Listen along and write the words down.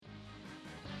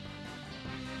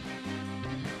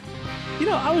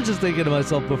I was just thinking to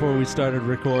myself before we started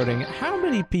recording, how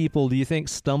many people do you think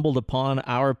stumbled upon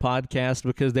our podcast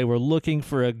because they were looking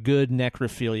for a good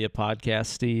necrophilia podcast,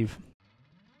 Steve?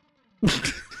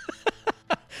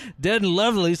 Dead and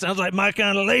Lovely sounds like my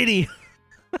kind of lady.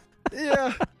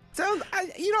 Yeah.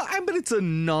 But it's a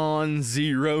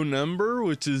non-zero number,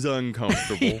 which is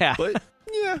uncomfortable. Yeah. But,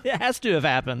 yeah. It has to have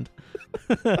happened.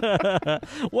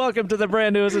 Welcome to the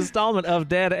brand newest installment of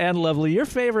Dead and Lovely, your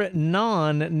favorite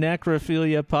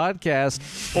non-necrophilia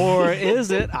podcast. Or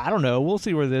is it? I don't know. We'll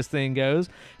see where this thing goes.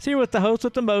 It's here with the host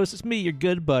with the most. It's me, your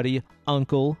good buddy,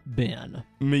 Uncle Ben.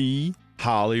 Me,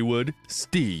 Hollywood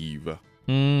Steve.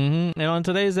 And on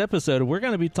today's episode, we're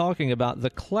going to be talking about the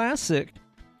classic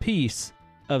piece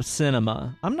of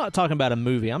cinema. I'm not talking about a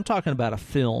movie. I'm talking about a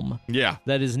film. Yeah.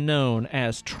 That is known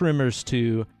as Tremors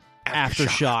 2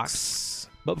 Aftershocks.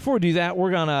 But before we do that,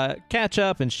 we're going to catch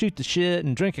up and shoot the shit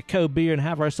and drink a cold beer and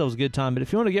have ourselves a good time. But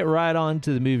if you want to get right on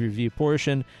to the movie review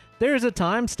portion, there's a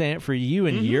timestamp for you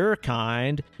and your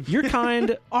kind. Your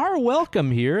kind are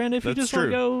welcome here. And if you just want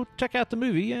to go check out the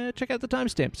movie, check out the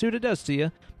timestamp. See what it does to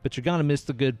you. But you're going to miss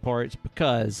the good parts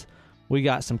because we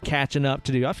got some catching up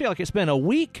to do. I feel like it's been a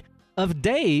week of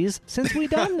days since we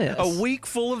done this. A week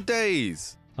full of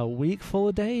days. A week full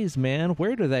of days, man.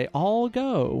 Where do they all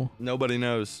go? Nobody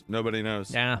knows.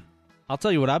 Yeah. I'll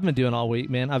tell you what I've been doing all week,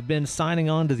 man. I've been signing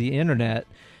on to the internet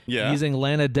using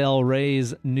Lana Del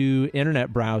Rey's new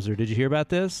internet browser. Did you hear about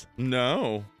this?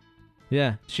 No.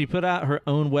 Yeah. She put out her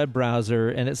own web browser,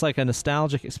 and it's like a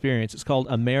nostalgic experience. It's called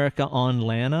America on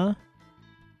Lana.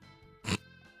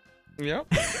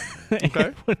 Yep.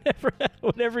 Okay.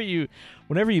 whenever you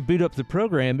boot up the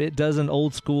program, it does an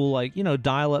old school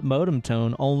dial-up modem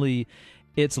tone. Only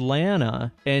it's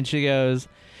Lana, and she goes,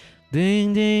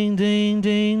 ding ding ding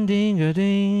ding ding a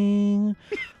ding,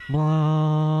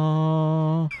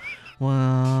 blah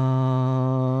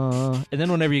blah. And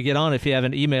then whenever you get on, if you have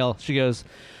an email, she goes,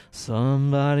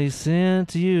 somebody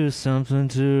sent you something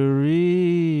to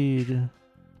read.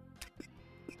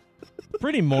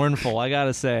 Pretty mournful, I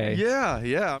gotta say.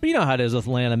 Yeah. But you know how it is with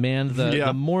Lana, man.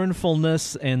 The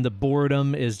mournfulness and the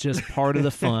boredom is just part of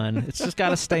the fun. It's just got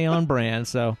to stay on brand.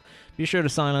 So be sure to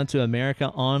sign on to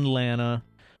America on Lana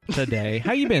today.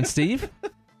 How you been, Steve?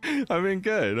 I've been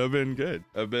good. I've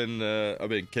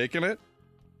been kicking it.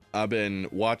 I've been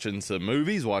watching some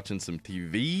movies, watching some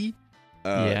TV.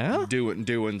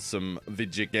 Doing some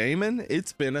video gaming.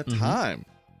 It's been a time.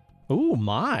 Oh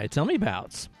my! Tell me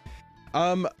about.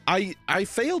 I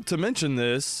failed to mention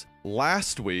this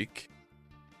last week.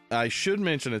 I should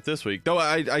mention it this week, though.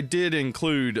 I did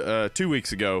include 2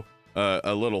 weeks ago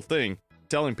a little thing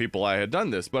telling people I had done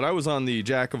this, but I was on the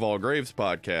Jack of All Graves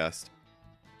podcast.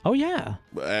 Oh yeah.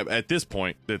 At this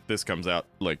point, that this comes out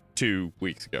like 2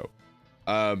 weeks ago.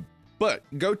 But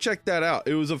go check that out.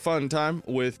 It was a fun time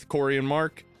with Corey and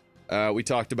Mark. We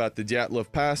talked about the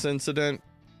Dyatlov Pass incident.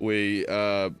 We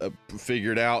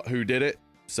figured out who did it.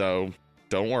 So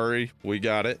don't worry, we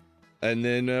got it. And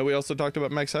then we also talked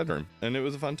about Max Headroom, and it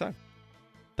was a fun time.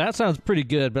 That sounds pretty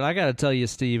good, but I got to tell you,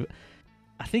 Steve,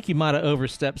 I think you might have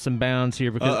overstepped some bounds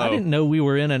here because I didn't know we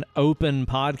were in an open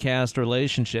podcast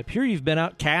relationship. Here you've been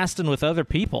out casting with other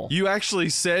people. You actually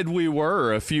said we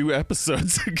were a few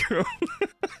episodes ago.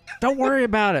 Don't worry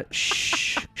about it.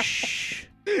 Shh.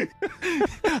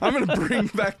 I'm going to bring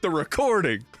back the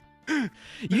recording.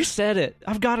 You said it.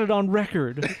 I've got it on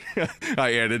record.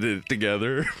 I edited it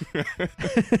together.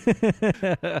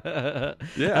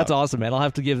 Yeah, that's awesome, man. I'll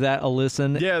have to give that a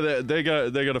listen. Yeah, they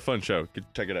got a fun show.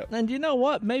 Check it out. And you know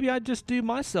what? Maybe I just do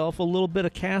myself a little bit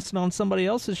of casting on somebody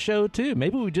else's show too.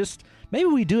 Maybe we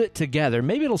do it together.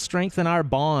 Maybe it'll strengthen our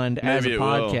bond as a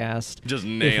podcast. Just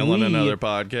nailing another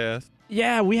podcast.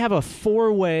 Yeah, we have a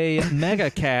 4-way mega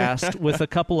cast with a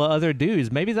couple of other dudes.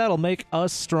 Maybe that'll make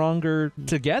us stronger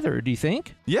together, do you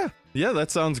think? Yeah, that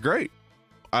sounds great.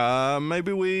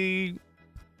 Maybe we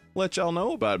let y'all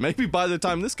know about it. Maybe by the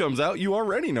time this comes out, you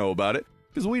already know about it,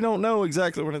 because we don't know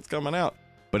exactly when it's coming out,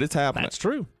 but it's happening. That's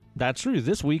true.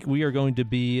 This week, we are going to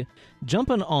be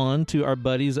jumping on to our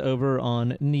buddies over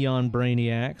on Neon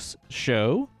Brainiac's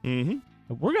show. Mm-hmm.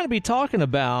 We're going to be talking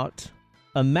about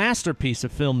a masterpiece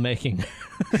of filmmaking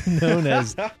known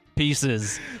as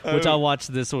Pieces, which I'll watch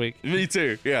this week. Me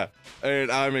too, yeah. And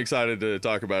I'm excited to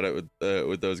talk about it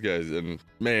with those guys. And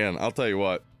man, I'll tell you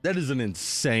what, that is an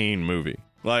insane movie.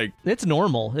 Like, it's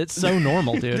normal. It's so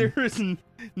normal, dude. There is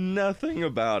nothing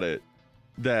about it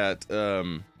that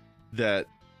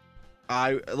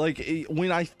I like.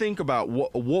 When I think about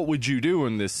what would you do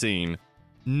in this scene,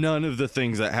 none of the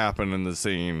things that happen in the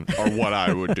scene are what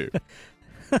I would do.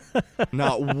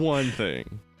 Not one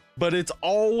thing. but it's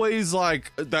always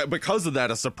like that because of that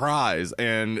a surprise,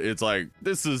 and it's like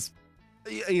this is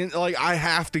like I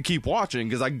have to keep watching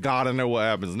because I gotta know what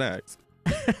happens next.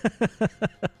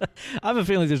 I have a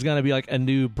feeling there's going to be like a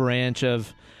new branch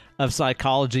of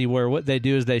psychology where what they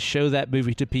do is they show that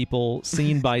movie to people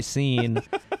scene by scene,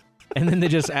 and then they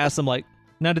just ask them like,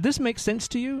 now, did this make sense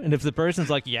to you? And if the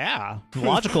person's like, yeah,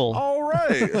 logical. All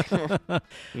right.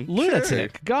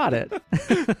 Lunatic. Got it.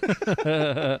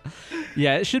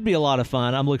 Yeah, it should be a lot of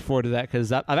fun. I'm looking forward to that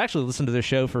because I've actually listened to their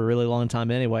show for a really long time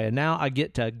anyway, and now I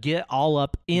get to get all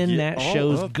up in that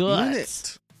show's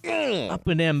guts. Up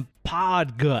in them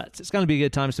pod guts. It's going to be a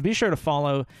good time. So be sure to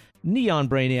follow Neon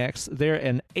Brainiacs. They're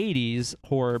an 80s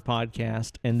horror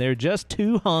podcast, and they're just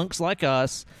two hunks like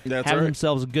us having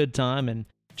themselves a good time and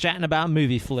chatting about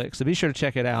movie flicks. So be sure to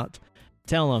check it out.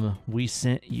 Tell them we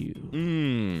sent you.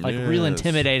 Real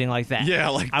intimidating like that. Yeah,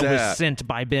 like I that. was sent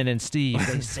by Ben and Steve.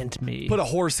 They sent me. Put a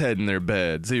horse head in their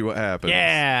bed. See what happens.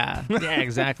 Yeah. Yeah,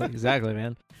 exactly,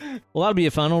 man. Well, that'll be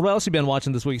a fun one. What else you been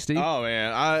watching this week, Steve? Oh,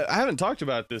 man. I haven't talked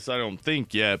about this, I don't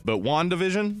think, yet, but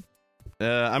WandaVision?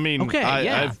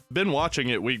 I've been watching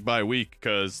it week by week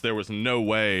because there was no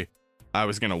way I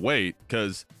was going to wait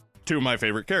because two of my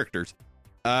favorite characters.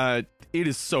 It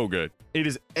is so good. It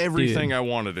is everything I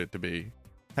wanted it to be.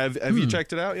 Have you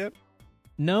checked it out yet?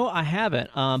 No, I haven't.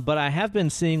 But I have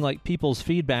been seeing like people's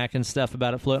feedback and stuff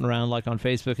about it floating around like on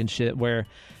Facebook and shit where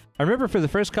I remember for the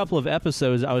first couple of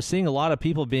episodes, I was seeing a lot of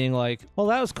people being like, well,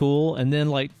 that was cool. And then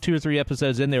like 2 or 3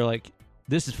 episodes in, they were like,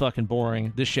 this is fucking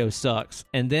boring. This show sucks.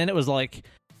 And then it was like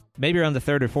maybe around the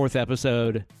 3rd or 4th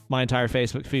episode, my entire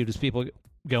Facebook feed was people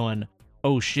going,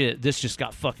 oh shit, this just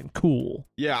got fucking cool.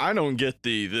 Yeah, I don't get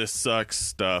the this sucks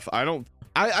stuff.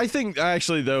 I think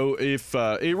actually though, if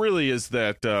it really is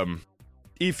that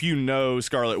if you know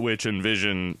Scarlet Witch and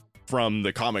Vision from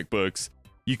the comic books,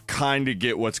 you kind of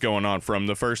get what's going on from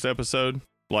the first episode.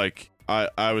 Like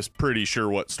I was pretty sure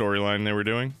what storyline they were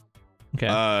doing.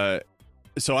 Okay.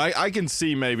 So I can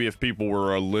see maybe if people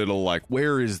were a little like,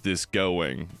 where is this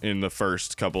going in the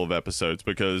first couple of episodes?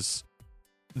 Because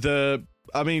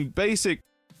basic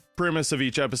premise of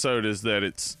each episode is that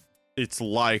it's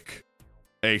like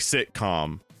a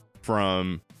sitcom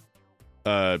from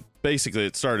basically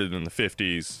it started in the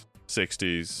 50s,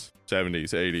 60s, 70s,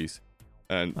 80s,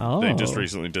 and they just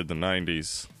recently did the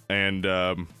 90s. And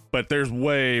but there's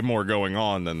way more going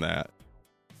on than that.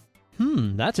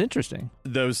 That's interesting.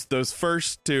 Those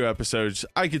first 2 episodes,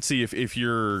 I could see if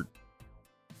you're,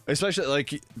 especially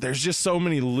like there's just so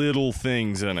many little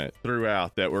things in it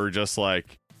throughout that were just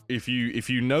like if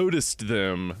you noticed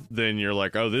them, then you're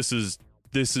like, oh, this is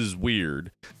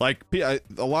weird. Like a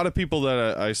lot of people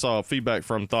that I saw feedback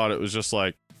from thought it was just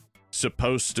like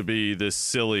supposed to be this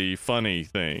silly, funny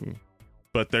thing.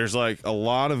 But there's like a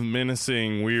lot of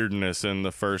menacing weirdness in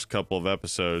the first couple of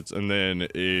episodes, and then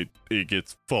it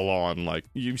gets full on. Like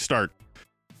you start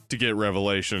to get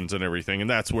revelations and everything, and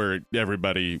that's where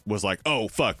everybody was like, "Oh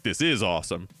fuck, this is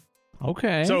awesome."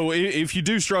 Okay. So if you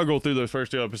do struggle through those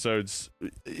first 2 episodes,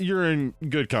 you're in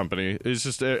good company. It's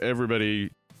just everybody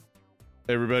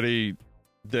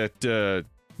that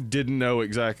didn't know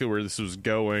exactly where this was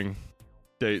going.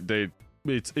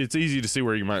 It's easy to see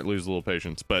where you might lose a little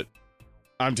patience, but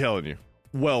I'm telling you,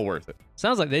 well worth it.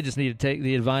 Sounds like they just need to take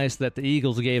the advice that the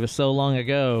Eagles gave us so long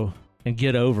ago and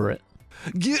get over it.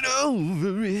 Get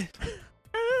over it.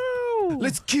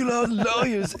 Let's kill all the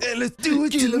lawyers and let's do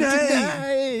it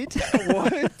tonight.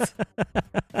 What?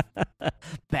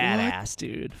 Badass,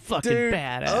 dude. Fucking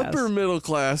badass. Upper middle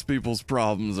class people's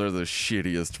problems are the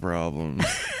shittiest problems.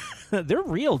 They're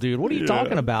real, dude. What are you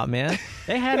talking about, man?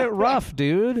 They had it rough,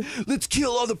 dude. Let's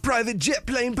kill all the private jet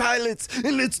plane pilots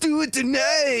and let's do it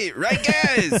tonight. Right,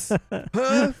 guys?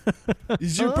 Huh?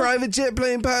 Is your private jet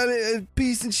plane pilot a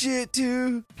piece of shit,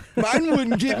 too? Mine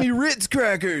wouldn't get me Ritz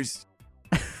crackers.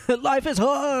 Life is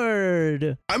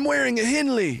hard. I'm wearing a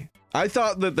Henley. I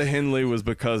thought that the Henley was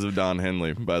because of Don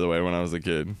Henley, by the way, when I was a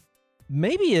kid.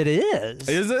 Maybe it is.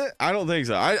 Is it? I don't think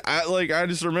so. I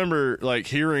just remember like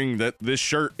hearing that this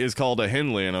shirt is called a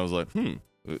Henley, and I was like,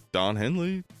 Don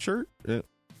Henley shirt? Yeah.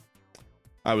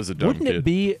 I was a dumb kid. Wouldn't it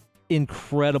be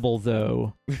incredible,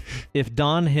 though, if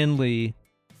Don Henley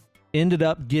ended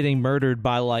up getting murdered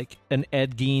by like an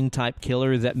Ed Gein type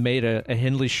killer that made a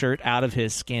Henley shirt out of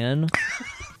his skin?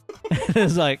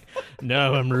 It's like,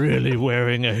 no, I'm really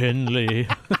wearing a Henley.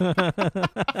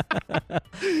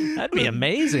 That'd be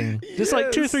amazing. Just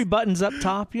like 2 or 3 buttons up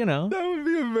top, you know. That would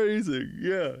be amazing.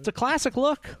 Yeah. It's a classic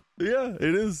look. Yeah,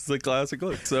 it is a classic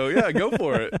look. So yeah, go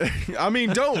for it. I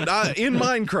mean, don't in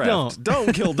Minecraft.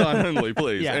 Don't kill Don Henley,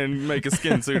 please, and make a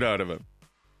skin suit out of him.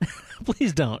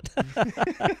 Please don't.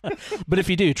 But if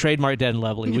you do, trademark Dead and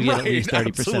Lovely. We get at least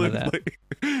 30% of that.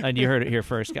 And you heard it here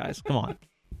first, guys. Come on.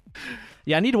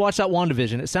 Yeah, I need to watch that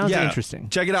WandaVision. It sounds interesting.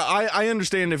 Check it out. I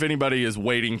understand if anybody is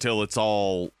waiting till it's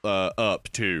all up,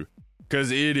 too.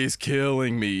 Because it is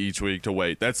killing me each week to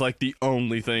wait. That's like the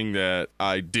only thing that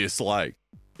I dislike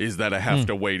is that I have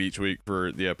to wait each week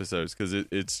for the episodes. Because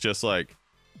it's just like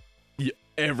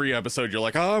every episode you're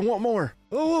like, oh, I want more.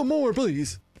 I want more,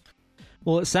 please.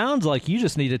 Well, it sounds like you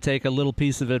just need to take a little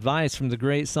piece of advice from the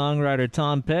great songwriter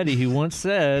Tom Petty, who once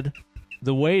said,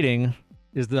 the waiting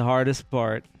is the hardest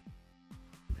part.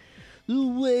 The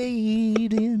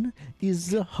waiting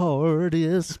is the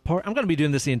hardest part. I'm going to be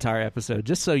doing this the entire episode,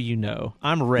 just so you know.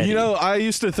 I'm ready. You know, I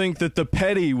used to think that the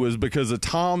Petty was because of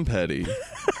Tom Petty.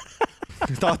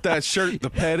 You thought that shirt, the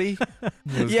Petty?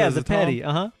 Yeah, the Petty,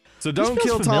 So don't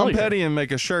kill Tom Petty and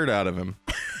make a shirt out of him.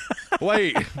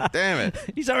 Wait, damn it.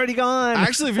 He's already gone.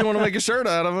 Actually, if you want to make a shirt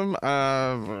out of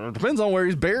him, depends on where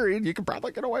he's buried. You could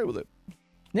probably get away with it.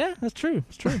 Yeah, that's true.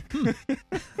 It's true.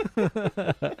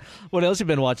 What else you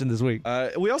been watching this week?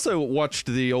 We also watched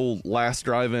the old Last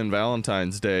Drive-In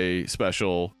Valentine's Day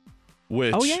special,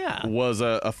 which was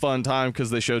a fun time because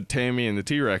they showed Tammy and the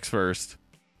T-Rex first.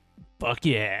 Fuck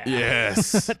yeah.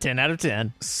 Yes. 10 out of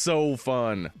 10. So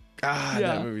fun. God,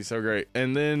 that movie's so great.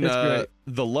 And then The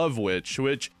Love Witch,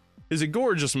 which is a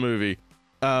gorgeous movie.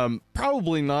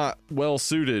 Probably not well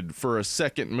suited for a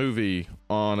second movie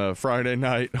on a Friday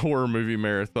night horror movie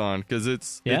marathon because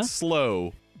it's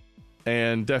slow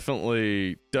and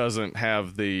definitely doesn't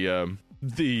have the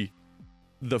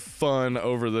fun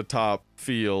over the top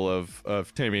feel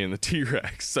of Tammy and the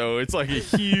T-Rex. So it's like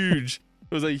it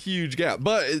was a huge gap.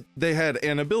 But they had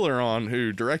Anna Biller on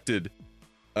who directed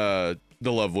The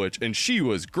Love Witch, and she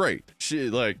was great. She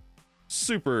like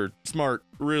super smart,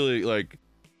 really like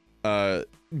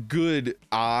good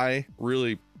eye,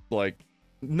 really like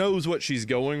knows what she's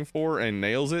going for and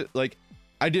nails it. Like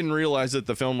I didn't realize that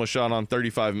the film was shot on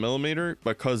 35 millimeter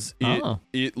because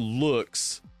it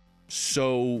looks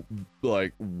so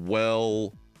like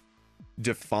well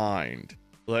defined.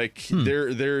 Like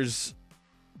there's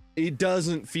it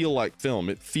doesn't feel like film.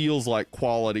 It feels like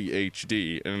quality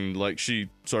HD. And like she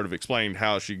sort of explained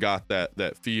how she got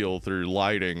that feel through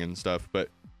lighting and stuff. But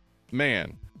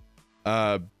man,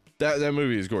 that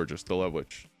movie is gorgeous, The Love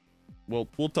Witch.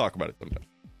 We'll talk about it sometime.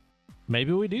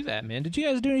 Maybe we do that, man. Did you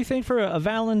guys do anything for a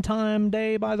Valentine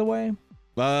Day, by the way?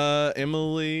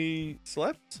 Emily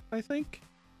slept, I think.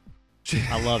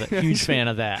 I love it. Huge fan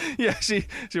of that. Yeah, she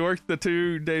worked the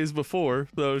 2 days before,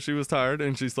 so she was tired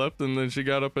and she slept, and then she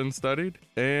got up and studied.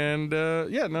 And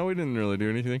no, we didn't really do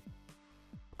anything.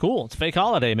 Cool. It's a fake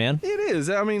holiday, man. It is.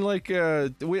 I mean, like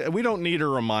we don't need a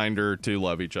reminder to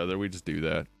love each other. We just do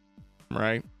that,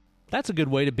 right? That's a good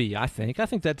way to be, I think. I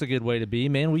think that's a good way to be,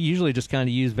 man. We usually just kind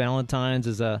of use Valentine's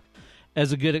as a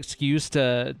good excuse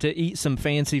to eat some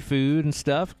fancy food and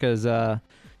stuff, because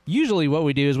usually what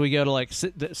we do is we go to like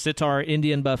Sitar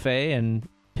Indian Buffet and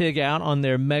pig out on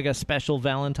their mega special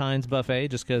Valentine's buffet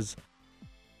just because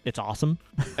it's awesome.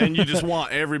 And you just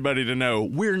want everybody to know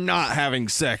we're not having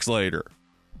sex later.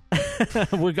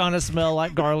 We're going to smell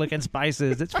like garlic and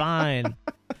spices. It's fine.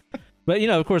 But, you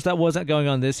know, of course, that wasn't going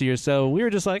on this year, so we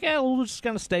were just like, we'll just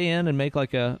kind of stay in and make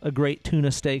like a great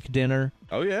tuna steak dinner.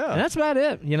 Oh, yeah. And that's about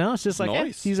it, you know? It's just like,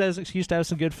 nice. Use that as an excuse to have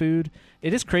some good food.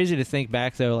 It is crazy to think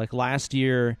back, though. Like, last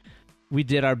year, we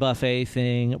did our buffet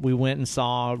thing. We went and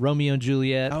saw Romeo and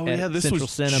Juliet at this Central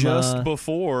was Cinema. Just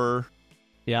before.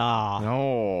 Yeah.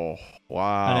 Oh,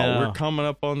 wow. We're coming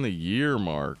up on the year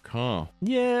mark, huh?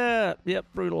 Yeah. Yep.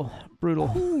 Brutal.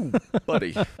 Ooh,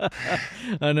 buddy.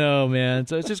 I know, man.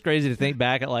 So it's just crazy to think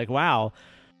back at like, wow,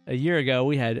 a year ago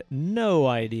we had no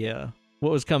idea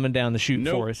what was coming down the chute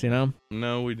for us, you know?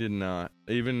 No, we did not.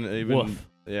 Even Woof.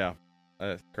 Yeah.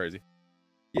 That's crazy.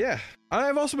 Yeah.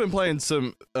 I've also been playing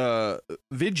some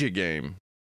Vidya game.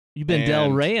 You've been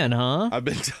Del Reying, huh? I've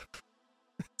been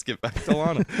Let's get back to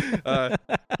Lana.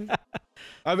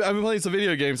 I've been playing some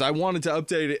video games. I wanted to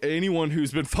update anyone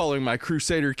who's been following my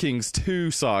Crusader Kings 2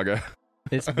 saga.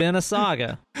 It's been a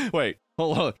saga. Wait,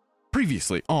 hold on.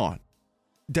 Previously on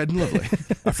Dead and Lovely.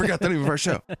 I forgot the name of our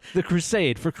show. The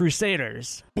Crusade for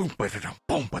Crusaders. Boom, ba-da-dum,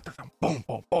 boom, ba-da-dum, boom,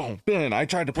 boom, boom. Ben, I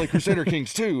tried to play Crusader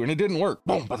Kings 2 and it didn't work.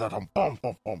 Boom, ba-da-dum, boom,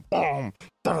 boom, boom, boom.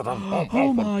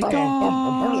 Oh my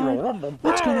God.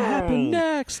 What's going to happen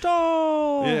next?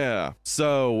 Oh. Yeah.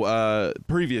 So,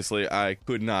 previously, I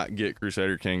could not get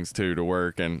Crusader Kings 2 to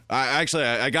work. And I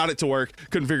got it to work.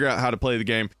 Couldn't figure out how to play the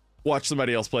game. Watched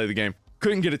somebody else play the game.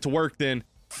 Couldn't get it to work then.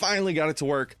 Finally got it to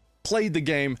work. Played the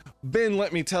game. Ben,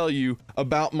 let me tell you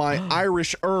about my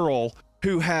Irish Earl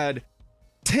who had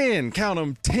 10, count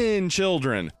them, 10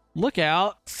 children. Look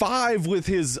out. 5 with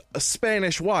his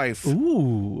Spanish wife.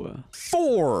 Ooh.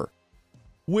 4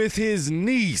 with his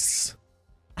niece.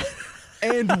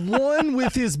 And 1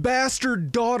 with his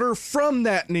bastard daughter from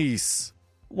that niece.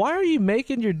 Why are you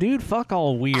making your dude fuck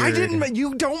all weird? I didn't.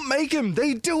 You don't make him.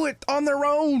 They do it on their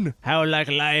own. How like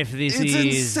life this It's is.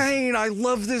 insane. I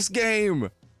love this game.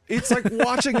 It's like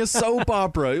watching a soap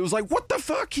opera. It was like, what the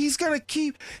fuck? He's gonna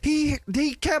keep. He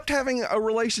kept having a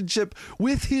relationship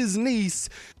with his niece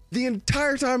the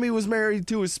entire time he was married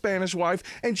to his Spanish wife,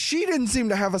 and she didn't seem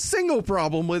to have a single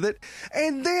problem with it.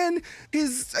 And then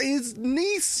his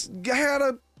niece had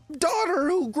a daughter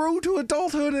who grew to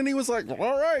adulthood, and he was like,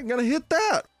 all right, gonna hit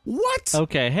that. What?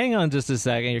 Okay, hang on just a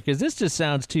second here, because this just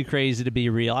sounds too crazy to be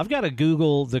real. I've got to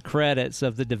Google the credits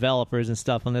of the developers and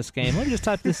stuff on this game. Let me just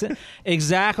type this in.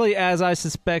 Exactly as I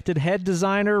suspected. Head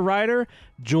designer, writer,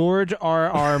 George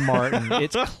R.R. Martin.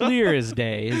 It's clear as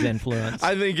day, his influence.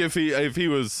 I think if he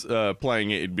was playing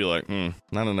it, he'd be like,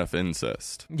 not enough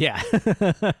incest. Yeah.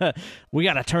 We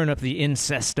got to turn up the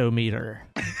incestometer.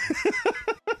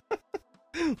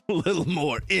 A little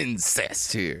more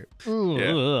incest here. Ooh,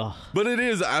 Yeah. ugh. But it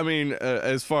is, I mean,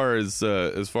 as far as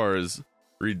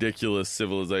ridiculous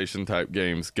civilization type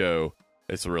games go,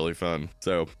 it's really fun.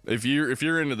 So if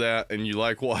you're into that and you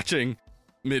like watching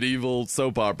medieval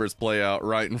soap operas play out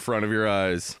right in front of your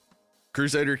eyes,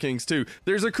 Crusader Kings 2.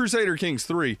 There's a Crusader Kings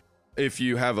 3 if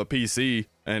you have a PC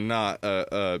and not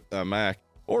a Mac,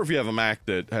 or if you have a Mac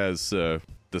that has the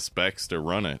specs to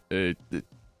run it.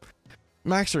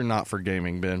 Macs are not for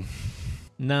gaming, Ben.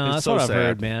 No, It's that's so what I've sad.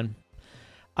 heard, man.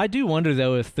 I do wonder,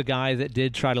 though, if the guy that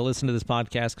did try to listen to this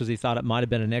podcast because he thought it might have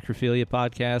been a necrophilia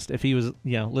podcast, if he was,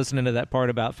 listening to that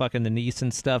part about fucking the niece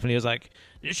and stuff, and he was like,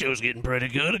 this show's getting pretty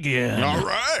good again. All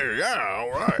right, yeah, all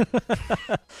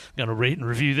right. Gonna rate and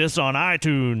review this on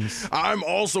iTunes. I'm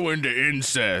also into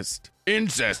incest.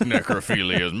 Incest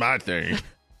necrophilia is my thing.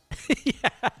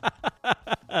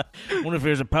 Wonder if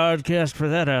there's a podcast for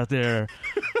that out there.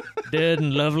 Dead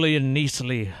and lovely and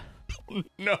niecely.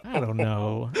 No. I don't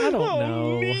know. I don't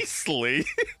know. Niecely.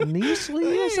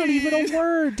 Niecely? That's not even a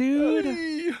word, dude.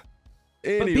 Anyway.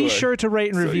 But be sure to rate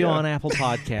and So, review yeah. on Apple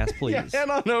Podcasts, please. Yeah, head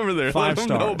on over there. 5 Let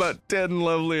them know stars. about Ted and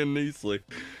Lovely and Niecely.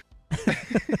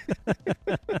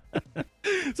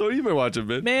 So what you been watching,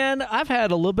 Ben? Man, I've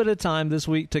had a little bit of time this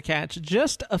week to catch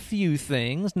just a few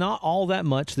things. Not all that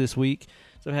much this week.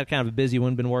 So I've had kind of a busy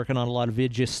one. Been working on a lot of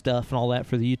video stuff and all that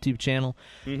for the YouTube channel.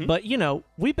 Mm-hmm. But,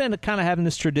 we've been kind of having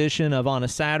this tradition of on a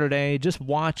Saturday just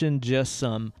watching just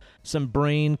some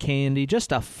brain candy,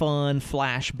 just a fun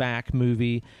flashback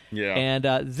movie. Yeah. And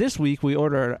this week we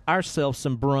ordered ourselves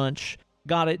some brunch,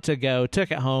 got it to go,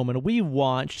 took it home, and we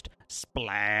watched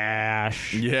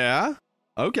Splash. Yeah?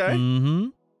 Okay. Mm-hmm.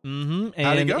 Mm-hmm.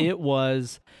 How'd it And go? it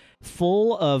was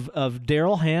full of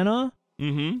Daryl Hannah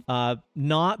Mm-hmm.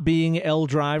 not being Elle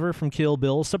Driver from Kill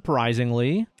Bill,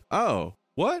 surprisingly. Oh.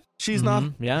 What? She's not...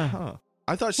 Mhm, yeah. Huh.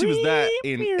 I thought she was that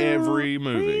in every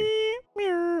movie.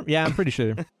 Yeah, I'm pretty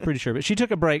sure. But she took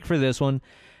a break for this one,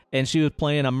 and she was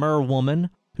playing a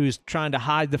merwoman who's trying to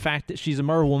hide the fact that she's a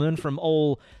merwoman from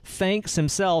old Thanks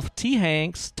himself, T.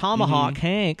 Hanks, Tomahawk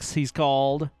Hanks, he's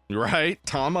called. Right?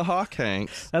 Tomahawk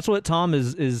Hanks. That's what Tom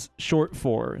is short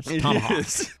for. It's It Tomahawk.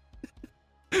 is.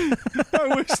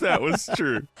 I wish that was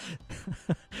true.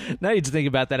 Now you just think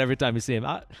about that every time you see him.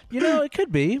 It could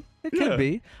be. It could Yeah.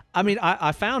 be. I mean,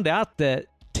 I found out that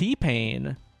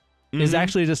T-Pain is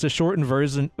actually just a shortened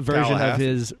version of Tallahassee.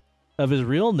 his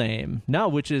real name. No,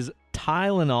 which is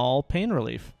Tylenol Pain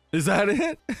Relief. Is that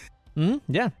it?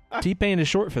 Yeah, T-Pain is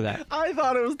short for that. I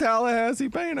thought it was Tallahassee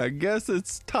Pain. I guess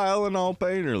it's Tylenol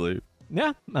Pain Relief.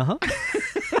 Yeah,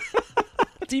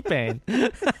 T-Pain.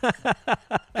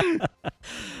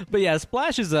 But yeah,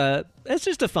 Splash is it's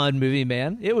just a fun movie,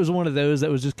 man. It was one of those that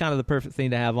was just kind of the perfect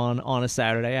thing to have on a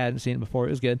Saturday. I hadn't seen it before.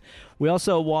 It was good. We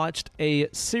also watched a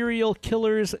Serial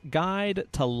Killer's Guide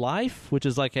to Life, which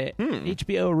is like a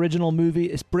HBO original movie.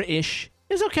 It's British.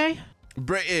 It's okay.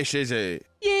 British, is it?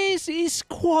 Yes, it's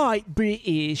quite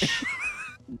British.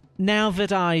 Now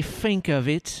that I think of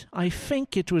it, I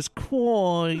think it was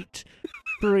quite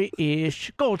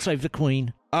British. God save the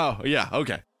Queen. Oh, yeah,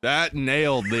 okay. That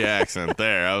nailed the accent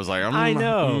there. I was like, I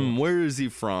know. Where is he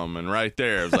from? And right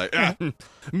there, I was like,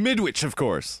 Midwich, of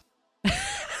course.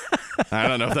 I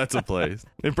don't know if that's a place.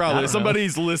 It probably is.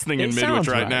 Somebody's listening in It Midwich sounds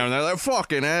right right. now, and they're like,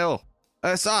 fucking hell.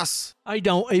 That's us. I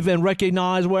don't even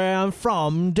recognize where I'm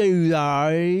from, do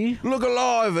they? Look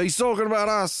alive. He's talking about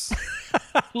us.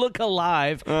 Look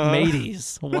alive,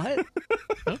 mateys. What?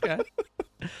 Okay.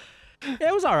 Yeah,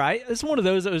 it was all right. It's one of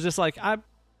those that was just like,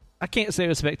 I can't say it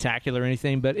was spectacular or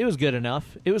anything, but it was good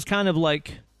enough. It was kind of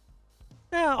like,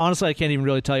 honestly, I can't even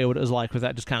really tell you what it was like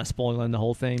without just kind of spoiling the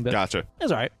whole thing. But Gotcha.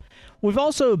 it's all right. We've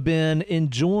also been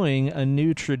enjoying a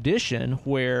new tradition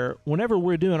where whenever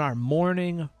we're doing our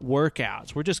morning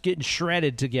workouts, we're just getting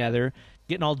shredded together,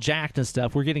 getting all jacked and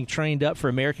stuff. We're getting trained up for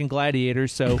American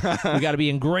Gladiators, so we got to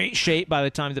be in great shape by the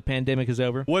time the pandemic is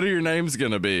over. What are your names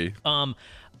going to be?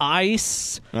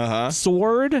 Ice,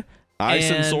 Sword. Ice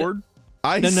and Sword?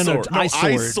 Ice No, Sword. Ice Sword.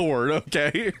 Ice Sword,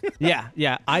 okay.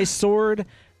 Yeah. Ice Sword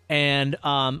and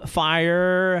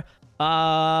Fire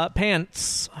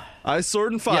Pants. Ice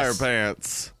Sword and Fire Yes.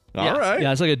 Pants. Yeah. All right.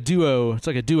 Yeah, it's like a duo. It's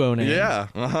like a duo name. Yeah.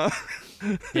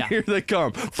 Yeah. Here they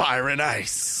come. Fire and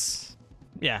Ice.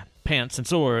 Yeah. Pants and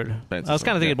Sword. Pants and I was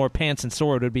kind Sword, of thinking yeah. more Pants and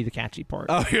Sword would be the catchy part.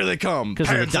 Oh, here they come. 'Cause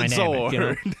of the Pants and dynamic, you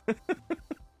know? Sword.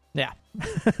 Yeah.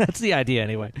 That's the idea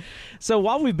anyway. So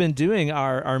while we've been doing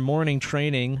our morning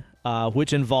training,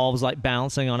 which involves like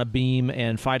balancing on a beam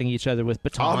and fighting each other with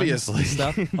batons Obviously. and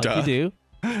stuff like Duh. we do.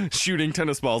 Shooting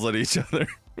tennis balls at each other.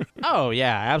 Oh,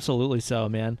 yeah, absolutely so,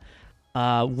 man.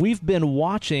 We've been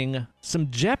watching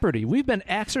some Jeopardy. We've been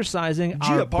exercising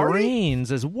our Jeopardy?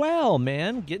 brains as well,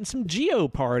 man. Getting some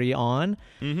Jeopardy on.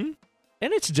 Mm-hmm.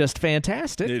 And it's just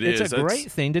fantastic. It it's is. a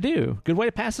great thing to do. Good way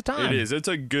to pass the time. It is. It's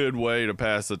a good way to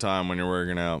pass the time when you're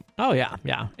working out. Oh, yeah.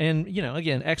 And,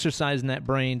 again, exercising that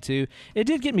brain, too. It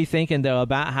did get me thinking, though,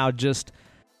 about how just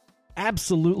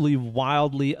absolutely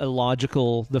wildly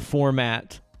illogical the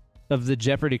format of the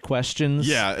Jeopardy questions.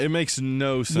 Yeah, it makes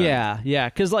no sense. Yeah,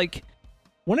 because, like,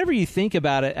 whenever you think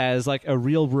about it as, like, a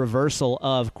real reversal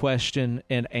of question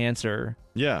and answer,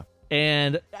 Yeah.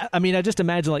 and, I mean, I just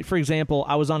imagine, like, for example,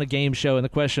 I was on a game show, and the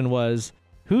question was,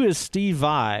 who is Steve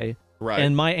Vai? Right.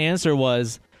 And my answer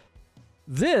was,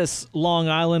 this Long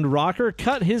Island rocker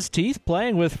cut his teeth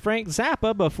playing with Frank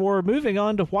Zappa before moving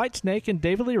on to Whitesnake and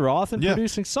David Lee Roth and Yeah.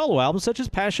 producing solo albums such as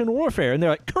Passion Warfare. And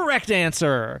they're like, correct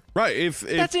answer. Right. If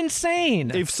That's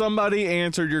insane. if somebody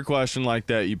answered your question like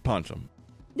that, you punch them.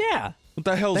 Yeah. What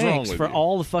the hell's wrong Thanks with for you?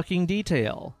 all the fucking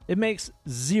detail. It makes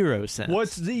zero sense.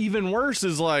 What's even worse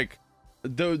is like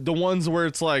the ones where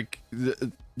it's like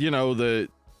the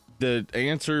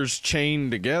answers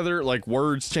chained together, like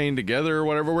words chained together or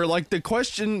whatever, where like the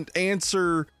question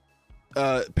answer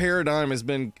paradigm has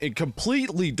been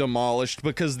completely demolished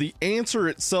because the answer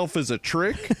itself is a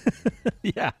trick.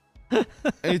 Yeah.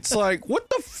 It's like, what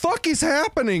the fuck is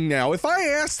happening now? If I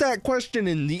asked that question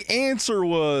and the answer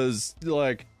was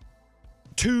like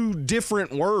two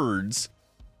different words,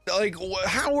 like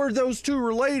how are those two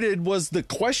related? Was the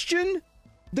question?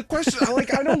 The question,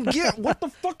 like, I don't get, what the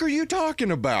fuck are you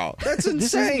talking about? That's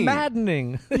insane. This is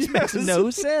maddening. This makes Yes. no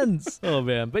sense. Oh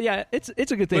man, but yeah, it's a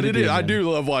good thing. But to it do, is. I man.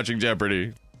 do love watching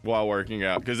Jeopardy while working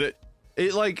out because it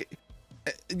like,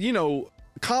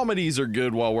 comedies are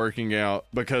good while working out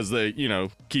because they,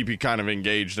 keep you kind of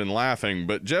engaged and laughing.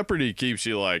 But Jeopardy keeps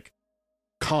you like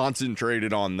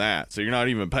concentrated on that, so you're not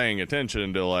even paying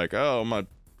attention to like, oh, my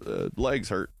legs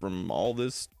hurt from all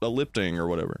this lifting or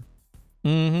whatever.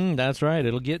 That's right.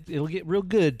 It'll get real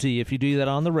good to you if you do that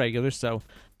on the regular. So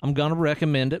I'm gonna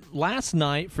recommend it. Last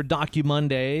night for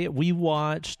Documonday, we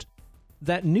watched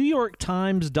that New York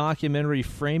Times documentary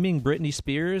Framing Britney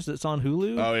Spears that's on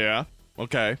Hulu. Oh yeah,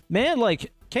 okay. Man,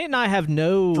 like Kate and I have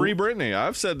no Free Britney.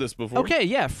 I've said this before. Okay,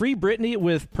 yeah, free Britney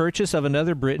with purchase of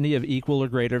another Britney of equal or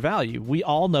greater value. We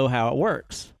all know how it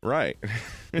works, Right.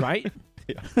 right?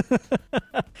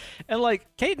 Yeah. And like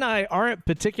Kate and I aren't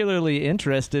particularly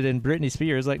interested in Britney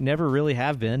Spears, like never really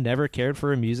have been, never cared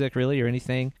for her music really or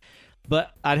anything.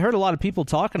 But I'd heard a lot of people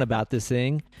talking about this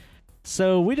thing.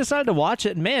 So we decided to watch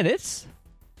it, and man, it's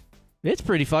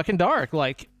pretty fucking dark.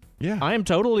 Like Yeah. I am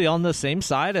totally on the same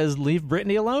side as Leave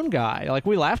Britney Alone guy. Like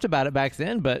we laughed about it back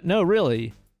then, but no,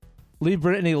 really. Leave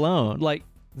Britney alone. Like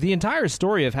the entire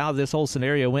story of how this whole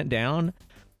scenario went down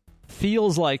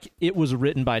feels like it was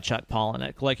written by Chuck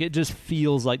Palahniuk. Like it just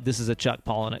feels like this is a Chuck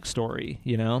Palahniuk story,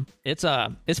 you know? It's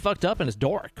fucked up and it's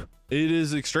dark. It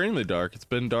is extremely dark. It's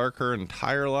been dark her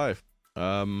entire life.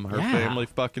 Her Yeah. family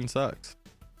fucking sucks.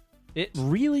 It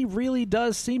really, really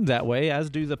does seem that way, as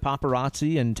do the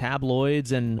paparazzi and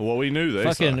tabloids and Well, we knew they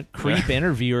fucking suck. creep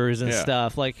interviewers and Yeah.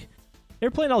 stuff. Like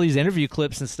they're playing all these interview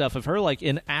clips and stuff of her like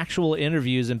in actual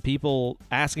interviews and people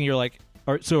asking her like,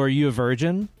 so are you a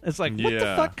virgin? It's like, what the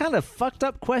Yeah. fuck kind of fucked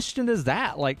up question is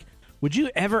that? Like, would you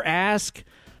ever ask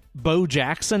Bo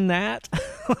Jackson that?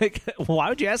 Like, why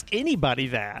would you ask anybody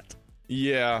that?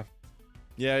 Yeah.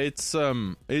 Yeah, it's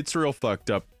real fucked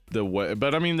up the way.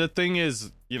 But I mean, the thing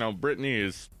is,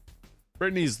 Britney's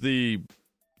the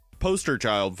poster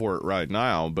child for it right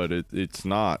now, but it's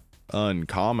not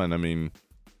uncommon. I mean,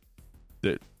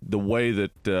 that the way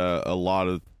that a lot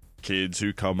of kids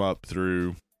who come up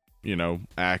through,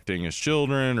 acting as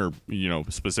children, or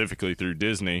specifically through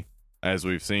Disney, as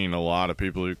we've seen, a lot of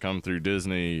people who come through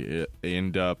Disney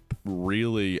end up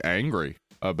really angry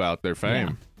about their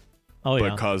fame.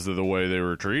 Because of the way they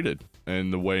were treated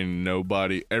and the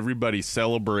way everybody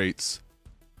celebrates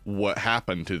what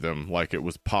happened to them like it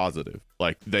was positive.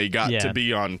 Like they got to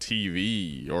be on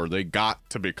TV, or they got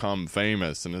to become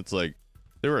famous, and it's like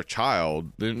they were a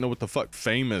child. They didn't know what the fuck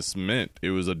famous meant.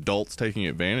 It was adults taking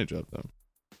advantage of them.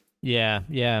 Yeah.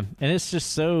 And it's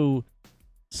just so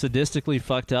sadistically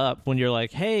fucked up when you're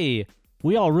like, hey,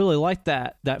 we all really liked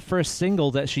that first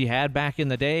single that she had back in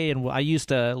the day, and I used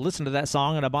to listen to that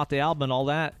song, and I bought the album and all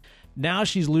that. Now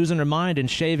she's losing her mind and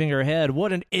shaving her head.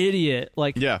 What an idiot.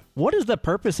 Like, what is the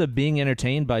purpose of being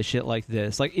entertained by shit like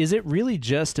this? Like, is it really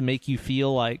just to make you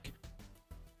feel like,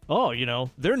 oh,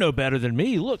 they're no better than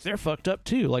me. Look, they're fucked up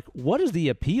too. Like, what is the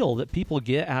appeal that people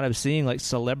get out of seeing like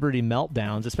celebrity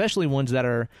meltdowns, especially ones that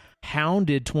are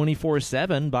hounded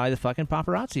 24/7 by the fucking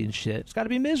paparazzi and shit? It's got to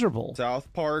be miserable.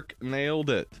 South Park nailed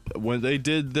it when they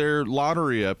did their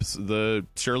lottery episode, the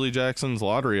Shirley Jackson's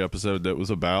lottery episode that was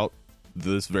about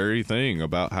this very thing,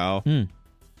 about how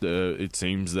it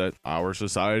seems that our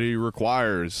society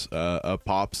requires a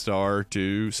pop star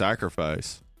to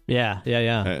sacrifice. Yeah.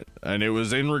 And it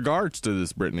was in regards to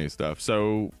this Britney stuff.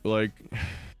 So, like,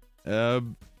 it's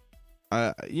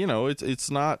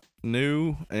not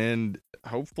new, and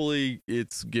hopefully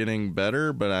it's getting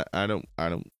better, but I don't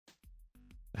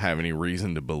have any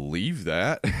reason to believe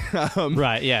that.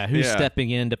 Right, yeah. Who's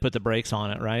stepping in to put the brakes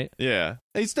on it, right? Yeah.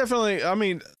 It's definitely, I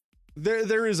mean,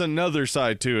 there is another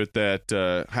side to it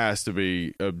that has to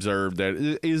be observed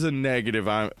that is a negative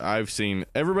I've seen.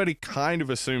 Everybody kind of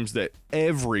assumes that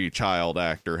every child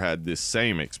actor had this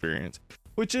same experience,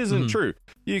 which isn't true.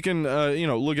 You can,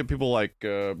 look at people like,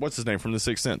 what's his name from The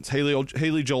Sixth Sense?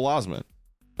 Haley Joel Osment.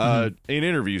 In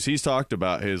interviews, he's talked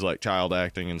about his like child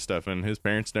acting and stuff, and his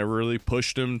parents never really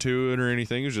pushed him to it or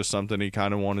anything. It was just something he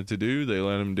kind of wanted to do. They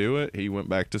let him do it. He went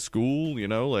back to school,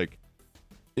 like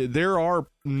there are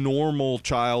normal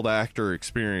child actor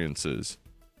experiences.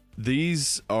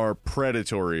 These are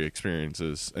predatory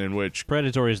experiences in which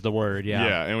predatory is the word.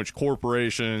 Yeah, in which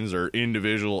corporations or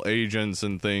individual agents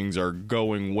and things are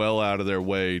going well out of their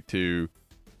way to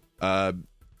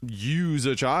use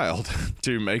a child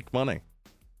to make money.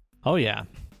 Oh, yeah.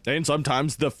 And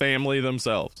sometimes the family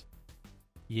themselves.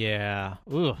 Yeah.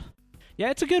 Ugh.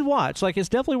 Yeah, it's a good watch. Like, it's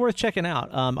definitely worth checking out.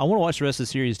 I want to watch the rest of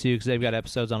the series, too, because they've got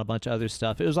episodes on a bunch of other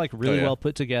stuff. It was, like, really well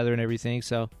put together and everything,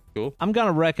 so cool. I'm going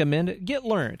to recommend it. Get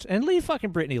learned and leave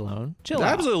fucking Britney alone. Chill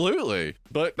out. Absolutely.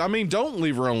 But, I mean, don't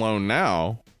leave her alone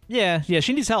now. Yeah,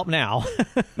 she needs help now.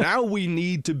 Now we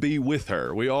need to be with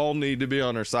her. We all need to be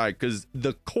on her side, because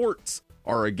the courts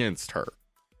are against her.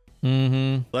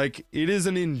 Mm-hmm. Like, it is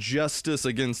an injustice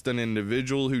against an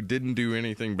individual who didn't do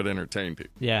anything but entertain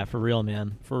people. Yeah, for real,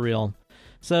 man. For real.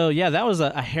 So, yeah, that was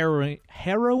a harrowing.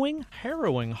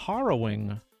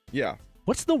 Yeah.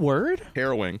 What's the word?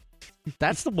 Harrowing.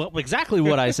 That's exactly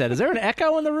what I said. Is there an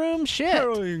echo in the room? Shit.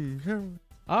 Harrowing.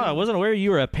 Oh, I wasn't aware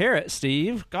you were a parrot,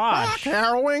 Steve. Gosh.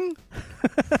 Harrowing.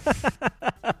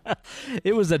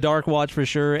 It was a dark watch for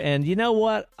sure. And you know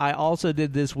what I also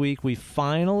did this week? We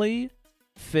finally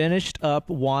finished up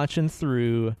watching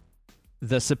through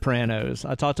The Sopranos.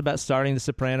 I talked about starting The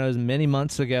Sopranos many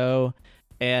months ago,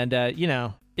 and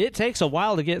it takes a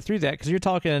while to get through that, because you're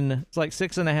talking, it's like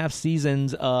 6.5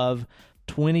 seasons of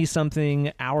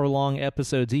 20-something hour-long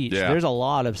episodes each. Yeah. There's a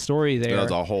lot of story there.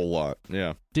 That's a whole lot.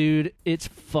 Yeah, dude, it's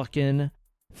fucking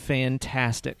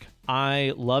fantastic.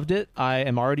 I loved it. I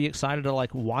am already excited to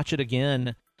like watch it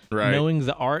again, right, knowing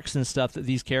the arcs and stuff that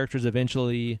these characters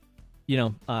eventually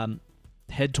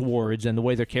head towards, and the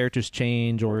way their characters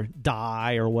change or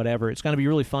die or whatever. It's going to be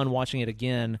really fun watching it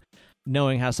again,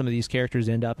 knowing how some of these characters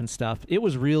end up and stuff. It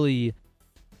was really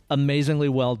amazingly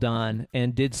well done,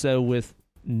 and did so with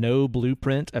no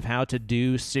blueprint of how to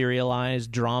do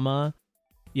serialized drama,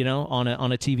 on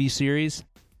a TV series.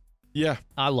 Yeah.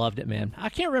 I loved it, man. I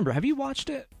can't remember. Have you watched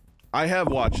it? I have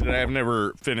watched it. I have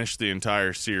never finished the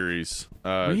entire series.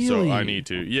 Really? So I need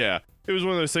to. Yeah. It was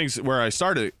one of those things where I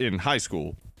started in high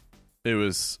school.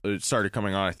 It started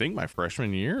coming on, I think, my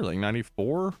freshman year, like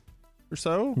 94 or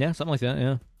so. Yeah, something like that,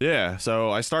 yeah. Yeah,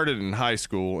 so I started in high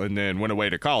school and then went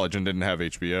away to college and didn't have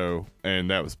HBO. And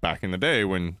that was back in the day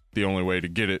when the only way to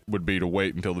get it would be to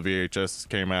wait until the VHS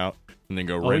came out and then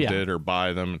go rent it or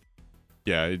buy them.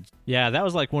 Yeah. Yeah, that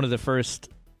was like one of the first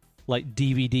like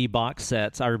DVD box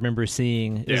sets I remember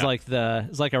seeing. It was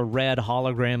like a red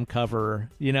hologram cover.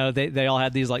 They all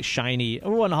had these like shiny, it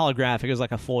wasn't holographic, it was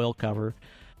like a foil cover.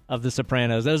 of The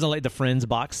Sopranos. Those are like the Friends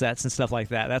box sets and stuff like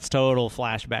that. That's total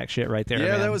flashback shit right there.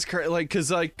 Yeah, man. that was crazy. Like,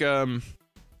 because I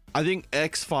think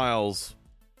X-Files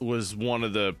was one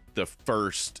of the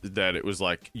first that it was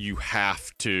like you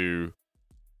have to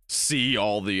see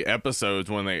all the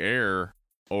episodes when they air,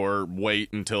 or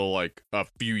wait until like a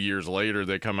few years later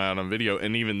they come out on video.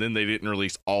 And even then, they didn't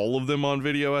release all of them on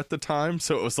video at the time,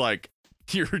 so it was like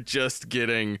you're just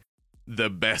getting the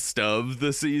best of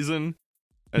the season.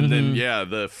 And then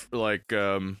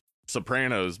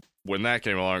Sopranos, when that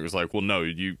came along, it was like, well, no,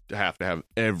 you have to have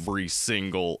every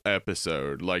single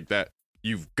episode like that.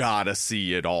 You've got to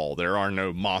see it all. There are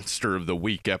no Monster of the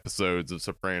Week episodes of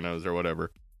Sopranos or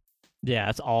whatever. Yeah,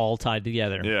 it's all tied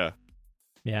together. Yeah.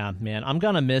 Yeah, man. I'm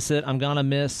going to miss it. I'm going to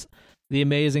miss the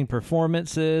amazing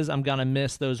performances. I'm going to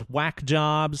miss those whack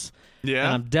jobs. Yeah.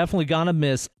 And I'm definitely going to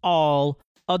miss all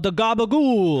of the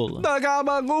gabagool. The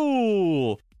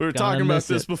gabagool. We were talking about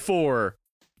this before.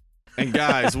 And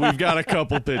guys, we've got a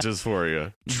couple pitches for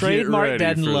you. Trademark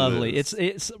Dead and Lovely.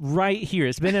 It's right here.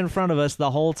 It's been in front of us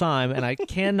the whole time, and I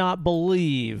cannot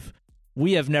believe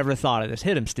we have never thought of this.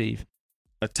 Hit him, Steve.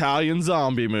 Italian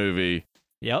zombie movie.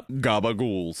 Yep.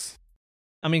 Gabagools.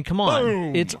 I mean, come on.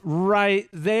 Boom. It's right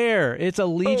there. It's a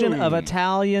legion of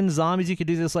Italian zombies. You could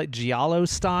do this like Giallo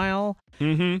style.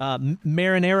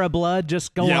 Marinara blood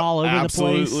just going all over the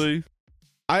place. Absolutely.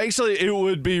 It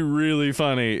would be really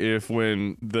funny if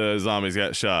when the zombies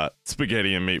got shot,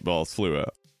 spaghetti and meatballs flew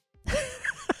out.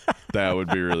 That would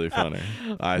be really funny.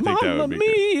 I think that would be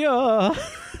Mia. good.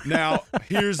 Now,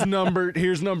 here's number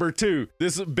 2.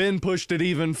 This has been pushed it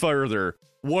even further.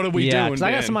 What are we doing, Ben?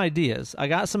 I got some ideas. I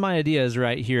got some ideas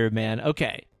right here, man.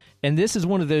 Okay. And this is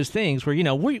one of those things where,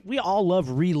 we all love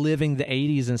reliving the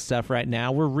 80s and stuff right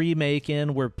now. We're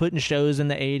remaking, we're putting shows in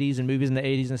the 80s and movies in the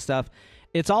 80s and stuff.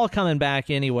 It's all coming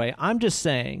back anyway. I'm just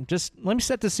saying, let me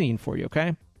set the scene for you,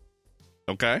 okay?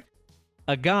 Okay.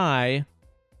 A guy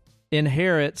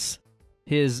inherits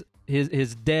his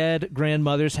dead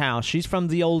grandmother's house. She's from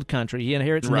the old country. He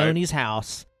inherits Noni's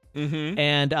house. Mm-hmm.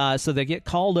 And so they get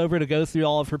called over to go through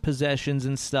all of her possessions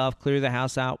and stuff, clear the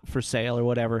house out for sale or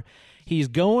whatever. He's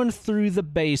going through the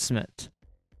basement,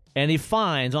 and he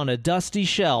finds on a dusty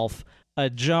shelf a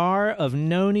jar of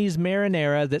Noni's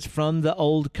marinara that's from the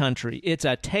old country. It's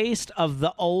a taste of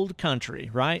the old country,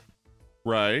 right?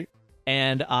 Right.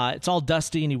 And it's all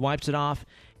dusty, and he wipes it off.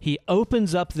 He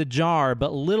opens up the jar,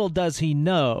 but little does he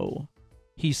know,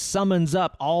 he summons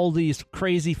up all these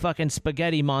crazy fucking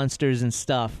spaghetti monsters and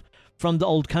stuff from the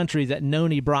old country that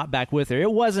Noni brought back with her.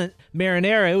 It wasn't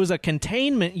marinara, it was a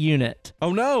containment unit.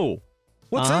 Oh, no.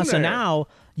 What's in there? So now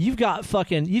you've got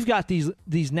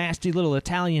these nasty little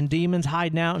Italian demons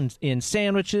hiding out in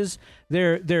sandwiches.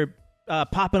 They're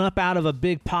popping up out of a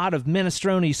big pot of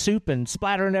minestrone soup and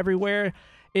splattering everywhere.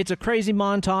 It's a crazy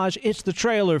montage. It's the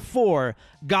trailer for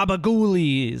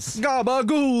Gabagoolies.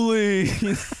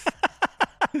 Gabagoolies.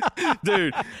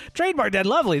 Dude. Trademark Dead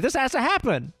Lovely. This has to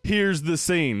happen. Here's the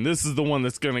scene. This is the one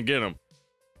that's going to get him.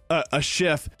 A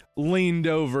chef leaned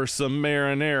over some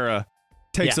marinara,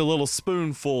 takes a little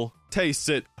spoonful, tastes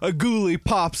it. A ghoulie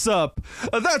pops up.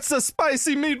 That's a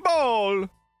spicy meatball.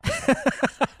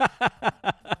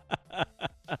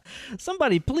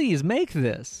 Somebody please make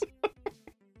this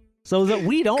so that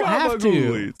we don't have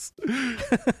to.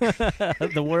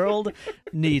 The world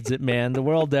needs it, man. The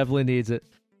world definitely needs it.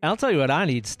 I'll tell you what I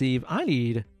need, Steve. I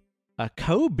need a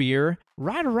Co-beer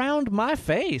right around my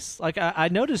face. Like I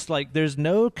noticed, like there's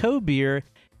no Co-beer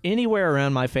anywhere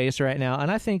around my face right now, and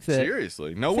I think that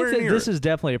seriously, nowhere near. This is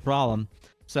definitely a problem.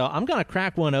 So I'm gonna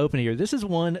crack one open here. This is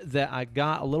one that I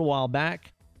got a little while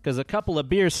back because a couple of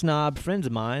beer snob friends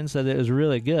of mine said that it was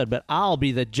really good. But I'll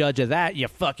be the judge of that, you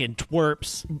fucking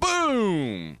twerps.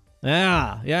 Boom.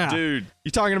 Yeah. Dude, you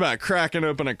talking about cracking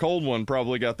open a cold one?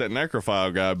 Probably got that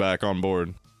necrophile guy back on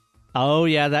board. Oh,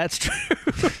 yeah, that's true.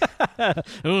 Oh,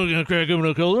 gonna crack open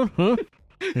a cold one? Huh?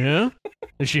 Yeah?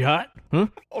 Is she hot? Huh?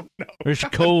 Oh, no. Or is she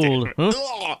cold? Huh?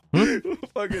 Huh?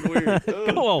 Fucking weird.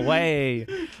 Go away.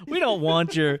 We don't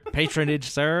want your patronage,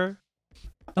 sir.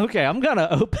 Okay, I'm gonna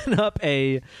open up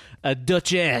a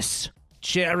Duchess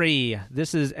Cherry.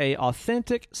 This is a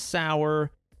authentic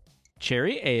sour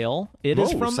cherry ale. It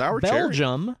is from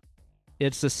Belgium. Cherry.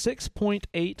 It's a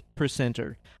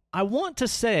 6.8%. I want to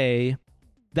say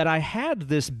that I had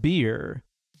this beer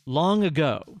long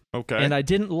ago. Okay. And I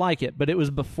didn't like it, but it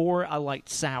was before I liked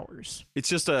sours. It's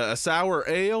just a sour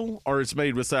ale, or it's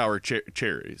made with sour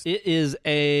cherries? It is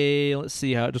a, let's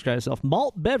see how it describes itself,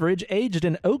 malt beverage aged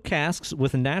in oak casks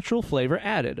with natural flavor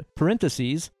added.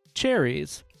 Parentheses,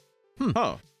 cherries.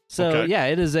 Huh. So,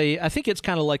 it is I think it's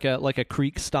kind of like a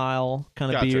creek style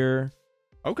kind of beer.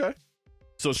 Okay.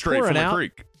 So straight pouring from the out.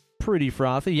 creek. Pretty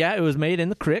frothy. Yeah, it was made in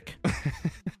the creek.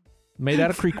 Made out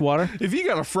of creek water. If you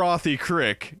got a frothy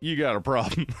crick, you got a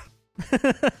problem.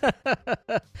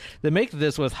 They make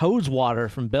this with hose water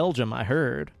from Belgium, I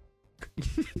heard.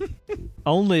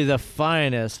 Only the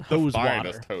finest hose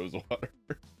water. Hose water.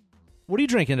 What are you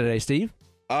drinking today, Steve?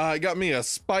 I got me a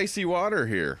spicy water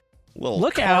here. Little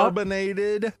Look out.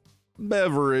 carbonated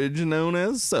beverage known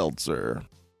as seltzer.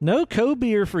 No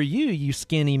co-beer for you, you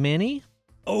skinny mini.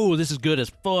 Oh, this is good as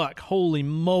fuck. Holy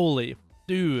moly.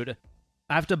 Dude,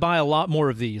 I have to buy a lot more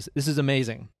of these. This is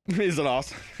amazing. Is it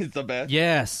awesome? It's the best.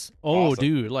 Yes. Oh, Awesome.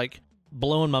 dude, like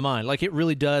blowing my mind. Like it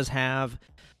really does have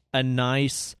a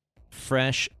nice,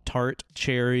 fresh, tart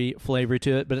cherry flavor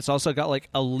to it, but it's also got like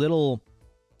a little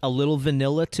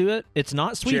vanilla to it. It's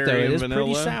not sweet Cherry though. It and is vanilla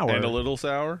pretty sour. and a little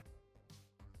sour.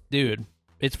 Dude,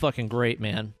 it's fucking great,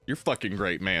 man. You're fucking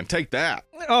great, man. Take that.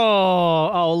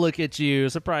 Oh, look at you.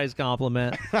 Surprise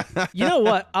compliment. You know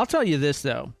what? I'll tell you this,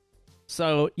 though.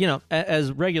 So,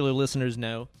 as regular listeners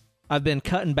know, I've been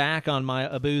cutting back on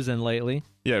my boozing lately,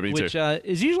 Yeah, me which too.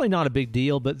 is usually not a big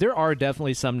deal, but there are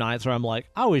definitely some nights where I'm like,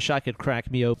 I wish I could crack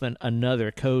me open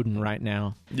another Coden right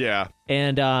now. Yeah.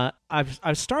 And I've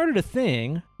started a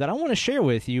thing that I want to share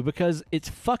with you because it's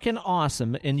fucking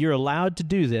awesome, and you're allowed to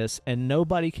do this, and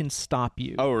nobody can stop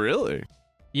you. Oh, really?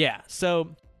 Yeah,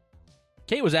 so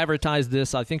Kate was advertised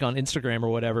this, I think, on Instagram or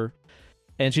whatever,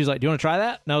 and she's like, do you want to try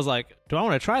that? And I was like, do I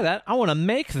want to try that? I want to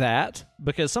make that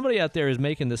because somebody out there is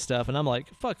making this stuff, and I'm like,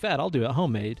 fuck that, I'll do it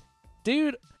homemade.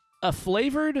 Dude, a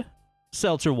flavored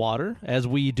seltzer water, as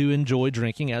we do enjoy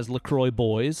drinking as LaCroix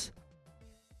boys,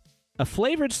 a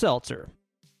flavored seltzer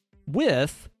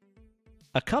with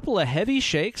a couple of heavy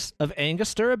shakes of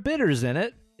Angostura bitters in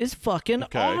it is fucking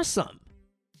awesome.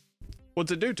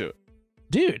 What's it do to it?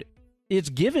 Dude, it's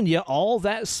giving you all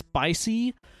that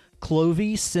spicy,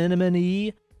 clovey,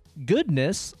 cinnamony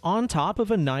goodness on top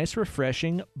of a nice,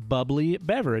 refreshing, bubbly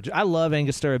beverage. I love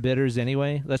Angostura bitters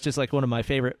anyway. That's just like one of my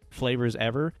favorite flavors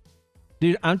ever.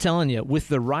 Dude, I'm telling you, with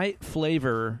the right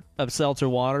flavor of seltzer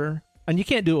water, and you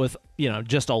can't do it with,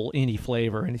 just any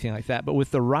flavor or anything like that, but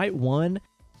with the right one,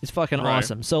 it's fucking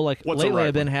awesome. So, like, What's the lately right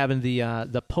I've been one? having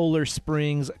the Polar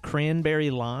Springs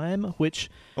Cranberry Lime, which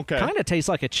kind of tastes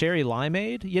like a cherry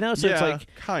limeade, So yeah, it's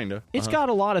like, kind of. it's got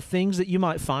a lot of things that you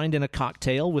might find in a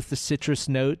cocktail with the citrus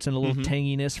notes and a little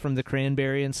tanginess from the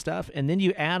cranberry and stuff. And then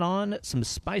you add on some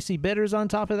spicy bitters on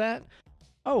top of that.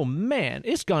 Oh, man,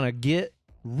 it's going to get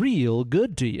real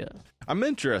good to you. I'm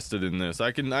interested in this.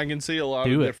 I can see a lot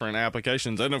Do of it. different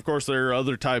applications. And, of course, there are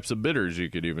other types of bitters you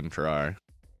could even try.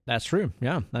 That's true.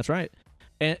 Yeah, that's right.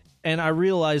 And I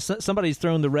realize somebody's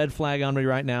throwing the red flag on me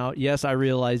right now. Yes, I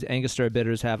realize Angostura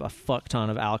bitters have a fuck ton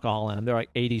of alcohol in them. They're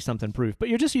like 80-something proof. But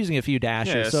you're just using a few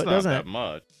dashes, Yeah, it's so not that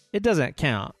much. it doesn't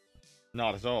count.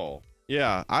 Not at all.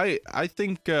 Yeah, I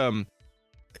think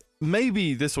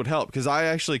maybe this would help because I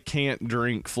actually can't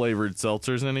drink flavored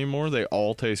seltzers anymore. They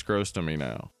all taste gross to me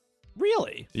now.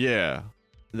 Really? Yeah.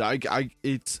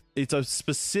 It's a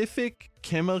specific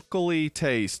chemically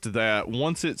taste that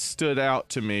once it stood out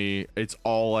to me, it's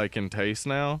all I can taste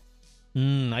now.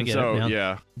 I get so, it.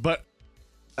 yeah. But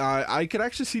I could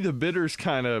actually see the bitters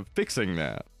kind of fixing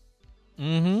that.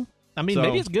 Mm-hmm. I mean, So-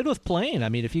 maybe it's good with plain. I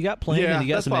mean, if you got plain Yeah, and you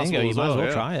got that's some mango, possible you as might as well, well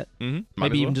yeah. try it. Mm-hmm.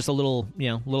 Maybe even just a little,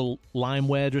 little lime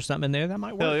wedge or something in there. That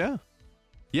might work. Hell yeah.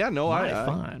 Yeah, no,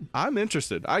 Fine. I'm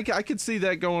interested. I could see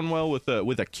that going well with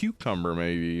a cucumber,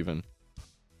 maybe even.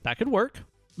 That could work.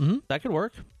 That could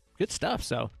work. Good stuff.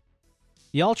 So,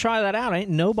 y'all try that out. Ain't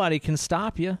nobody can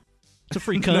stop you. It's a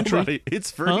free country. Nobody,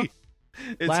 it's free. Huh?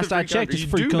 It's Last a free I checked, country.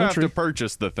 it's free You do country. have to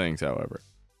purchase the things, however.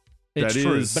 It's That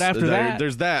true. is- But after that,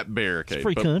 there's that barricade. it's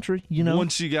free but country.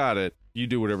 Once you got it, you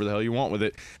do whatever the hell you want with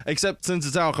it. Except since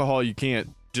it's alcohol, you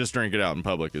can't just drink it out in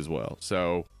public as well.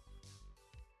 So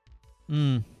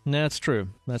That's true.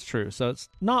 That's true. So it's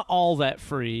not all that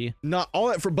free. not all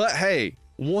that but hey,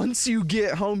 once you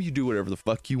get home, you do whatever the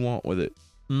fuck you want with it.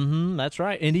 That's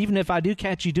right. And even if I do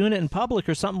catch you doing it in public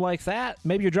or something like that,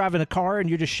 maybe you're driving a car and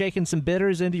you're just shaking some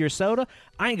bitters into your soda,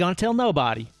 I ain't gonna tell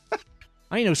nobody.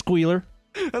 I ain't no squealer.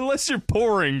 Unless you're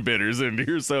pouring bitters into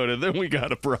your soda, then we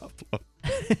got a problem.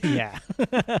 Yeah.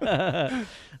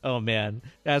 Oh, man.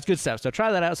 That's good stuff. So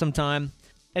try that out sometime.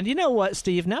 And you know what,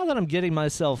 Steve? Now that I'm getting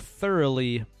myself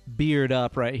thoroughly beered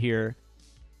up right here,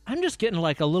 I'm just getting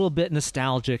like a little bit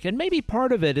nostalgic. And maybe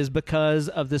part of it is because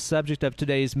of the subject of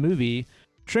today's movie,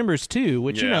 Tremors 2,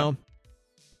 which, Yeah.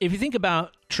 if you think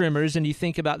about Tremors and you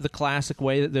think about the classic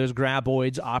way that those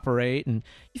graboids operate, and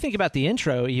you think about the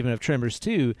intro even of Tremors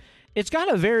 2, it's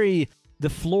got a very the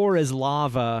floor is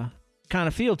lava kind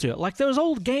of feel to it. Like those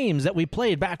old games that we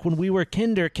played back when we were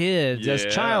kinder kids as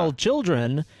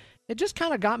children. It just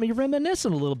kind of got me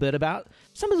reminiscing a little bit about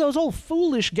some of those old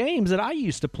foolish games that I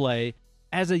used to play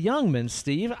as a youngman,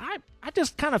 Steve. I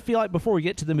just kind of feel like before we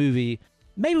get to the movie,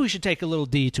 maybe we should take a little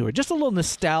detour, just a little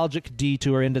nostalgic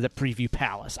detour into the Preview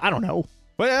Palace. I don't know.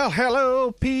 Well,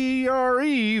 hello,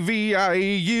 Previu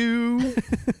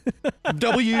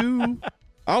W.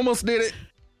 I almost did it.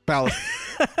 Palace.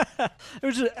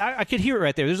 I could hear it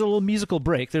right there. There's a little musical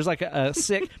break. There's like a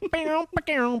sick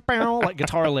like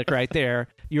guitar lick right there.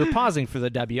 You were pausing for the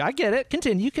W. I get it.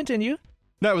 Continue.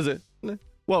 That was it.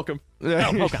 Welcome.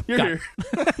 Okay. You're here.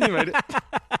 You made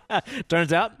it.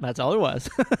 Turns out that's all it was.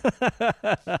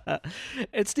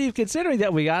 And Steve, considering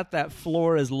that we got that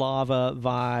floor is lava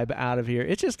vibe out of here,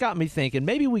 it just got me thinking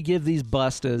maybe we give these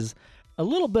bustas a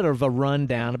little bit of a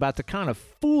rundown about the kind of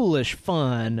foolish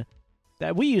fun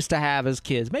that we used to have as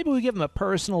kids. Maybe we give them a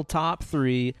personal top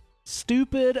 3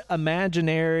 stupid,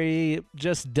 imaginary,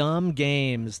 just dumb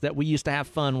games that we used to have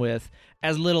fun with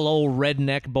as little old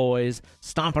redneck boys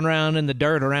stomping around in the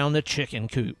dirt around the chicken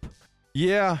coop.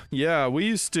 Yeah. We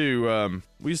used to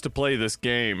play this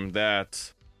game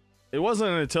that it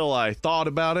wasn't until I thought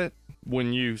about it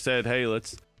when you said, "Hey,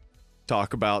 let's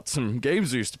talk about some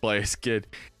games we used to play as a kid."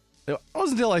 It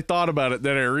wasn't until I thought about it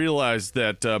that I realized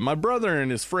that my brother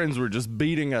and his friends were just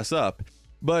beating us up.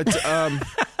 But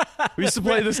we used to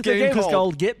play this game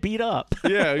called Get Beat Up.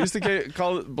 Yeah, we used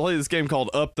to play this game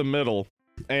called Up the Middle,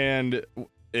 and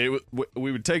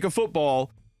we would take a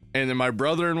football, and then my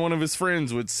brother and one of his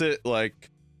friends would sit like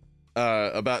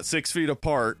about 6 feet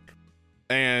apart,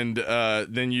 and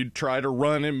then you'd try to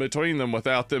run in between them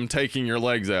without them taking your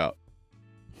legs out.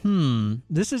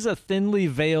 This is a thinly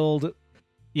veiled,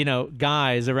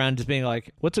 guys around just being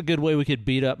like, what's a good way we could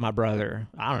beat up my brother?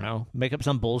 I don't know. Make up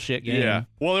some bullshit game. Yeah.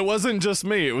 Well, it wasn't just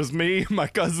me. It was me, my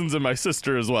cousins, and my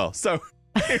sister as well. So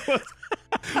it was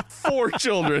 4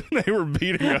 children they were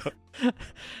beating up.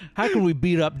 How can we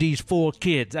beat up these 4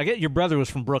 kids? I get your brother was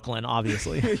from Brooklyn,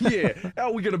 obviously. Yeah. How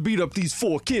are we going to beat up these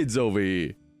 4 kids over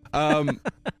here?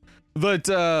 But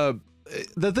the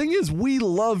thing is, we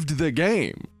loved the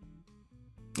game.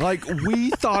 Like,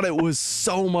 we thought it was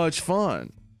so much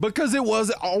fun. Because it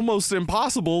was almost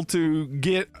impossible to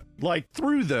get, like,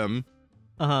 through them.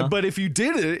 But if you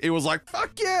did it, it was like,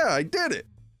 fuck yeah, I did it.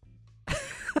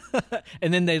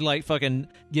 And then they, like, fucking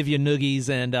give you noogies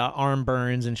and arm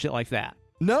burns and shit like that.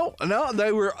 No,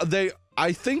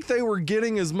 I think they were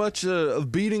getting as much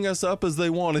of beating us up as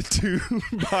they wanted to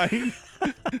by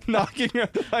knocking us.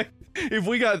 Like, if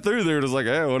we got through there, it was like,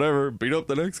 hey, whatever, beat up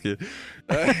the next kid.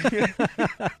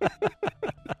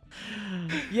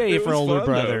 Yay for older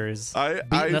brothers.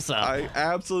 Beating us up. I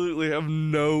absolutely have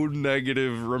no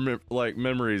negative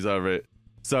memories of it.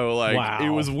 So It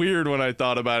was weird when I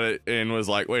thought about it and was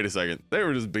like, wait a second, they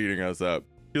were just beating us up.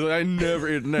 Because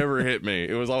it never hit me.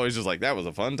 It was always just like, that was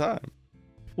a fun time.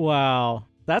 Wow.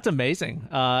 That's amazing.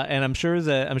 And I'm sure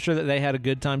that they had a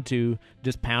good time too,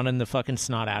 just pounding the fucking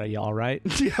snot out of y'all, right?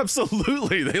 Yeah,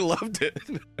 absolutely. They loved it.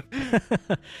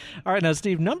 All right, now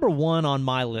Steve, number 1 on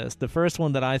my list, the first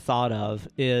one that I thought of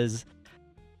is,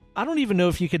 I don't even know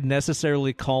if you could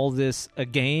necessarily call this a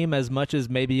game as much as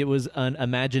maybe it was an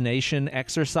imagination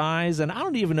exercise, and I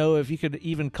don't even know if you could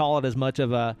even call it as much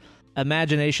of a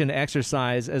imagination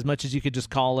exercise as much as you could just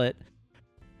call it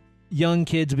young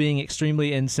kids being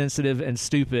extremely insensitive and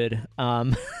stupid.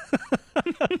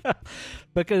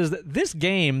 Because this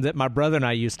game that my brother and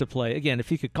I used to play, again,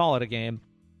 if you could call it a game,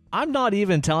 I'm not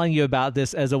even telling you about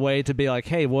this as a way to be like,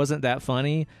 hey, wasn't that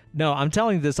funny? No, I'm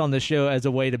telling this on the show as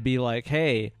a way to be like,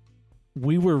 hey,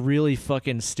 we were really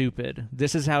fucking stupid.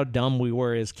 This is how dumb we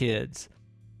were as kids.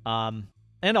 And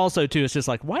also, too, it's just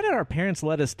like, why did our parents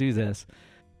let us do this?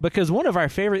 Because one of our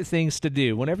favorite things to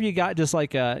do, whenever you got just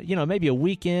like maybe a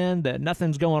weekend that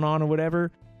nothing's going on or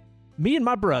whatever, me and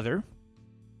my brother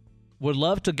would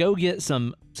love to go get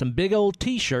some big old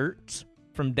T-shirts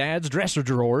from Dad's dresser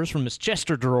drawers, from his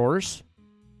Chester drawers,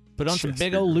 put on some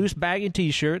big old loose baggy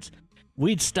T-shirts.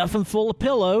 We'd stuff them full of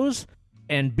pillows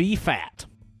and be fat.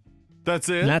 That's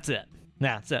it? And that's it.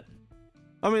 Yeah, that's it.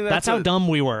 I mean, that's how dumb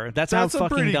we were. That's how fucking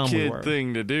dumb we were. That's a pretty kid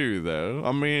thing to do, though.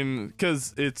 I mean,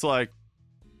 because it's like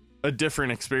a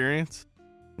different experience.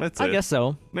 That's it. I guess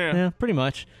so. Yeah, pretty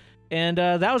much. And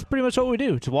that was pretty much what we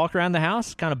do. To walk around the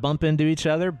house, kind of bump into each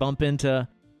other, bump into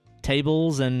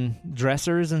tables and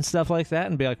dressers and stuff like that,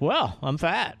 and be like, well, I'm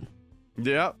fat.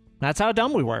 Yeah. That's how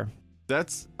dumb we were.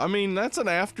 That's an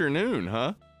afternoon,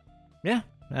 huh? Yeah,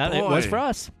 it was for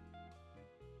us.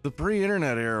 The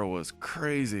pre-internet era was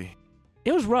crazy.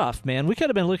 It was rough, man. We could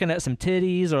have been looking at some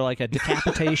titties or like a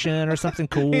decapitation or something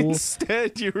cool.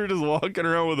 Instead, you were just walking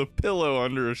around with a pillow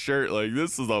under a shirt like,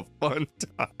 this is a fun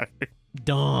time.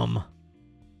 Dumb.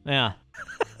 Yeah.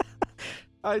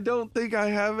 I don't think I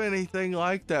have anything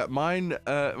like that. Mine,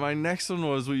 my next one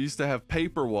was we used to have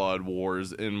paper wad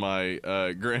wars in my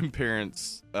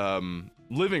grandparents'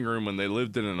 living room when they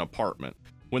lived in an apartment.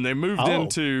 When they moved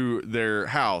into their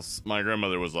house, my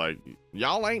grandmother was like,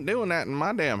 y'all ain't doing that in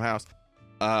my damn house.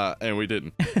 And we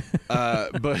didn't.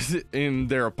 But in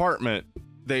their apartment,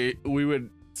 we would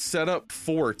set up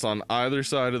forts on either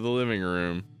side of the living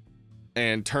room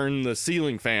and turn the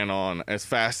ceiling fan on as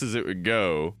fast as it would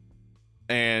go.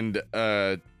 And,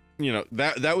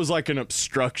 that was like an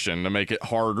obstruction to make it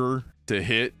harder to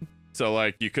hit. So,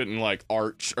 like, you couldn't, like,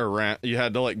 arch around. You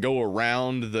had to, like, go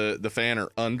around the fan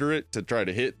or under it to try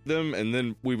to hit them. And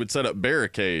then we would set up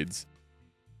barricades.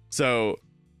 So,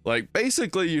 like,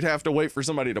 basically, you'd have to wait for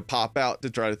somebody to pop out to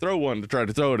try to throw one, to try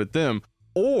to throw it at them.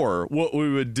 Or what we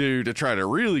would do to try to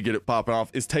really get it popping off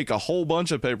is take a whole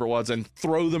bunch of paper wads and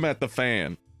throw them at the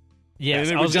fan. Yes,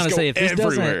 and I was going to say,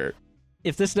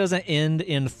 if this doesn't end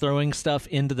in throwing stuff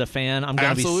into the fan, I'm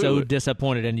going to be so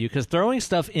disappointed in you, because throwing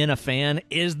stuff in a fan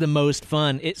is the most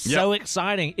fun. It's so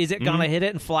exciting. Is it going to hit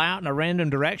it and fly out in a random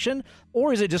direction,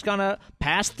 or is it just going to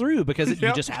pass through because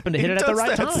you just happen to hit it at the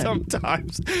right time?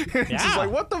 Sometimes. It's just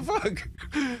like, what the fuck?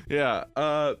 Yeah.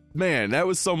 Man, that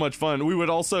was so much fun. We would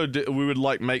also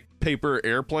like make paper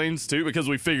airplanes too, because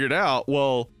we figured out,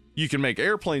 well, you can make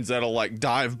airplanes that'll like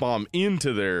dive bomb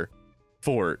into their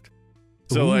fort.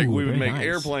 So, like, we would make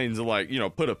airplanes and, like,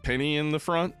 put a penny in the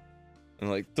front and,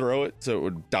 like, throw it so it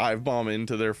would dive bomb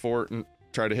into their fort and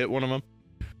try to hit one of them.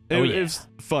 It was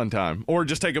a fun time. Or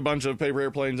just take a bunch of paper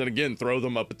airplanes and, again, throw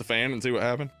them up at the fan and see what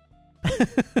happened.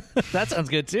 That sounds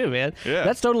good, too, man. Yeah.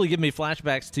 That's totally giving me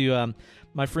flashbacks to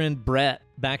my friend Brett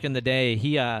back in the day.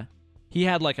 He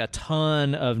had, like, a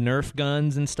ton of Nerf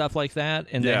guns and stuff like that,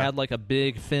 and they had, like, a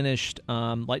big finished,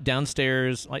 like,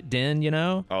 downstairs, like, den,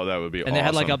 Oh, that would be awesome. And they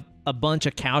had, like, a bunch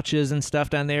of couches and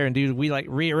stuff down there, and dude, we like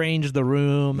rearranged the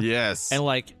room, and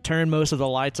like turned most of the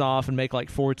lights off and make like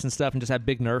forts and stuff, and just have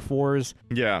big Nerf wars.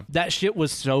 Yeah, that shit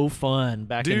was so fun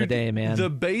back in the day, man.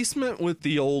 The basement with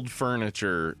the old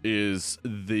furniture is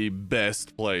the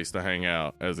best place to hang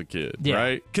out as a kid,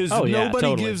 right? Because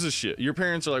nobody gives a shit. Your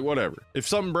parents are like, whatever. If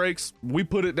something breaks, we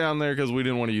put it down there because we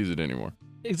didn't want to use it anymore.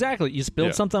 Exactly. You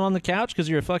spilled something on the couch because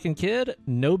you're a fucking kid?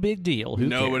 No big deal.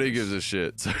 Nobody gives a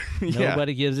shit. So,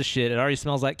 Nobody gives a shit. It already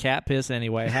smells like cat piss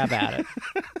anyway. Have at it.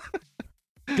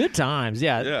 Good times.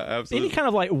 Yeah. Yeah, absolutely. Any kind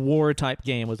of like war type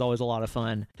game was always a lot of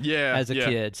fun as a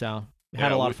kid. So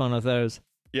had a lot of fun with those.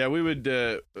 Yeah, we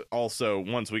would also,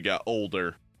 once we got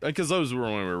older, because those were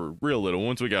when we were real little.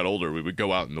 Once we got older, we would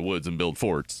go out in the woods and build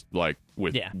forts, like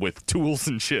with tools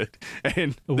and shit,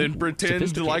 and then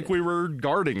pretend like we were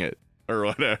guarding it. Or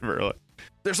whatever. Like,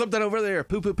 there's something over there.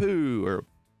 Poo poo poo. Or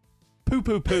poo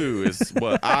poo poo is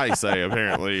what I say,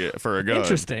 apparently, for a gun.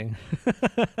 Interesting.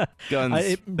 Guns.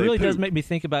 It really does make me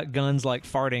think about guns like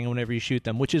farting whenever you shoot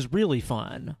them, which is really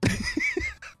fun.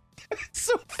 It's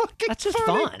so fucking That's just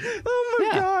fun. Oh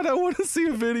my God. I want to see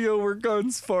a video where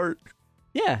guns fart.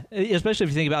 Yeah. Especially if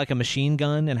you think about like a machine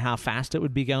gun and how fast it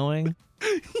would be going.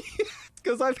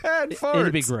 Because I've had farts.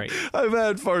 It'd be great. I've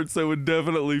had farts that would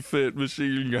definitely fit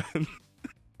machine gun.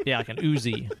 Yeah, like an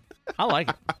Uzi. I like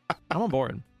it. I'm on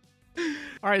board.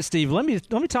 All right, Steve, let me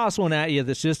toss one at you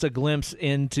that's just a glimpse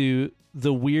into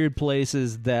the weird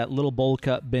places that little bowl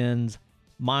cut Ben's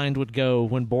mind would go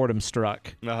when boredom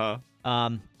struck. Uh-huh.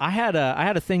 I had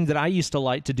a thing that I used to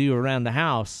like to do around the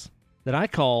house that I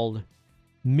called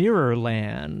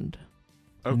Mirrorland.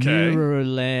 Okay.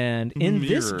 Mirrorland. In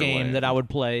this game that I would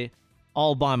play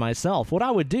all by myself, what I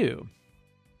would do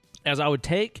is I would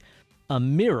take a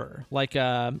mirror, like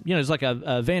it's like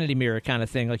a vanity mirror kind of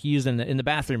thing, like you use in the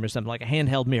bathroom or something, like a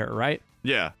handheld mirror, right?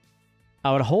 Yeah.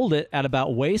 I would hold it at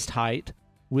about waist height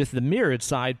with the mirrored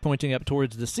side pointing up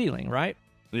towards the ceiling, right?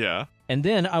 Yeah. And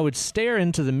then I would stare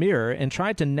into the mirror and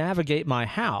try to navigate my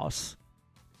house,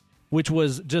 which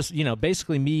was just,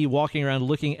 basically me walking around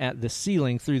looking at the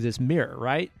ceiling through this mirror,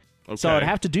 right? Okay. So I'd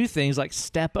have to do things like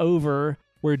step over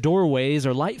where doorways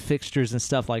or light fixtures and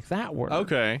stuff like that were.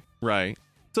 Okay, right.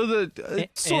 So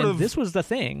this was the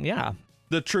thing, yeah.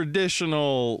 The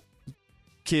traditional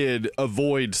kid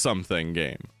avoid something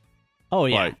game. Oh,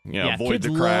 yeah. Like, avoid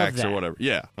the cracks or whatever.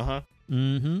 Yeah, uh-huh.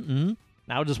 Mm-hmm.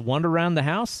 I would just wander around the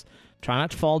house, try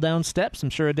not to fall down steps. I'm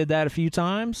sure I did that a few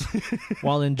times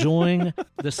while enjoying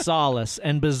the solace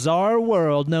and bizarre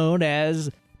world known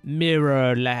as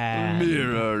Mirrorland.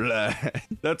 Mirrorland.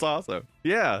 That's awesome.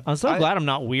 Yeah. I'm so glad I'm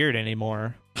not weird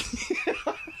anymore.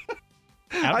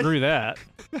 Outgrew that.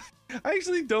 I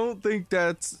actually don't think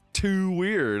that's too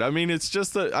weird. I mean, it's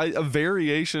just a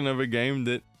variation of a game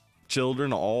that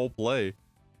children all play.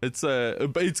 It's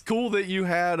cool that you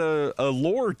had a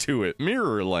lore to it,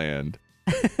 Mirrorland.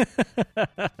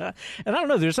 And I don't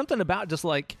know, there's something about just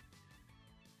like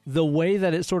the way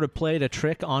that it sort of played a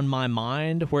trick on my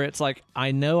mind where it's like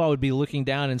I know I would be looking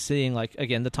down and seeing like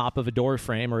again the top of a door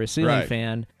frame or a ceiling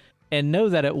fan and know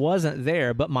that it wasn't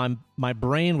there, but my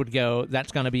brain would go,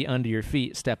 that's going to be under your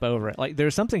feet, step over it. Like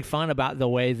there's something fun about the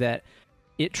way that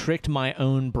it tricked my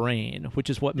own brain, which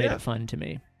is what made it fun to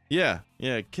me. Yeah,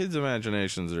 kids'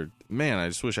 imaginations are, man, I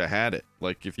just wish I had it.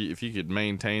 Like if you could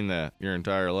maintain that your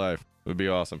entire life, it would be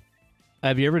awesome.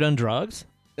 Have you ever done drugs?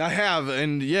 I have,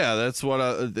 and yeah, that's what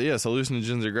yes,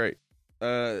 hallucinogens are great.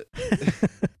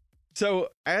 So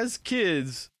as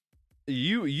kids,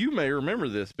 you may remember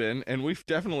this, Ben, and we've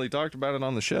definitely talked about it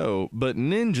on the show, but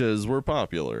ninjas were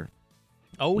popular.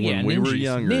 Oh yeah, when we were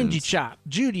younger. Ninja chop,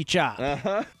 Judy chop.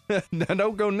 Now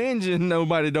don't go ninja.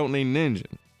 Nobody don't need ninja.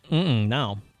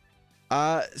 No.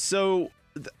 So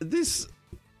this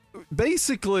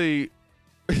basically,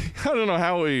 I don't know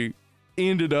how we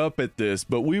ended up at this,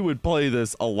 but we would play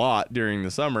this a lot during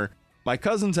the summer. My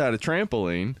cousins had a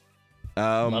trampoline.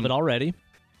 Love it already.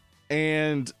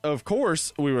 And of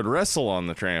course, we would wrestle on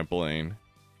the trampoline.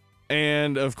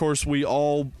 And of course, we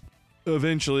all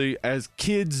eventually, as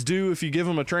kids do, if you give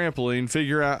them a trampoline,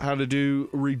 figure out how to do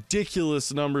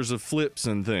ridiculous numbers of flips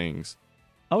and things.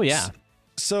 Oh, yeah.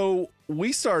 So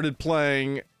we started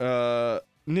playing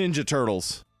Ninja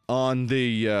Turtles on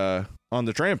the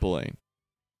trampoline.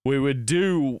 We would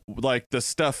do like the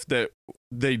stuff that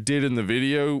they did in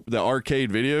the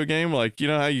arcade video game. Like, you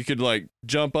know how you could like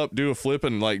jump up, do a flip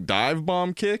and like dive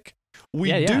bomb kick?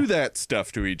 We do that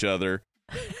stuff to each other.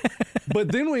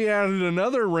 But then we added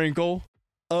another wrinkle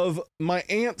of my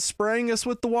aunt spraying us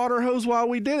with the water hose while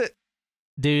we did it.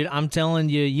 Dude, I'm telling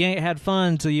you, you ain't had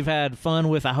fun till you've had fun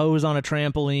with a hose on a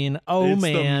trampoline. Oh, it's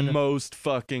man. The most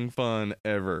fucking fun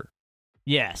ever.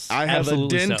 Yes, I have a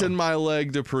dent in my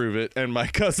leg to prove it, and my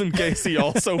cousin Casey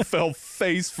also fell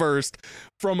face first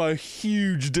from a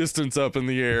huge distance up in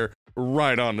the air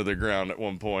right onto the ground at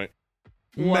one point.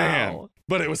 Wow. Man,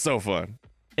 but it was so fun.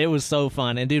 It was so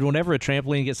fun. And dude, whenever a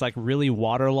trampoline gets like really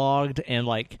waterlogged and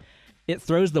like it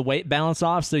throws the weight balance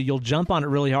off, so you'll jump on it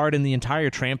really hard and the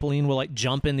entire trampoline will like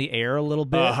jump in the air a little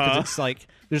bit because it's like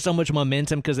there's so much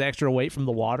momentum because of the extra weight from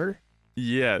the water.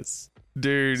 Yes.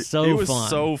 Dude, so it was fun.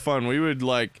 So fun. We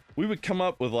would come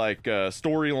up with like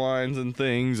storylines and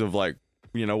things of like,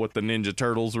 you know, what the Ninja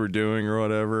Turtles were doing or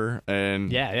whatever,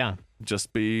 and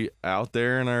just be out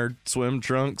there in our swim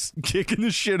trunks kicking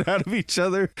the shit out of each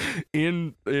other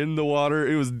in the water.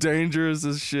 It was dangerous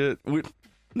as shit.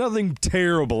 Nothing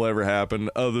terrible ever happened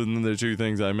other than the two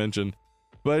things I mentioned,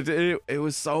 but it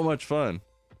was so much fun.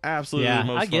 Absolutely, yeah, the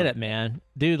most I get fun. it, man.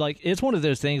 Dude, like it's one of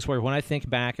those things where when I think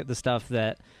back at the stuff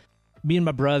that me and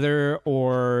my brother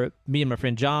or me and my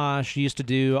friend Josh used to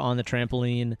do on the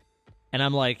trampoline, and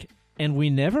I'm like, and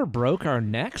we never broke our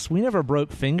necks, we never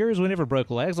broke fingers, we never broke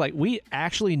legs. Like we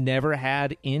actually never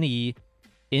had any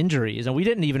injuries, and we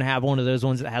didn't even have one of those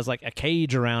ones that has like a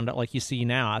cage around it like you see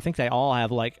now. I think they all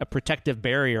have like a protective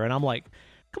barrier, and I'm like,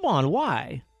 come on,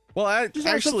 why? Well,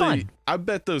 actually, I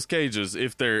bet those cages,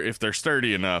 if they're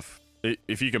sturdy enough,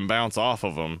 if you can bounce off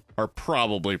of them, are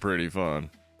probably pretty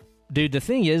fun. Dude, the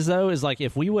thing is, though, is like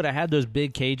if we would have had those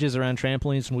big cages around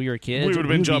trampolines when we were kids, we would have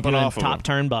been jumping off of top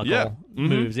turnbuckle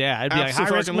moves. Yeah, it'd be like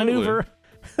high-risk maneuver.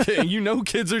 You know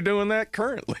kids are doing that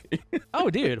currently. Oh,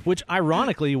 dude, which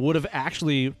ironically would have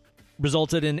actually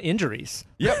resulted in injuries.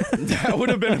 Yep, that would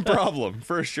have been a problem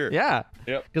for sure. Yeah.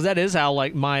 Yep. Because that is how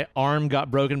like my arm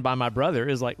got broken by my brother,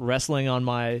 is like wrestling on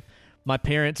my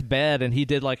parents' bed, and he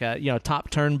did like a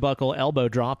top turnbuckle elbow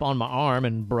drop on my arm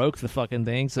and broke the fucking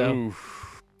thing. So Oof.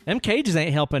 Them cages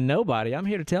ain't helping nobody. I'm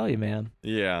here to tell you, man.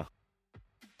 Yeah.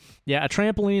 Yeah, a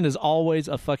trampoline is always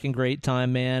a fucking great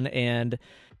time, man. And,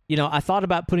 I thought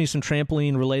about putting some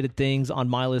trampoline-related things on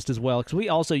my list as well, because we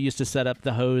also used to set up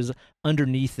the hose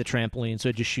underneath the trampoline so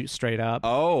it just shoots straight up.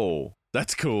 Oh,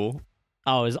 that's cool.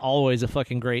 Oh, it was always a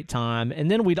fucking great time. And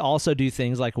then we'd also do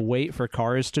things like wait for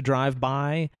cars to drive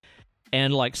by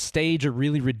and like stage a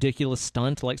really ridiculous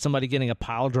stunt, like somebody getting a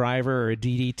pile driver or a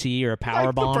DDT or a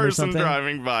power bomb or something. The person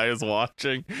driving by is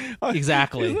watching.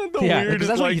 Exactly. Yeah, because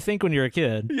that's what you think when you're a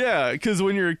kid. Yeah, because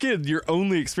when you're a kid, your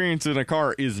only experience in a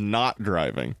car is not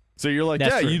driving. So you're like,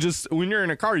 That's true. You just, when you're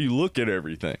in a car, you look at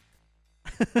everything.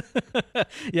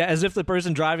 Yeah, as if the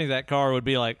person driving that car would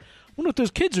be like, wonder what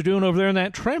those kids are doing over there in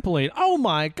that trampoline. Oh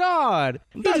my God.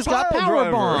 He That just got pile power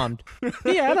driver. bombed.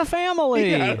 He had a family.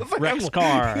 He had a family. Rex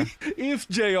car. If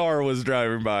JR was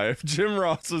driving by, if Jim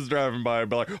Ross was driving by, I'd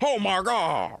be like, oh my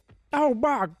God. Oh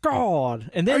my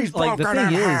God. And then He's like the broken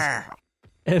thing in is, half.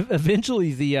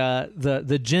 eventually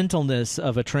the gentleness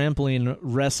of a trampoline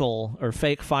wrestle or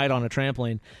fake fight on a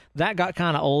trampoline, that got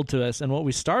kind of old to us. And what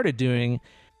we started doing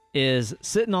is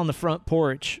sitting on the front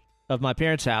porch of my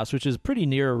parents' house, which is pretty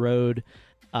near a road,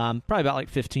 probably about like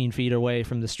 15 feet away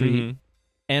from the street. Mhm.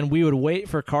 And we would wait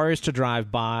for cars to drive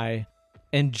by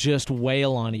and just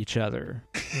wail on each other.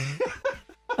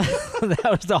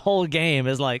 That was the whole game,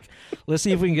 is like, let's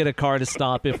see if we can get a car to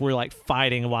stop if we're like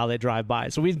fighting while they drive by.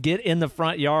 So we'd get in the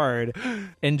front yard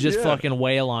and just Yeah. fucking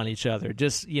wail on each other.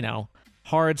 Just,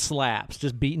 hard slaps,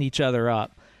 just beating each other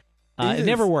up. It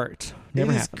never worked.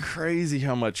 Never It is happened. crazy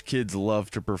how much kids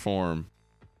love to perform.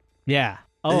 Yeah.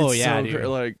 Oh, It's yeah, so dude.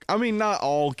 like, I mean, not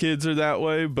all kids are that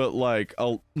way, but like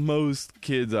most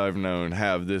kids I've known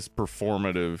have this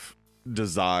performative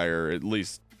desire, at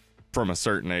least from a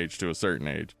certain age to a certain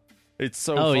age. It's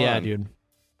so Oh, fun. yeah, dude.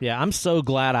 Yeah, I'm so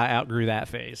glad I outgrew that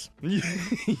phase.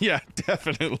 Yeah,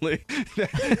 definitely.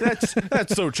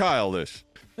 That's so childish.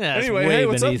 Yeah, it's Anyway, way hey,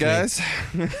 what's up, beneath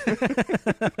me.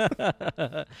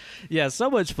 guys? Yeah, so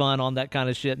much fun on that kind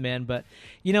of shit, man. But,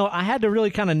 I had to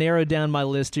really kind of narrow down my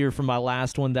list here from my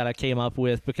last one that I came up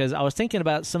with, because I was thinking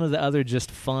about some of the other just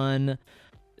fun,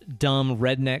 dumb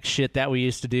redneck shit that we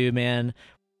used to do, man.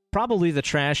 Probably the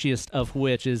trashiest of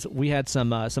which is we had some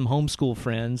homeschool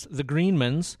friends, the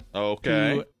Greenmans,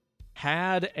 Okay. who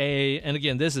had and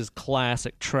again, this is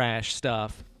classic trash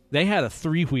stuff. They had a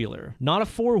 3-wheeler, not a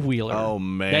 4-wheeler. Oh,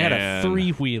 man. They had a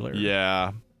 3-wheeler.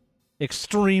 Yeah.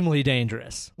 Extremely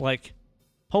dangerous. Like,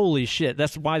 holy shit.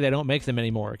 That's why they don't make them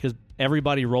anymore, because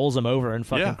everybody rolls them over and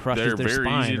fucking Yeah, crushes they're their very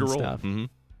spine easy to and roll. stuff. Mhm.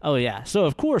 Oh, yeah. So,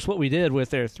 of course, what we did with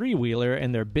their 3-wheeler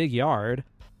and their big yard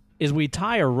is we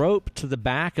tie a rope to the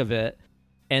back of it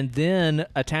and then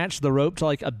attach the rope to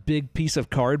like a big piece of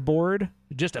cardboard,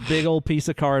 just a big old piece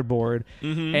of cardboard,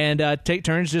 and take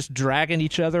turns just dragging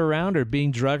each other around or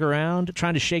being drug around,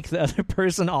 trying to shake the other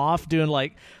person off, doing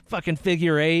like fucking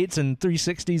figure eights and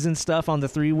 360s and stuff on the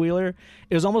 3-wheeler.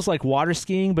 It was almost like water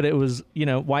skiing, but it was,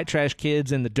 white trash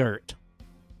kids in the dirt.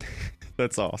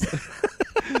 That's awesome.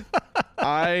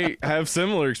 I have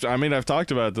similar. I mean, I've talked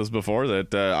about this before,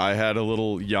 that I had a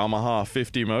little Yamaha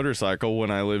 50 motorcycle when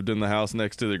I lived in the house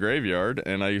next to the graveyard,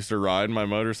 and I used to ride my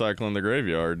motorcycle in the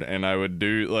graveyard, and I would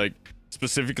do like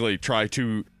specifically try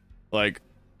to like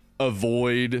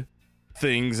avoid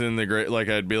things in the grave. Like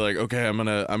I'd be like, okay, I'm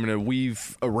gonna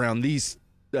weave around these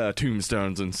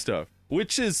tombstones and stuff,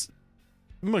 which is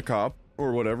macabre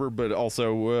or whatever, but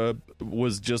also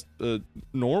was just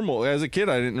normal. As a kid,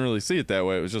 I didn't really see it that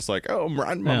way. It was just like, oh, I'm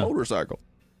riding my Yeah. motorcycle.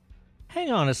 Hang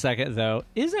on a second, though.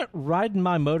 Isn't riding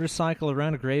my motorcycle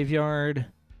around a graveyard,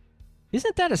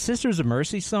 isn't that a Sisters of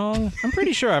Mercy song? I'm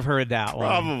pretty sure I've heard that one.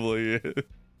 Probably.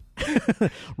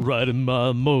 Riding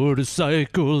my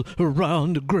motorcycle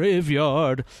around the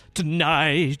graveyard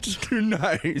tonight.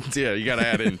 Tonight. Yeah, you gotta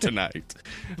add in tonight.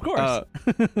 Of course.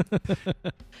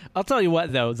 I'll tell you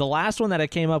what, though. The last one that I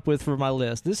came up with for my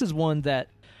list, this is one that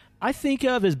I think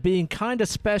of as being kind of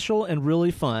special and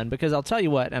really fun, because I'll tell you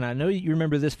what, and I know you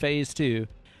remember this phase too,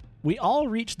 we all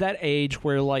reached that age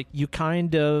where, like, you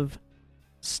kind of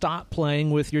stop playing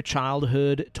with your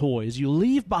childhood toys. You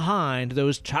leave behind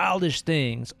those childish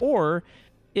things. Or,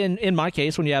 in my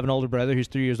case, when you have an older brother who's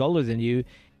 3 years older than you,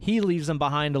 he leaves them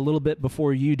behind a little bit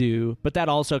before you do. But that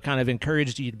also kind of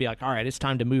encouraged you to be like, all right, it's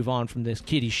time to move on from this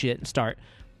kiddie shit and start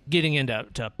getting into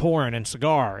porn and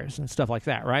cigars and stuff like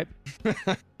that, right?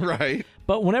 Right.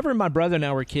 But whenever my brother and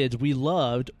I were kids, we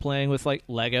loved playing with, like,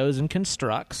 Legos and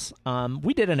Constructs.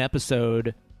 We did an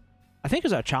episode, I think it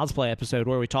was our Child's Play episode,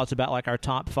 where we talked about, like, our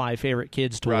top 5 favorite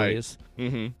kids' toys. Right.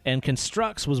 Mm-hmm. And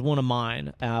Constructs was one of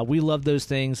mine. We loved those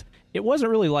things. It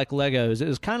wasn't really like Legos. It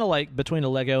was kind of like between a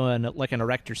Lego and, like, an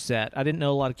Erector set. I didn't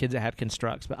know a lot of kids that had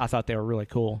Constructs, but I thought they were really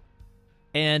cool.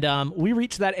 And we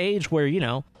reached that age where,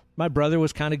 my brother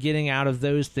was kind of getting out of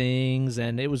those things,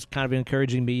 and it was kind of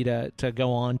encouraging me to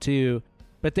go on too.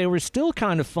 But they were still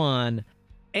kind of fun,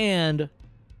 and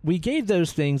we gave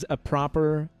those things a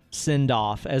proper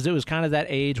send-off, as it was kind of that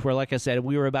age where, like I said,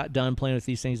 we were about done playing with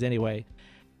these things anyway.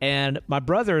 And my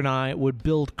brother and I would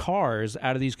build cars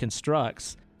out of these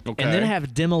Constructs, Okay. and then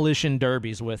have demolition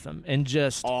derbies with them, and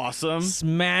just Awesome.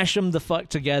 smash them the fuck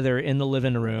together in the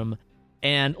living room.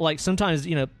 And, like, sometimes,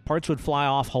 parts would fly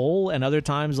off whole, and other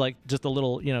times, like, just the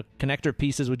little, connector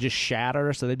pieces would just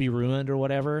shatter, so they'd be ruined or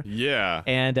whatever. Yeah.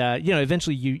 And,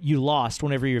 eventually you lost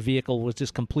whenever your vehicle was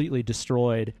just completely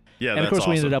destroyed. Yeah, and of course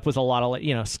we ended up with a lot of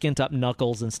skint up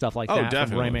knuckles and stuff like that from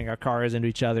definitely. ramming our cars into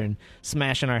each other and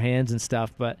smashing our hands and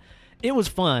stuff. But it was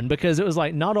fun because it was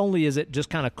like, not only is it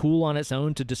just kind of cool on its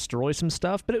own to destroy some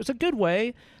stuff, but it was a good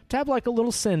way to have like a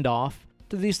little send off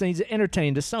to these things that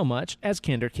entertained us so much as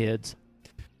kinder kids.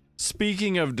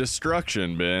 Speaking of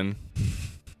destruction, Ben,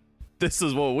 this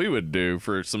is what we would do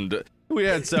for some.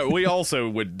 We also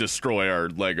would destroy our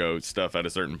Lego stuff at a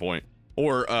certain point.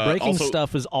 Or breaking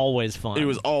stuff is always fun. It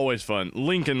was always fun.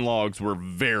 Lincoln Logs were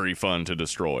very fun to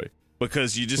destroy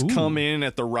because you just come in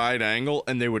at the right angle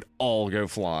and they would all go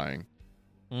flying.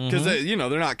 Because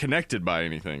they're not connected by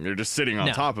anything. They're just sitting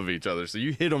on top of each other. So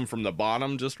you hit them from the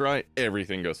bottom just right,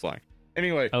 everything goes flying.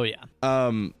 Anyway. Oh yeah.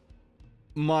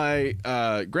 My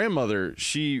grandmother,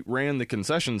 she ran the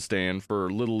concession stand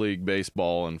for Little League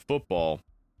baseball and football,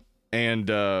 and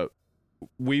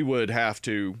we would have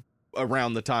to,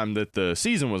 around the time that the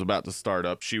season was about to start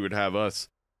up, she would have us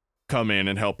come in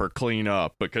and help her clean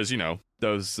up because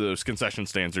those concession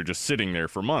stands are just sitting there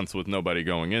for months with nobody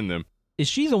going in them. Is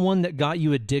she the one that got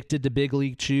you addicted to Big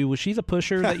League Chew? Was she the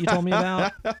pusher that you told me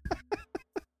about?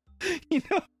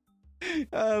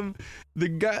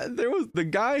 The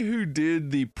guy who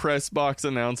did the press box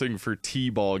announcing for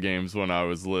T-ball games when I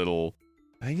was little,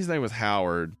 I think his name was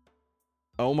Howard.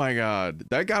 Oh my God,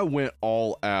 that guy went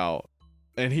all out,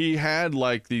 and he had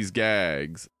like these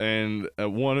gags, and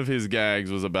one of his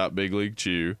gags was about Big League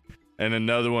Chew, and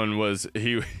another one was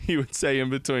he would say in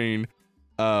between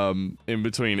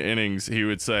innings, he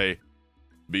would say,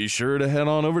 "Be sure to head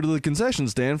on over to the concession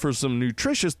stand for some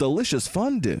nutritious, delicious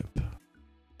Fun Dip."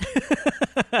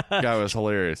 Guy was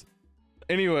hilarious.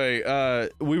 Anyway,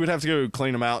 we would have to go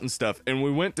clean them out and stuff, and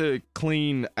we went to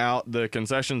clean out the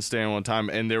concession stand one time,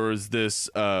 and there was this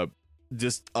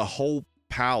just a whole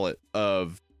pallet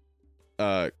of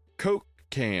Coke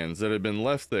cans that had been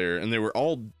left there, and they were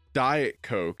all Diet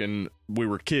Coke, and we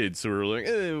were kids, so we were like,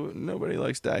 nobody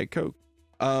likes Diet Coke.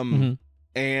 And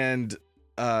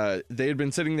they had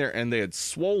been sitting there, and they had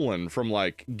swollen from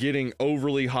like getting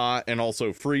overly hot and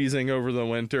also freezing over the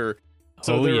winter.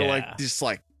 So they were like just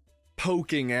like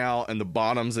poking out, and the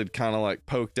bottoms had kind of like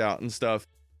poked out and stuff.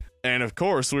 And of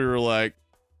course we were like,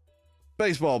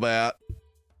 baseball bat,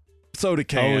 soda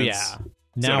cans. Oh yeah.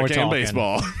 Now we're talking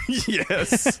baseball.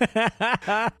 Yes.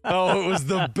 Oh, it was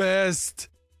the best.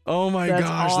 Oh my gosh,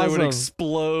 awesome. They would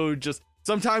explode. Just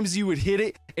sometimes you would hit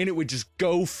it and it would just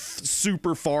go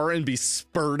super far and be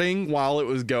spurting while it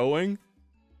was going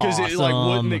because it like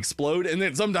wouldn't explode, and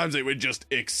then sometimes it would just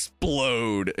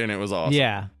explode, and it was awesome.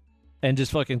 Yeah, and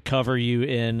just fucking cover you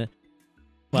in.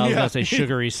 Well, I was gonna say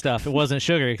sugary stuff. It wasn't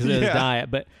sugary because it was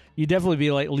diet, but you definitely be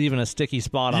like leaving a sticky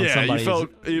spot on somebody's.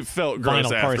 It felt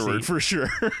gross afterward for sure.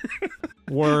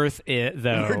 Worth it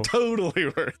though. Totally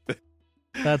worth it.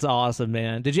 That's awesome,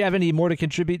 man. Did you have any more to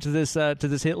contribute to this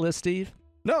hit list, Steve?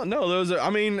 No, those are,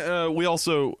 I mean, we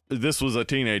also, this was a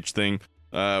teenage thing.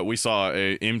 We saw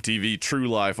a MTV True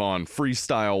Life on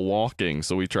freestyle walking,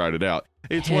 so we tried it out.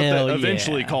 It's what they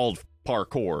eventually called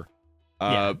parkour.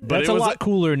 But that's a lot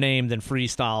cooler name than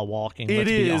freestyle walking. It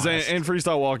is, and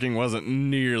freestyle walking wasn't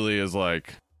nearly as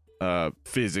like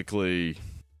physically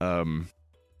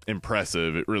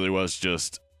impressive. It really was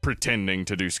just pretending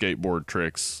to do skateboard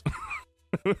tricks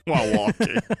while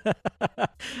walking.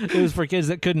 It was for kids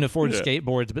that couldn't afford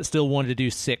skateboards but still wanted to do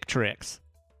sick tricks.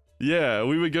 Yeah,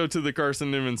 we would go to the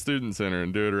Carson Newman Student Center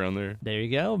and do it around there. There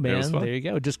you go, man. There you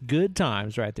go. Just good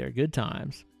times right there. Good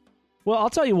times. Well,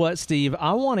 I'll tell you what, Steve.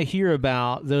 I want to hear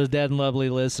about those Dead and Lovely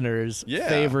listeners'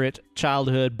 favorite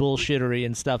childhood bullshittery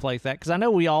and stuff like that, because I know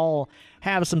we all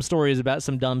have some stories about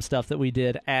some dumb stuff that we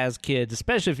did as kids,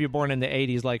 especially if you're born in the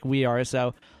 80s like we are.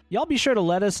 So y'all be sure to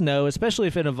let us know, especially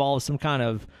if it involves some kind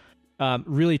of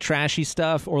really trashy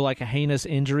stuff or like a heinous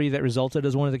injury that resulted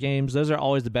as one of the games. Those are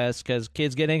always the best because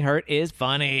kids getting hurt is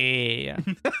funny.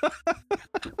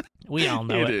 We all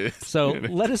know it. So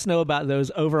let us know about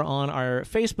those over on our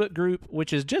Facebook group,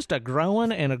 which is just a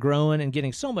growing and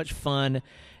getting so much fun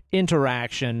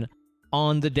interaction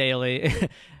on the daily,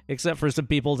 except for some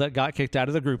people that got kicked out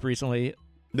of the group recently.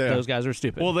 Yeah. Those guys are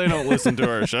stupid. Well, they don't listen to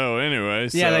our show anyway.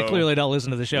 So. Yeah, they clearly don't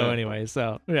listen to the show anyway.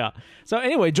 So, yeah. So,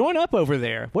 anyway, join up over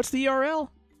there. What's the URL?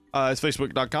 It's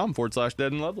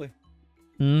facebook.com/Dead and Lovely.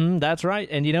 That's right.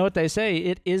 And you know what they say?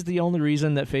 It is the only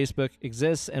reason that Facebook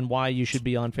exists and why you should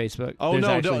be on Facebook. Oh,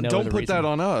 no, don't put that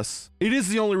on us. It is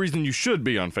the only reason you should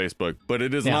be on Facebook, but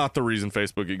it is not the reason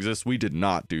Facebook exists. We did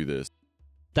not do this.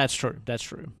 That's true. That's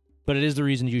true. But it is the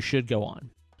reason you should go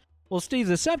on. Well, Steve,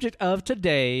 the subject of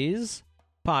today's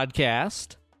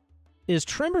podcast is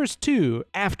Tremors 2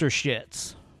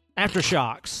 Aftershocks.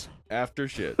 after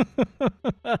shit.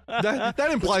 that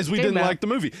implies we didn't like the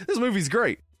movie. This movie's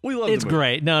great. We love it. It's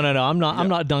great. No. I'm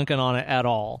not dunking on it at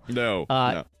all. No.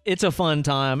 It's a fun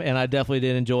time, and I definitely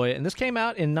did enjoy it. And this came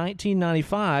out in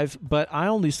 1995, but I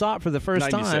only saw it for the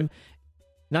first 96. time.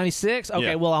 96? Okay,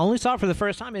 Yeah. well, I only saw it for the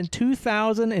first time in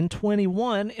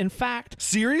 2021. In fact,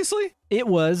 Seriously? it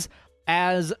was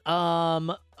as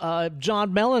John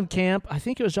Mellencamp, I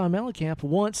think it was John Mellencamp,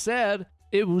 once said,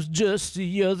 it was just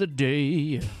the other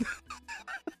day.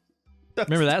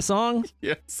 Remember that song?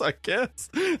 Yes, I guess.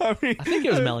 I mean, I think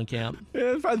it was Mellencamp.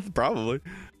 Yeah, probably.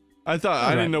 I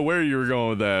didn't know where you were going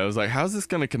with that. I was like, how's this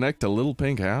going to connect to Little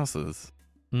Pink Houses?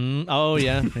 Oh,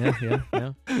 yeah.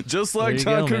 Just like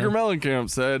John Cougar Mellencamp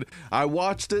said, I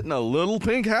watched it in a Little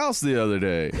Pink House the other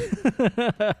day.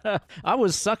 I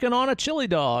was sucking on a chili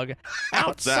dog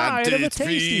outside of a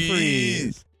Tasty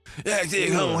Freeze. So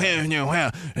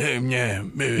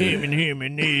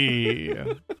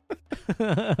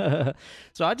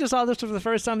I just saw this for the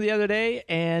first time the other day,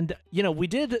 and we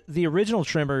did the original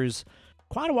Tremors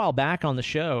quite a while back on the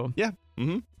show. Yeah.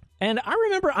 Mm-hmm. And I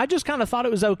remember I just kind of thought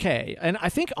it was okay. And I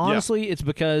think honestly it's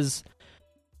because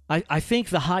I think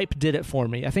the hype did it for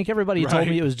me. I think everybody told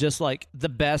me it was just like the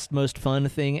best, most fun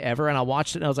thing ever, and I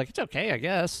watched it and I was like, it's okay, I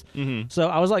guess. Mm-hmm. So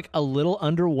I was like a little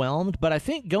underwhelmed, but I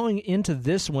think going into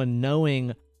this one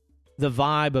knowing the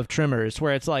vibe of Tremors,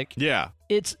 where it's like,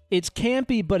 it's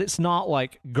campy, but it's not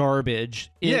like garbage.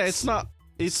 It's not.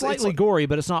 It's slightly like, gory,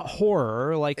 but it's not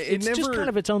horror. Like it's just kind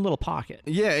of its own little pocket.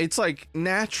 Yeah, it's like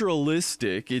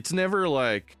naturalistic. It's never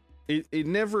like it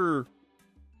never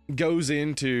goes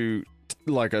into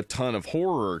like a ton of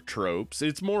horror tropes.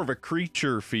 It's more of a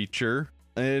creature feature,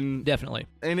 and definitely.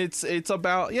 And it's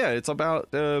about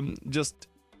just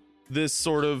this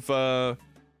sort of I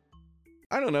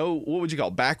don't know, what would you call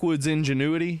it? Backwoods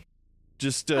ingenuity?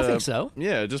 Just I think so.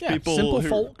 Yeah, just people simple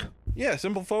folk. Yeah,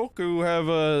 simple folk who have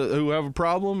a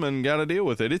problem and got to deal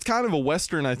with it. It's kind of a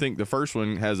Western. I think the first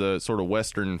one has a sort of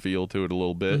Western feel to it a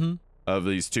little bit, of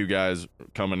these two guys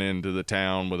coming into the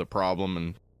town with a problem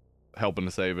and helping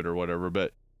to save it or whatever.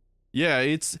 But yeah,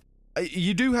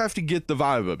 you do have to get the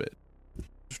vibe of it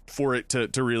for it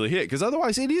to really hit, because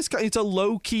otherwise it's a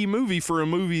low key movie for a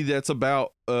movie that's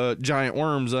about giant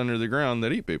worms under the ground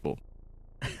that eat people.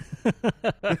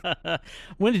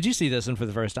 When did you see this one for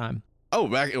the first time? Oh,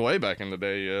 way back in the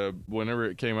day, whenever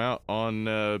it came out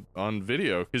on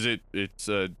video, because it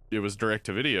was direct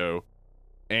to video,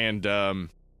 and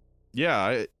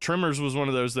Tremors was one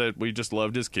of those that we just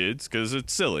loved as kids because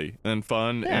it's silly and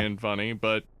fun and funny.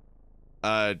 But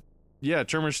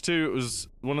Tremors 2, it was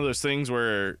one of those things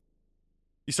where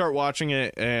you start watching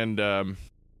it, and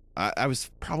I was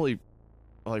probably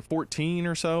like 14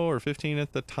 or so, or 15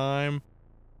 at the time.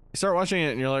 You start watching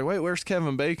it and you're like, wait, where's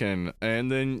Kevin Bacon? And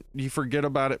then you forget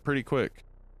about it pretty quick.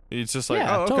 It's just like,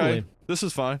 okay, totally. This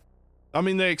is fine. I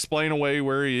mean, they explain away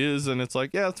where he is, and it's like,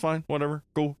 yeah, it's fine, whatever,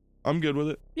 cool, I'm good with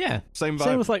it. Yeah, same vibe.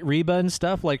 Same with like Reba and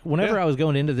stuff. Like whenever I was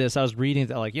going into this, I was reading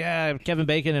that like, Kevin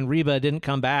Bacon and Reba didn't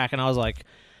come back, and I was like,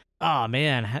 oh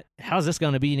man, how's this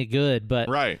going to be any good? But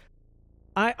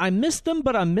I missed them,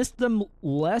 but I missed them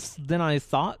less than I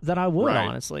thought that I would,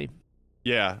 honestly.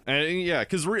 Yeah, and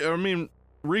because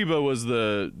Reba was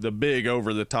the big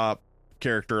over the top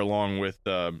character along with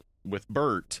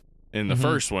Bert in the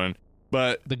first one,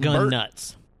 but the gun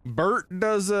nuts. Bert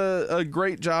does a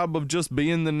great job of just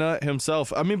being the nut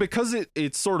himself. I mean, because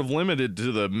it's sort of limited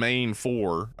to the main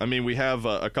four. I mean, we have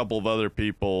a couple of other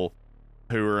people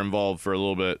who are involved for a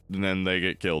little bit, and then they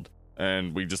get killed,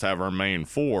 and we just have our main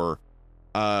four.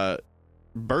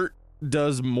 Bert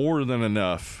does more than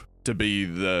enough to be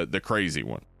the crazy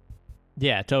one.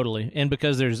 Yeah, totally. And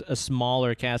because there's a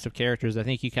smaller cast of characters, I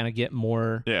think you kind of get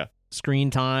more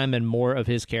screen time and more of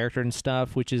his character and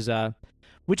stuff, which is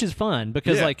fun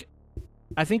because like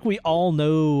I think we all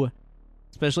know,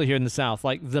 especially here in the South,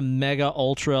 like the mega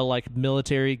ultra like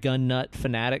military gun nut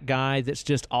fanatic guy that's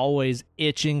just always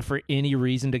itching for any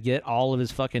reason to get all of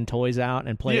his fucking toys out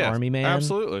and play Army Man.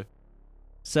 Absolutely.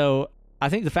 So I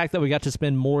think the fact that we got to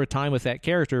spend more time with that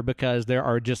character because there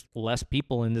are just less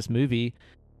people in this movie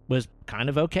was kind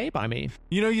of okay by me.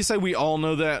 You say we all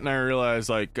know that, and I realize,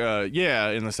 like,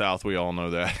 in the South, we all know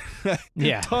that.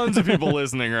 Yeah. Tons of people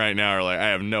listening right now are like, I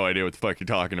have no idea what the fuck you're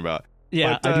talking about.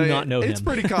 Yeah, but, I do not know him. It's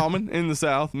pretty common in the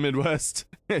South, Midwest,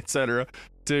 etc.,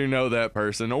 to know that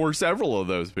person, or several of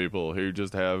those people who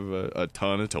just have a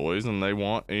ton of toys, and they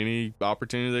want any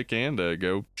opportunity they can to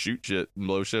go shoot shit and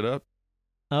blow shit up.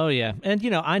 Oh, yeah. And,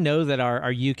 I know that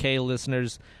our UK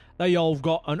listeners, they all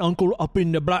got an uncle up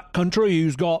in the black country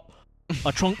who's got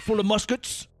a trunk full of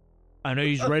muskets, and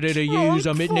he's ready to use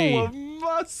them, isn't he? Full of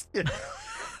muskets.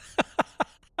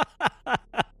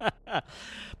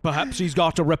 Perhaps he's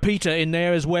got a repeater in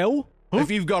there as well. If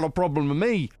you've got a problem with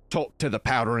me, talk to the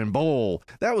powder and ball.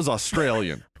 That was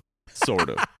Australian, sort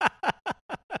of.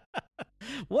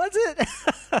 Was it?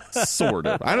 Sort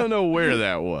of. I don't know where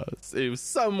that was. It was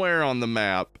somewhere on the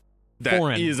map that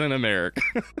Foreign. isn't America.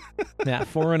 Yeah,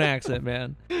 foreign accent,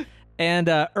 man. And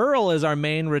Earl is our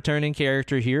main returning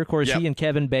character here. Of course, Yep. he and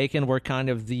Kevin Bacon were kind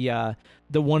of the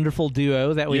wonderful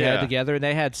duo that we had Yeah. together.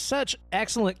 They had such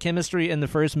excellent chemistry in the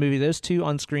first movie. Those two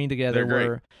on screen together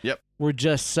They're great. were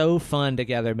just so fun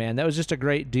together, man. That was just a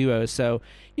great duo. So,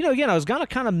 again, I was going to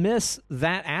kind of miss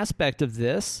that aspect of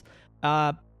this.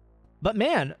 But,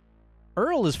 man,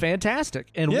 Earl is fantastic.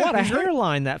 And Yeah, what a he's great.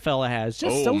 hairline that fella has.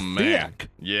 Just so thick.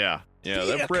 Yeah. Yeah,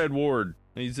 Thick. that Fred Ward.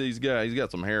 He's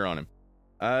got some hair on him.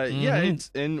 Yeah,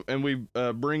 it's and we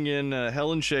bring in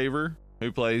Helen Shaver,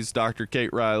 who plays Dr.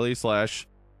 Kate Riley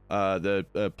 /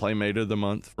 the Playmate of the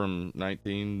Month from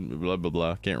 19 blah blah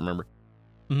blah. Can't remember.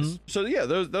 Mm-hmm. So yeah,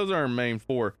 those are our main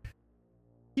four.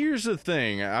 Here's the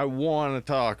thing I want to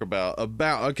talk about.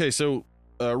 Okay, so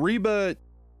Reba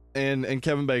and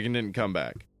Kevin Bacon didn't come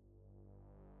back.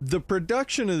 The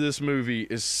production of this movie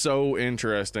is so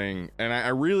interesting, and I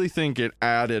really think it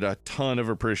added a ton of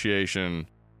appreciation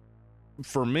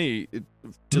for me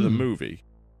to the movie.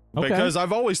 Okay. Because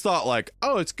I've always thought like,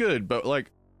 oh, it's good, but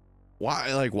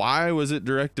why was it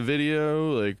direct to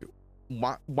video? Like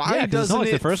why Yeah, 'cause it's not doesn't like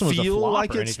the it first one was a feel flop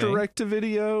like or it's anything. direct to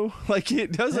video? Like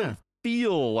it doesn't Yeah.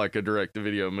 feel like a direct to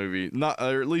video movie. Not,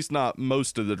 or at least not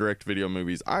most of the direct to video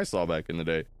movies I saw back in the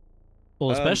day. Well,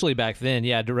 especially back then,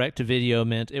 yeah, direct-to-video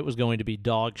meant it was going to be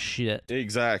dog shit.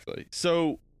 Exactly.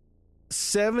 So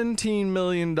 $17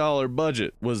 million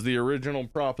budget was the original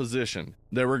proposition.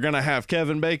 They were going to have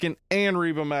Kevin Bacon and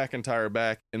Reba McEntire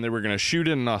back, and they were going to shoot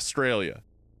it in Australia.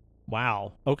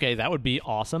 Wow. Okay, that would be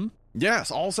awesome. Yes,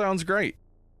 all sounds great.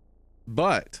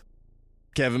 But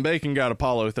Kevin Bacon got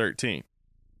Apollo 13.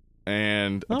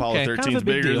 And Okay, Apollo kind of a 13 is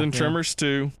big bigger deal, than yeah. Tremors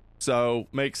 2. So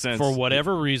makes sense. For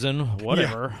whatever reason,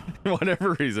 whatever.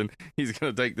 Whatever reason, he's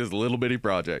going to take this little bitty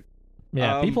project.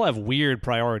 Yeah, people have weird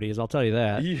priorities, I'll tell you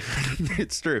that. Yeah,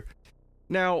 it's true.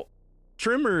 Now,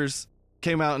 Tremors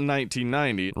came out in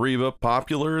 1990. Reba,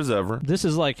 popular as ever. This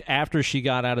is like after she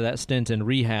got out of that stint in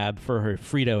rehab for her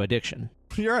Frito addiction.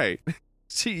 You're right.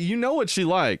 You know what she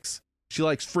likes. She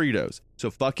likes Fritos. So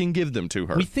fucking give them to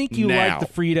her. We think you now. like the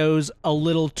Fritos a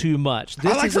little too much.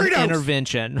 This like is an Fritos!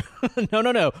 intervention.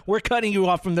 No. We're cutting you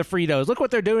off from the Fritos. Look what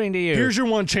they're doing to you. Here's your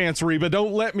one chance, Reba.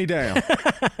 Don't let me down.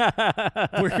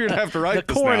 We're going to have to write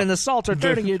the this corn now. and the salt are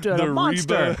turning you into a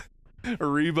monster.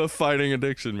 Reba fighting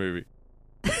addiction movie.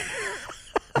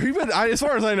 Reba, as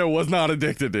far as I know, was not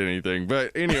addicted to anything.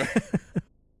 But anyway,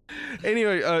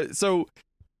 so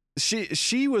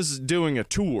she was doing a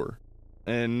tour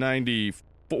in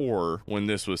 94 when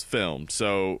this was filmed.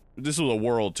 So this was a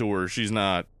world tour. She's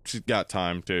got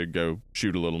time to go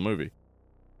shoot a little movie.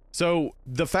 So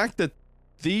the fact that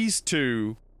these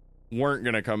two weren't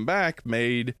going to come back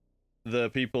made the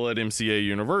people at MCA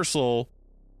Universal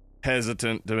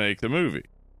hesitant to make the movie.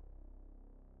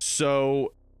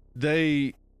 So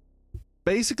they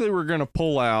basically were going to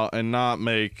pull out and not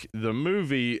make the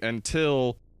movie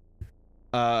until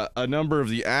a number of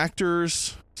the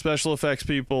actors, special effects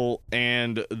people,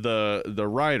 and the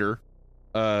writer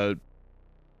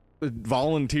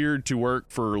volunteered to work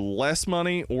for less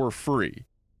money or free.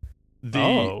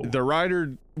 The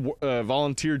writer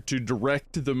volunteered to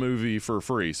direct the movie for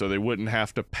free, so they wouldn't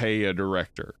have to pay a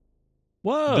director.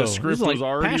 Whoa. The script this is like was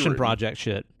already passion written. project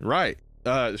shit. Right.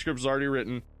 The script was already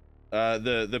written.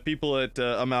 The people at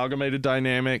Amalgamated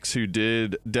Dynamics who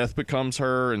did Death Becomes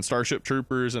Her and Starship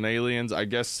Troopers and Aliens, I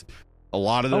guess a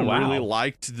lot of them really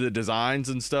liked the designs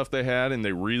and stuff they had, and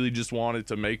they really just wanted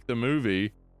to make the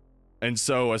movie. And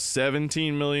so a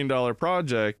 $17 million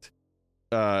project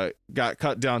got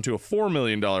cut down to a $4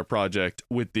 million project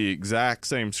with the exact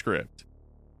same script.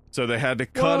 So they had to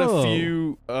cut a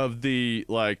few of the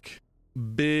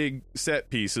big set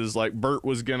pieces, like Burt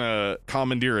was gonna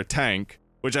commandeer a tank,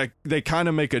 which they kind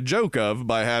of make a joke of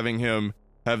by having him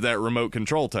have that remote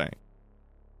control tank.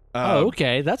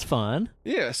 Okay, that's fun.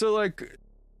 Yeah, so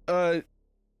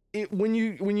when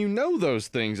you know those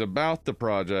things about the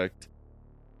project,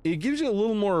 it gives you a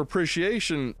little more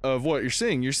appreciation of what you're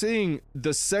seeing. You're seeing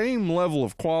the same level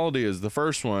of quality as the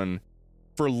first one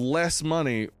for less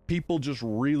money. People just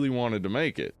really wanted to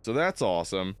make it, so that's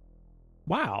awesome.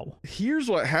 Wow. Here's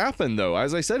what happened, though.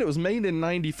 As I said, it was made in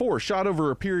 94, shot over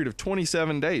a period of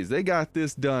 27 days. They got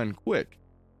this done quick.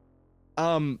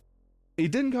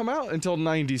 It didn't come out until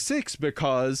 96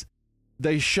 because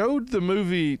they showed the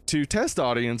movie to test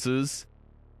audiences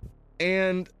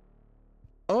And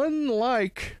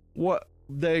unlike what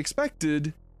they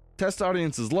expected, test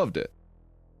audiences loved it.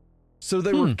 So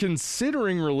they were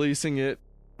considering releasing it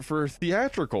for a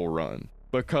theatrical run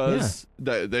because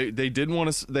they didn't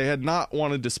want to. They had not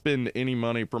wanted to spend any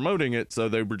money promoting it, so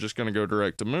they were just going to go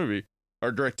direct to movie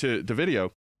or direct to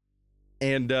video.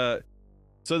 And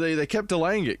so they kept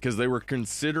delaying it because they were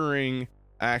considering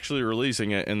actually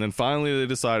releasing it, and then finally they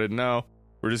decided, no,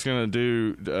 we're just going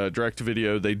to do direct to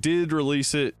video. They did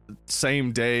release it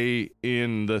same day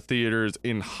in the theaters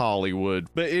in Hollywood.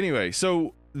 But anyway,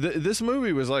 so this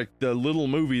movie was like the little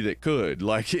movie that could.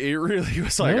 Like, it really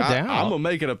was like, I'm going to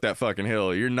make it up that fucking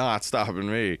hill. You're not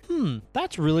stopping me.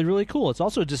 That's really, really cool. It's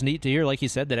also just neat to hear, like you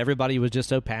said, that everybody was just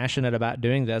so passionate about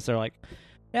doing this. They're like,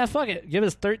 yeah, fuck it. Give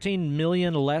us $13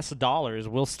 million less dollars.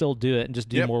 We'll still do it and just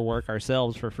do more work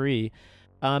ourselves for free.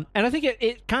 And I think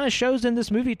it kind of shows in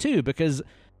this movie, too, because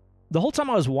the whole time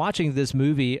I was watching this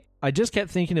movie, I just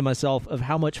kept thinking to myself of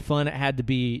how much fun it had to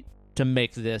be to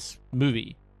make this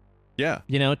movie. Yeah.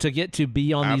 You know, to get to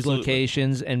be on these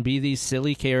locations and be these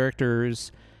silly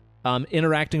characters,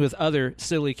 interacting with other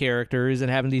silly characters and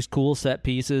having these cool set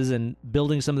pieces and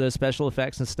building some of those special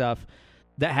effects and stuff.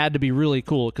 That had to be really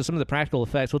cool because some of the practical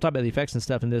effects, we'll talk about the effects and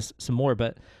stuff in this some more,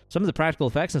 but some of the practical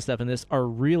effects and stuff in this are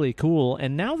really cool.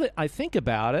 And now that I think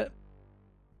about it,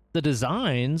 the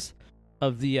designs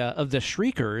of the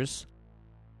Shriekers,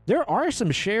 there are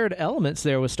some shared elements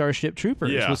there with Starship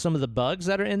Troopers with some of the bugs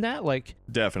that are in that. Like,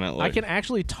 definitely, I can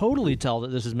actually totally tell that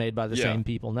this is made by the same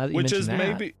people. Now that you mention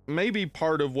that, maybe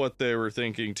part of what they were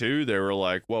thinking too. They were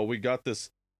like, well, we got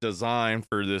this design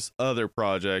for this other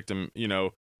project, and you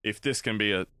know, if this can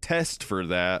be a test for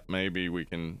that, maybe we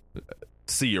can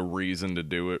see a reason to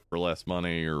do it for less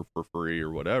money or for free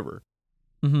or whatever.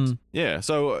 Mm-hmm. Yeah.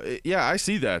 So I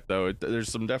see that though.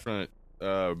 There's some definite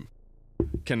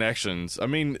connections. I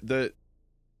mean,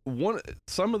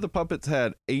 some of the puppets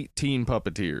had 18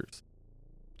 puppeteers.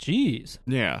 Jeez.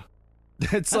 Yeah.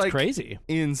 That's like crazy.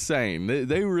 Insane.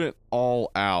 They went all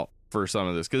out for some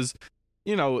of this because,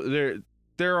 you know,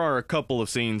 there are a couple of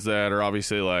scenes that are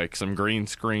obviously like some green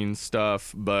screen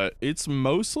stuff, but it's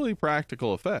mostly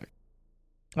practical effect.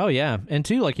 Oh yeah. And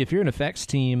too, like if you're an effects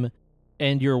team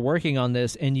and you're working on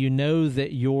this and you know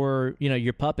that your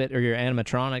puppet or your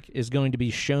animatronic is going to be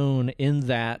shown in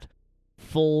that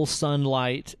full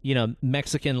sunlight,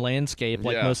 Mexican landscape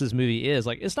like most of this movie is,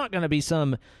 like it's not going to be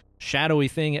some shadowy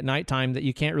thing at nighttime that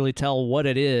you can't really tell what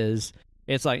it is.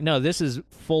 It's like, no, this is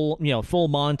full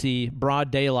Monty,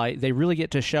 broad daylight. They really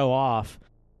get to show off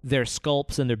their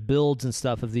sculpts and their builds and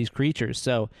stuff of these creatures.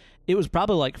 So it was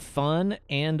probably like fun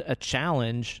and a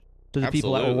challenge to the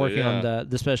people that were working on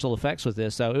the special effects with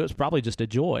this. So it was probably just a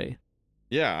joy.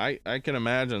 Yeah, I can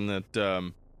imagine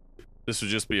that this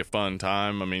would just be a fun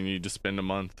time. I mean, you just spend a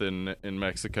month in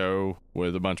Mexico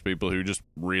with a bunch of people who just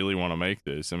really want to make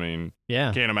this. I mean,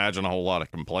 can't imagine a whole lot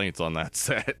of complaints on that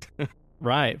set.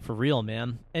 Right, for real,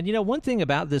 man. And one thing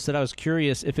about this that I was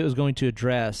curious if it was going to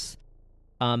address,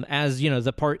 as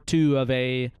the part 2 of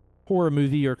a horror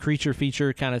movie or creature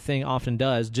feature kind of thing often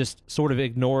does, just sort of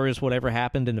ignores whatever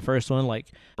happened in the first one. Like,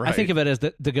 I think of it as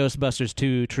the Ghostbusters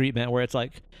 2 treatment, where it's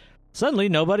like, suddenly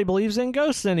nobody believes in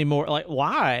ghosts anymore. Like,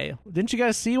 why? Didn't you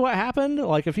guys see what happened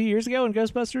like a few years ago in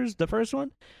Ghostbusters, the first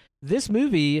one? This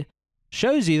movie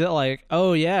shows you that, like,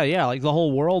 oh yeah, like the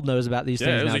whole world knows about these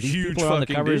things now. These people are on the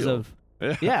covers of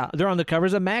they're on the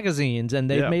covers of magazines, and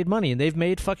they've made money, and they've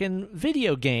made fucking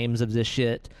video games of this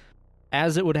shit,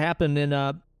 as it would happen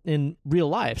in real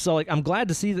life. So, like, I'm glad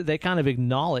to see that they kind of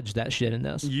acknowledge that shit in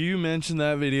this. You mentioned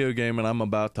that video game, and I'm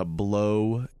about to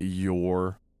blow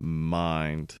your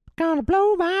mind. Gonna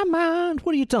blow my mind.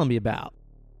 What are you telling me about?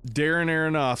 Darren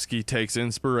Aronofsky takes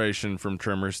inspiration from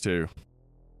Tremors 2.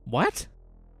 What?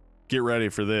 Get ready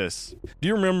for this. Do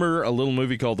you remember a little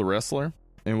movie called The Wrestler,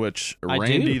 in which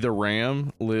Randy the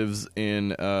Ram lives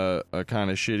in a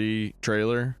kind of shitty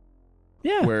trailer?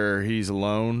 Yeah. Where he's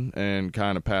alone and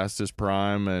kind of past his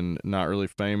prime and not really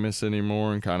famous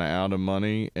anymore and kind of out of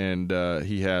money, and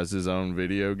he has his own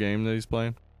video game that he's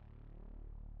playing?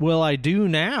 Well, I do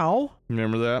now.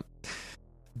 Remember that?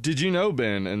 Did you know,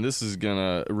 Ben, and this is going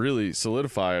to really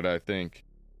solidify it, I think,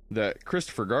 that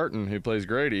Christopher Garton, who plays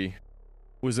Grady,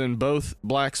 was in both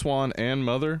Black Swan and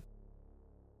Mother?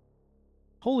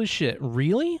 Holy shit,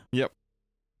 really? Yep.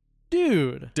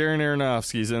 Dude. Darren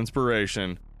Aronofsky's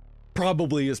inspiration.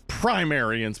 Probably his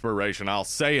primary inspiration. I'll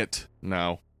say it.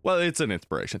 No. Well, it's an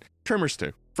inspiration. Tremors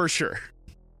 2, for sure.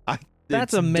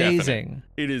 That's amazing. Definite.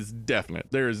 It is definite.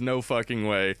 There is no fucking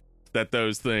way that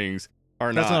those things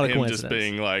are not him just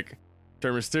being like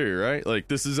Tremors 2, right? Like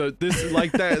this is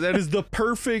like that. That is the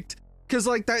perfect because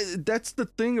like that's the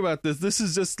thing about this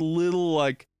is just little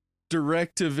like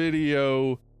direct to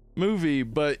video movie,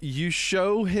 but you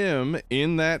show him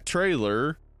in that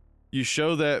trailer, you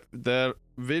show that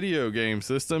video game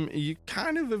system, you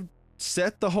kind of have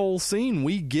set the whole scene.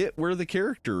 We get where the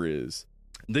character is.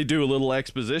 They do a little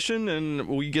exposition and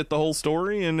we get the whole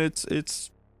story, and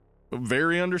it's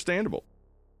very understandable.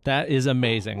 That is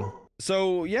amazing.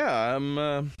 So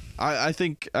yeah, I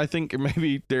think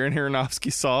maybe Darren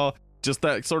Aronofsky saw just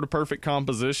that sort of perfect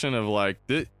composition of like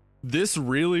this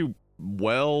really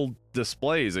well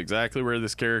displays exactly where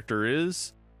this character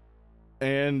is,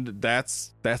 and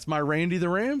that's my Randy the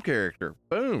Ram character.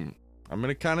 Boom. I'm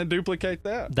gonna kind of duplicate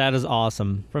that. That is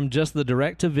awesome. From just the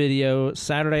direct-to-video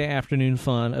Saturday afternoon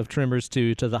fun of Tremors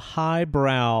 2 to the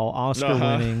highbrow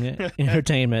Oscar-winning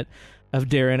entertainment of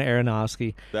Darren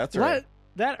Aronofsky. That's right.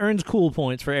 That earns cool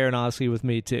points for Aronofsky with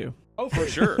me, too. Oh, for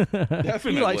sure.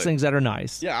 Definitely. He likes things that are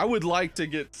nice. Yeah, I would like to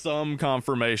get some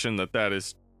confirmation that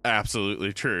is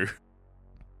absolutely true.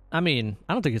 I mean,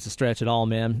 I don't think it's a stretch at all,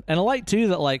 man. And I like, too,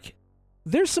 that, like,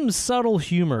 there's some subtle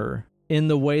humor in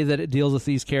the way that it deals with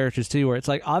these characters too, where it's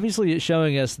like, obviously it's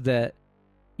showing us that,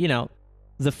 you know,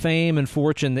 the fame and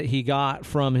fortune that he got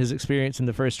from his experience in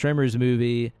the first Tremors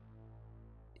movie,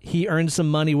 he earned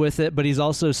some money with it, but he's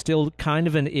also still kind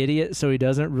of an idiot, so he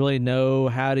doesn't really know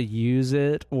how to use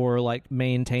it or like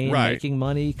maintain making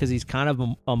money because he's kind of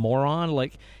a moron.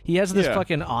 Like, he has this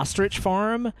fucking ostrich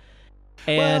farm.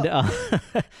 And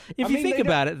if you think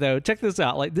about it, though, check this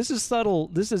out. Like, this is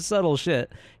subtle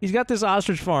shit. He's got this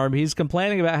ostrich farm. He's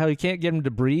complaining about how he can't get them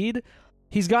to breed.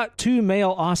 He's got 2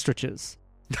 male ostriches.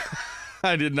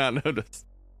 I did not notice.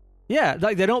 Yeah,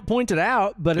 like they don't point it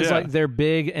out, but it's like they're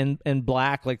big and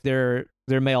black, like they're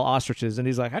male ostriches. And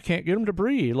he's like, I can't get them to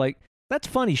breed. Like, that's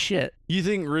funny shit. You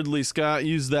think Ridley Scott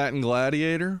used that in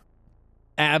Gladiator?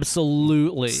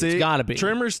 Absolutely. See, it's gotta be.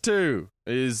 Tremors 2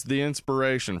 is the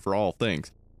inspiration for all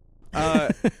things.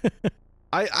 I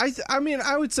mean,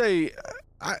 I would say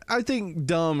I think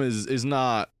dumb is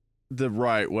not the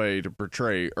right way to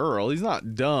portray Earl. He's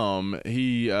not dumb.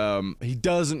 He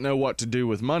doesn't know what to do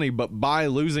with money, but by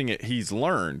losing it, he's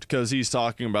learned, because he's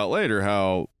talking about later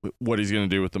how what he's going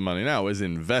to do with the money now is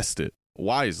invest it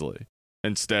wisely,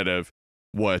 instead of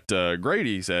what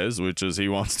Grady says, which is he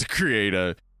wants to create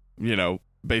a, you know,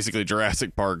 basically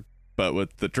Jurassic Park, but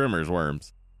with the Tremors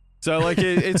worms. So like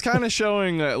it's kind of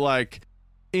showing that, like,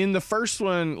 in the first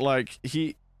one, like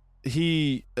he's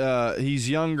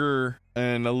younger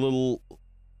and a little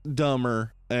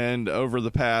dumber, and over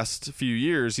the past few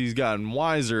years he's gotten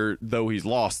wiser, though he's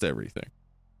lost everything.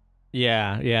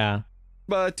 Yeah.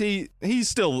 But he's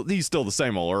still the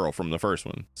same old Earl from the first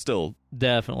one. Still.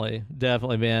 Definitely,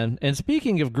 man. And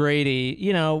speaking of Grady,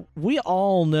 you know, we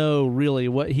all know really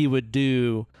what he would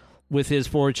do with his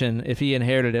fortune if he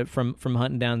inherited it from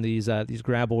hunting down these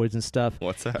graboids and stuff.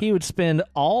 What's that? He would spend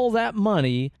all that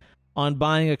money on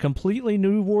buying a completely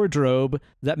new wardrobe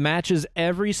that matches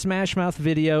every Smash Mouth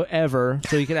video ever,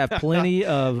 so he could have plenty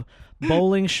of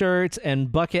bowling shirts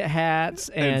and bucket hats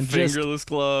and just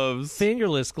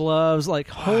fingerless gloves. Like,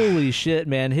 holy shit,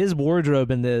 man. His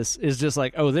wardrobe in this is just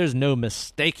like, oh, there's no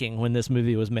mistaking when this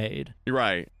movie was made.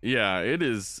 Right. Yeah, it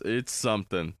is. It's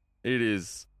something. It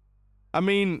is. I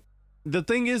mean, the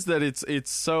thing is that it's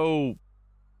so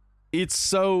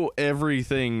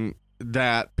everything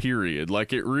that period.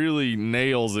 Like, it really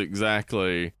nails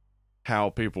exactly how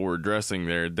people were dressing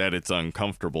there, that it's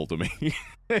uncomfortable to me.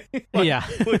 Like, yeah.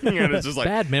 Looking at it's just like,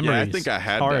 bad memories. Yeah, I think I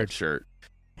had that shirt.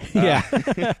 Yeah.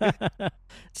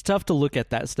 It's tough to look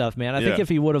at that stuff, man. I think if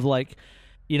he would have, like,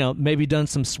 you know, maybe done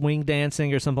some swing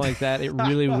dancing or something like that, it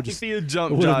really would just would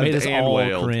have made us all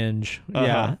wailed. cringe.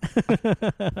 Yeah.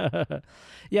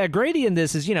 Yeah, Grady in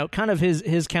this is, you know, kind of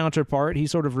his counterpart.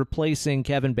 He's sort of replacing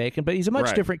Kevin Bacon, but he's a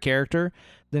much different character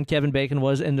than Kevin Bacon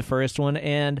was in the first one.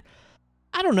 And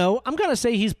I don't know, I'm gonna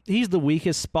say he's the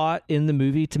weakest spot in the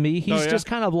movie to me. He's just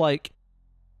kind of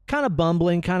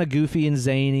bumbling, kind of goofy and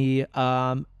zany,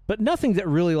 but nothing that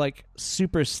really like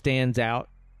super stands out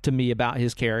to me about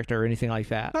his character or anything like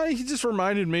that. He just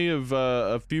reminded me of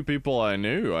a few people I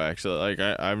knew, actually.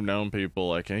 Like, I've known people,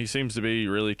 like, he seems to be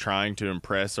really trying to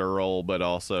impress Earl, but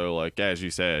also, like, as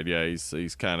you said, yeah,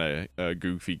 he's kind of a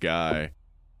goofy guy.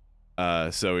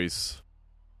 So he's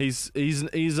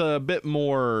a bit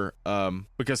more,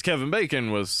 because Kevin Bacon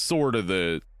was sort of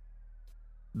the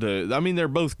I mean, they're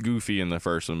both goofy in the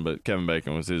first one, but Kevin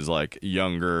Bacon was his, like,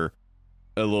 younger,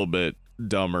 a little bit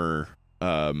dumber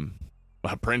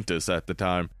apprentice at the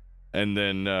time. And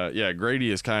then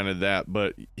Grady is kind of that,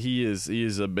 but he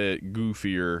is a bit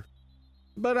goofier,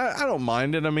 but I don't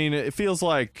mind it. I mean, it feels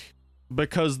like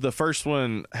because the first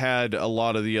one had a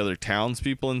lot of the other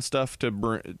townspeople and stuff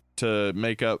to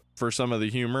make up for some of the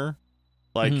humor.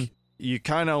 Like you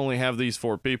kind of only have these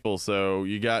 4 people, so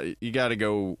you got to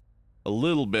go a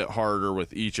little bit harder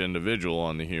with each individual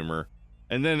on the humor.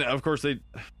 And then of course they,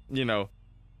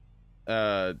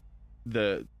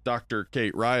 the Dr.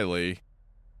 Kate Riley,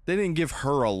 they didn't give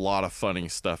her a lot of funny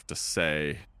stuff to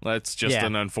say. That's just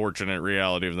an unfortunate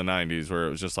reality of the 90s, where it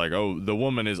was just like, oh, the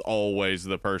woman is always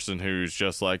the person who's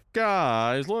just like,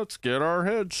 guys, let's get our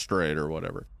heads straight or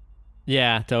whatever.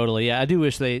 Yeah, totally. Yeah, I do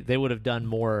wish they would have done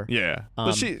more. Yeah,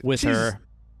 but with her.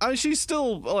 I mean, she's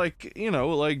still like,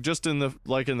 like just in the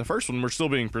first one, we're still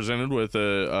being presented with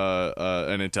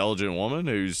an intelligent woman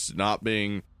who's not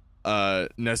being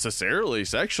necessarily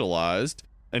sexualized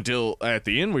until at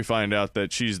the end we find out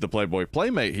that she's the Playboy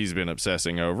playmate he's been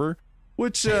obsessing over,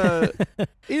 which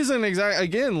isn't exactly,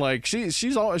 again, like she's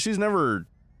never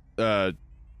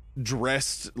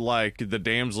dressed like the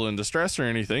damsel in distress or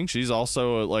anything. She's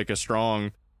also like a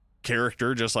strong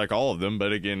character just like all of them,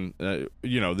 but again,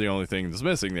 the only thing that's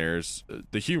missing there is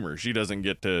the humor. She doesn't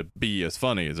get to be as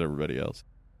funny as everybody else.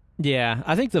 Yeah,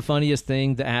 I think the funniest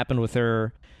thing that happened with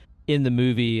her in the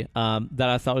movie that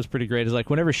I thought was pretty great is like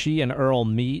whenever she and Earl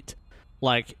meet,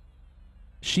 like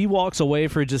she walks away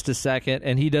for just a second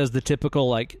and he does the typical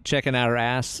like checking out her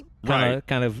ass kind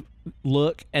of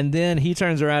look, and then he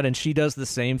turns around and she does the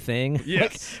same thing.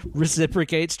 Yes. Like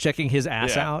reciprocates checking his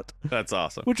ass out. That's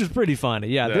awesome. Which is pretty funny.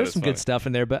 Yeah, there's some good stuff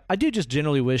in there, but I do just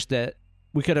generally wish that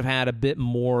we could have had a bit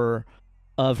more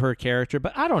of her character.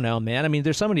 But I don't know, man. I mean,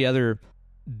 there's so many other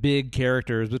big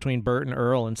characters between Bert and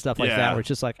Earl and stuff like that, where it's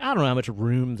just like, I don't know how much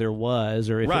room there was,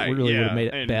 or if it really would have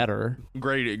made it better.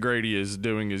 Grady is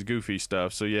doing his goofy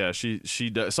stuff, so yeah, she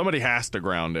does. Somebody has to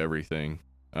ground everything.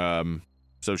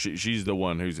 So she's the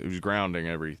one who's grounding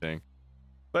everything.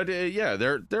 But yeah,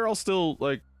 they're all still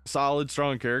like solid,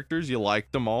 strong characters. You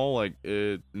like them all. Like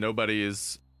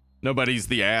nobody's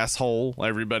the asshole.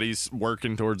 Everybody's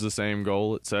working towards the same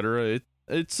goal, etc.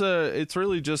 It's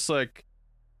really just like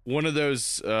one of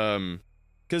those,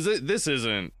 because this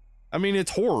isn't, I mean,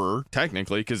 it's horror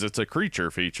technically because it's a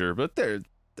creature feature, but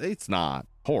it's not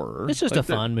horror. It's just like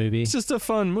a fun movie. It's just a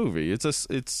fun movie.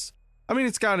 I mean,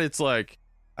 it's got its like,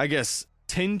 I guess,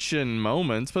 tension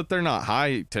moments, but they're not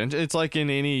high tension. It's like in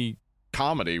any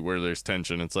comedy where there's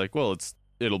tension, it's like, well,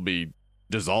 it'll be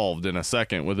dissolved in a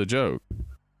second with a joke.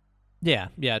 Yeah,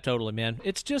 totally, man.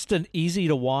 It's just an easy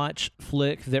to watch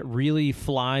flick that really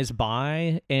flies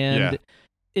by, and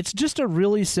it's just a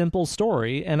really simple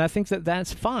story, and I think that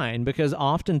that's fine, because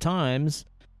oftentimes,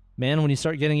 man, when you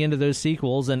start getting into those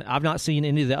sequels, and I've not seen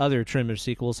any of the other Tremors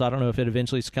sequels, so I don't know if it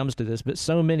eventually comes to this, but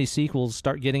so many sequels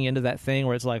start getting into that thing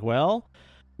where it's like, well,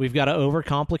 we've got to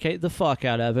overcomplicate the fuck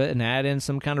out of it and add in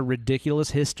some kind of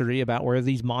ridiculous history about where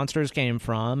these monsters came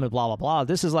from and blah, blah, blah.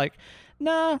 This is like,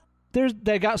 nah,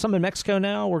 they got some in Mexico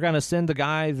now. We're going to send the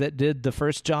guy that did the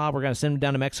first job. We're going to send him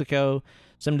down to Mexico,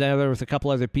 send him down there with a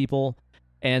couple other people,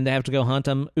 and they have to go hunt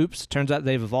them. Oops, turns out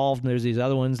they've evolved, and there's these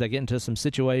other ones that get into some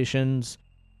situations,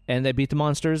 and they beat the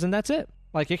monsters, and that's it.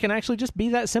 Like, it can actually just be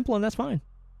that simple, and that's fine.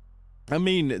 I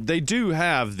mean, they do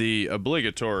have the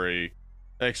obligatory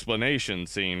explanation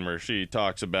scene where she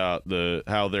talks about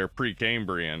how they're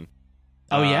Precambrian.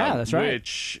 Oh, yeah, that's right.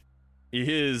 Which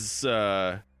is...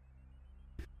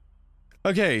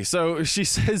 Okay, so she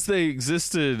says they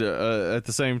existed at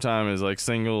the same time as like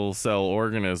single-cell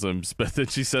organisms, but then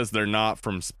she says they're not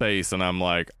from space, and I'm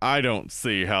like, I don't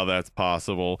see how that's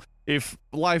possible. If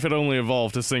life had only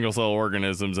evolved to single-cell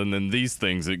organisms and then these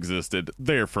things existed,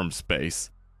 they're from space.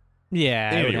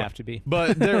 Yeah, anyway, it would have to be.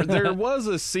 But there was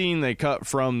a scene they cut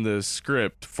from the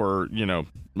script for,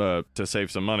 to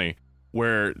save some money,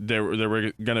 where there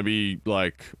were going to be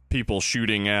like people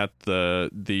shooting at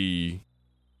the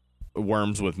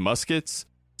worms with muskets.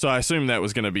 So I assume that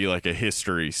was going to be like a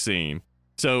history scene.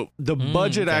 So the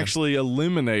budget actually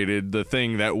eliminated the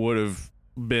thing that would have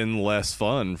been less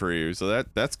fun for you. So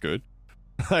that's good.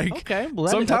 Like, okay, well,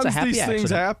 sometimes that's a happy these things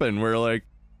accident. happen where like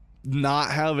not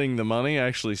having the money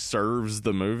actually serves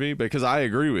the movie, because I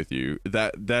agree with you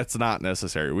that's not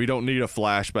necessary. We don't need a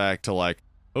flashback to like,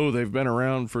 oh, they've been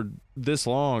around for this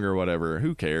long or whatever.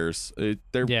 Who cares?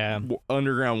 They're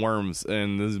underground worms,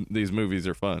 and these movies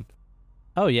are fun.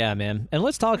 Oh yeah, man. And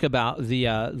let's talk about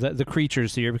the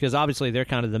creatures here, because obviously they're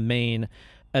kind of the main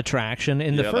attraction.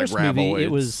 In the first movie, it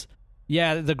was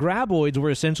the graboids were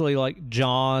essentially like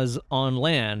Jaws on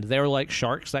land. They were like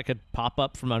sharks that could pop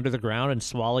up from under the ground and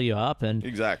swallow you up, and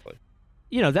exactly.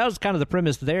 That was kind of the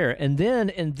premise there. And then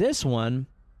in this one,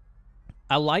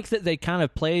 I like that they kind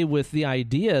of play with the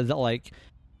idea that like,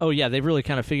 oh yeah, they've really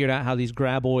kind of figured out how these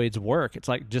graboids work. It's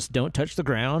like, just don't touch the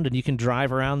ground, and you can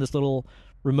drive around this little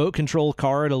remote control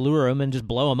car to lure them and just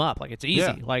blow them up. Like, it's easy.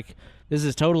 Yeah. Like, this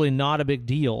is totally not a big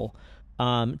deal to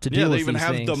deal with these things. Yeah, they even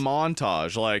have the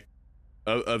montage, like,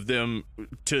 of them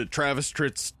to Travis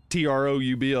Tritt's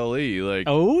TROUBLE. Like,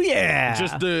 oh yeah,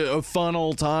 just a fun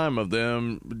old time of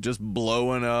them just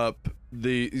blowing up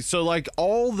so like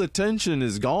all the tension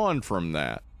is gone from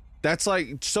that. That's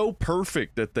like so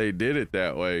perfect that they did it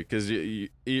that way, because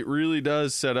it really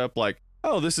does set up like,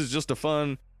 oh, this is just a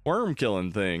fun worm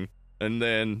killing thing, and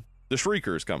then the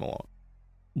Shriekers come along.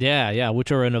 Yeah,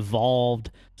 which are an evolved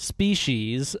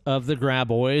species of the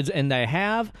graboids, and they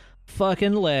have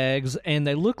fucking legs, and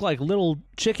they look like little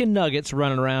chicken nuggets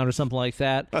running around or something like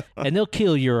that, and they'll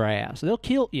kill your ass. They'll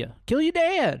kill your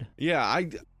dad. Yeah,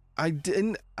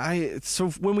 so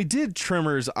when we did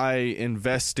Tremors, I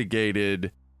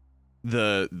investigated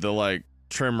the like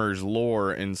Tremors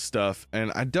lore and stuff,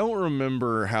 and I don't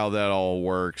remember how that all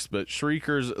works, but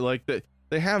Shriekers, like,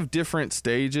 they have different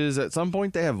stages. At some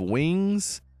point they have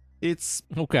wings. It's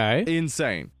okay,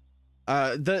 insane.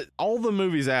 All the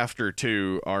movies after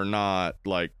 2 are not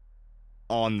like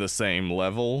on the same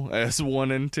level as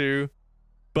 1 and 2,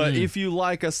 but if you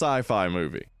like a sci-fi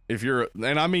movie,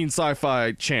 and I mean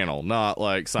sci-fi channel, not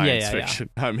like science fiction.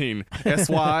 Yeah. I mean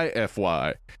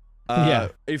SYFY.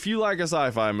 If you like a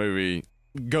sci-fi movie,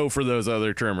 go for those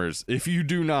other Tremors. If you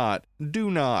do not.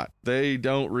 They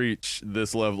don't reach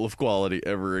this level of quality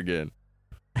ever again.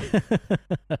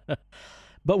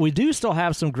 But we do still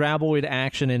have some graboid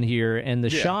action in here, and the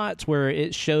shots where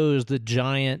it shows the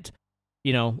giant,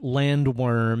 land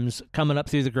worms coming up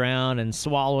through the ground and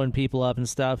swallowing people up and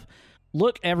stuff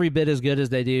look every bit as good as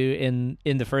they do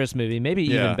in the first movie, maybe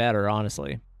even better,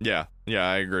 honestly. Yeah,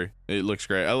 I agree. It looks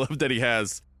great. I love that he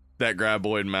has that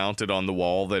graboid mounted on the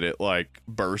wall that it like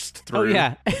burst through. Oh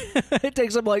yeah. It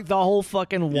takes up like the whole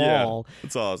fucking wall. Yeah,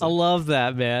 it's awesome. I love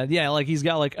that, man. Yeah, like he's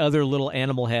got like other little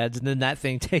animal heads, and then that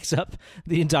thing takes up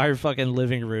the entire fucking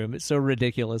living room. It's so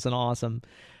ridiculous and awesome.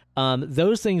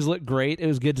 Those things look great. It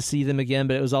was good to see them again,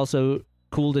 but it was also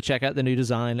cool to check out the new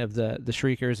design of the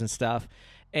Shriekers and stuff.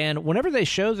 And whenever they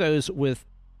show those with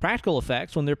practical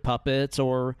effects, when they're puppets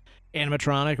or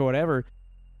animatronic or whatever,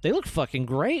 they look fucking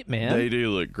great, man. They do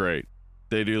look great.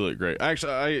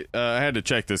 Actually, I had to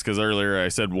check this because earlier I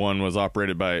said 1 was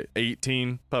operated by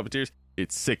 18 puppeteers.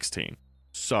 It's 16.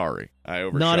 Sorry, I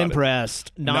overshot Not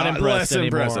impressed. it. Not impressed less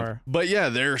anymore. Impressive. But yeah,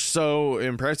 they're so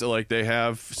impressive. Like, they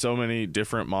have so many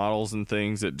different models and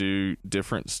things that do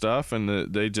different stuff,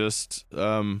 and they just,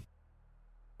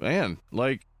 man,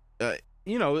 like,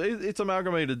 it's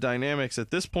amalgamated dynamics. At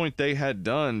this point, they had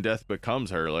done Death Becomes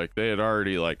Her. Like, they had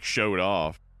already like showed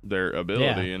off their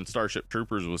ability, and Starship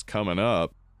Troopers was coming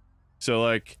up. So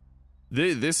like,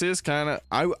 this is kind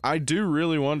of, I do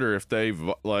really wonder if they've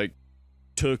like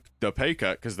took the pay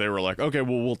cut because they were like, okay,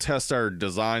 well, we'll test our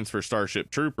designs for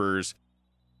Starship Troopers,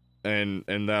 and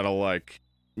that'll like,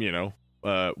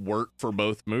 work for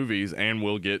both movies, and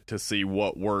we'll get to see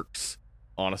what works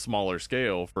on a smaller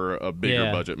scale for a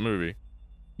bigger budget movie.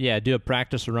 Yeah, do a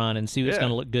practice run and see what's going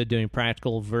to look good doing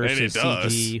practical versus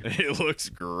CG. It looks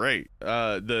great.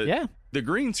 The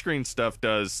green screen stuff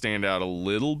does stand out a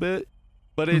little bit,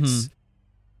 but it's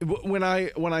when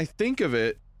I think of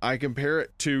it, I compare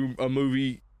it to a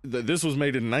movie this was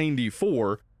made in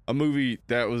 94, a movie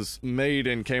that was made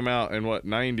and came out in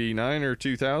 99 or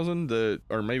 2000,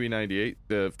 or maybe 98,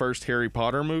 the first Harry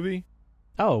Potter movie.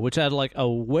 Oh, which had like a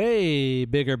way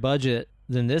bigger budget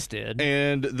than this did,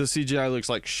 and the CGI looks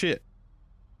like shit.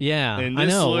 Yeah, and this I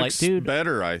know. Looks like, dude,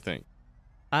 better, I think.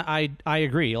 I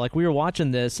agree. Like, we were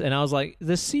watching this, and I was like,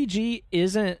 the CG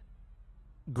isn't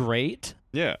great.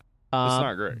 Yeah, it's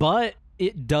not great, but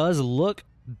it does look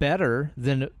better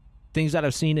than things that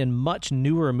I've seen in much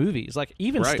newer movies. Like,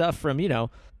 even stuff from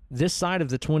this side of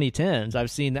the 2010s,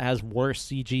 I've seen that has worse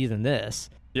CG than this.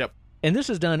 Yep. And this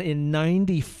is done in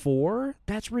 94.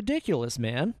 That's ridiculous,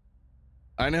 man.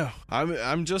 I know.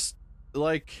 I'm just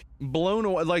like blown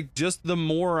away. Like, just the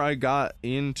more I got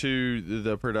into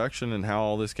the production and how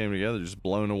all this came together, just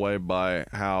blown away by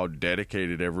how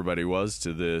dedicated everybody was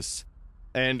to this.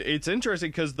 And it's interesting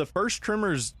because the first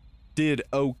Tremors did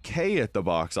okay at the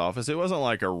box office. It wasn't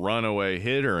like a runaway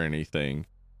hit or anything.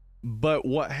 But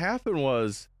what happened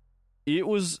was, it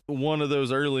was one of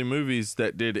those early movies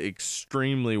that did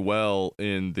extremely well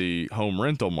in the home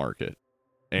rental market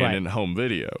and in home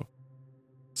video.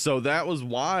 So that was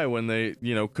why when they,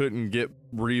 couldn't get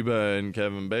Reba and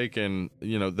Kevin Bacon,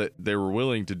 that they were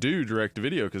willing to do direct to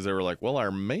video, because they were like, well,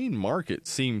 our main market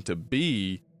seemed to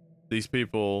be these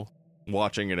people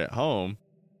watching it at home.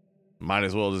 Might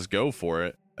as well just go for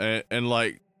it. And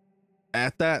like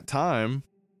at that time,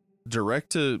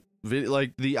 direct to video,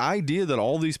 like the idea that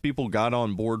all these people got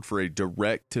on board for a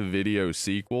direct to video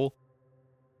sequel,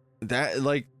 that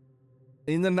like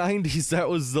in the 90s, that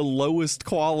was the lowest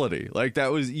quality. Like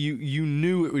that was, you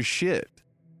knew it was shit.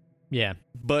 Yeah.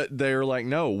 But they're like,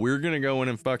 no, we're going to go in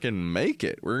and fucking make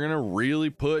it. We're going to really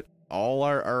put all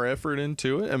our effort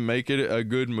into it and make it a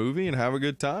good movie and have a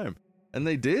good time. And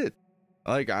they did.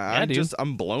 Like,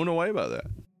 I'm blown away by that.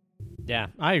 Yeah,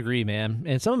 I agree, man.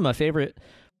 And some of my favorite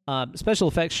special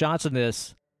effects shots in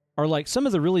this are like some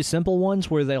of the really simple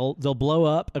ones where they'll blow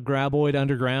up a graboid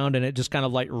underground and it just kind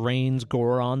of like rains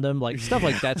gore on them. Like stuff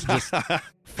like that's just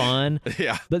fun.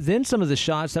 Yeah. But then some of the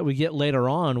shots that we get later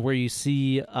on where you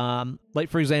see, like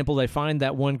for example, they find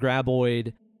that one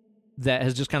graboid that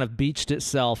has just kind of beached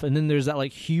itself, and then there's that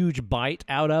like huge bite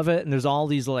out of it, and there's all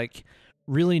these like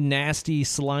really nasty,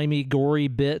 slimy, gory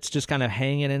bits just kind of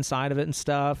hanging inside of it and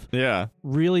stuff. Yeah.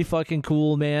 Really fucking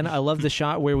cool, man. I love the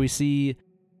shot where we see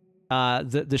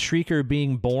the Shrieker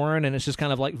being born, and it's just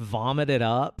kind of like vomited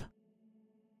up.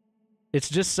 It's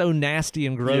just so nasty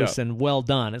and gross and well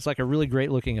done. It's like a really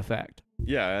great looking effect.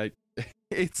 Yeah.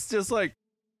 It's just like,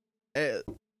 I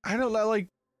don't know, like,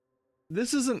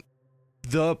 this isn't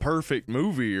the perfect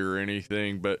movie or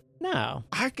anything, but no,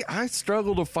 I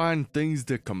struggle to find things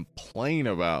to complain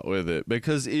about with it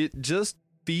because it just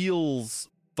feels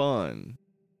fun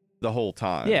the whole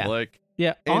time. Yeah. Like,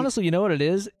 yeah, honestly, you know what it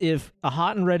is? If A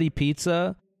Hot and Ready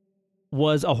Pizza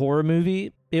was a horror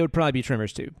movie, it would probably be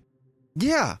Tremors 2.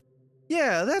 Yeah.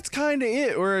 Yeah, that's kind of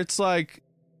it, where it's like,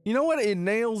 you know what? It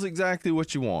nails exactly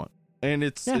what you want. And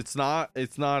it's not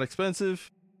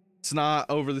expensive. It's not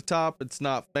over the top. It's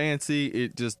not fancy.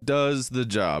 It just does the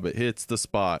job. It hits the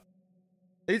spot.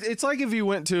 It's like if you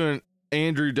went to an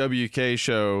Andrew WK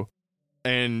show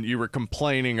and you were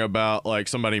complaining about like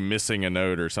somebody missing a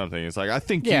note or something. It's like, I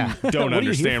think you don't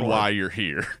understand why you're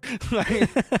here.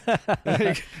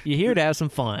 like, you're here to have some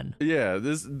fun. Yeah,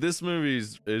 this movie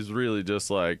is really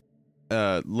just like,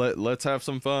 let's have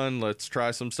some fun. Let's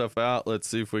try some stuff out. Let's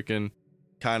see if we can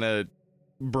kind of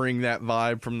bring that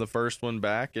vibe from the first one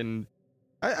back. And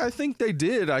I think they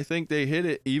did. I think they hit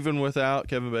it even without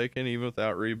Kevin Bacon, even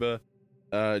without Reba.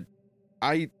 I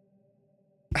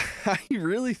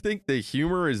really think the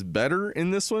humor is better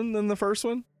in this one than the first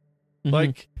one. Mm-hmm.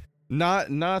 Like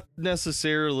not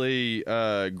necessarily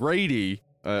Grady,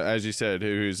 as you said,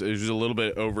 who's a little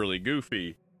bit overly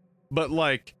goofy, but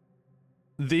like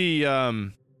the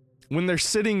when they're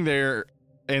sitting there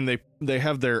and they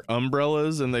have their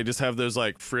umbrellas and they just have those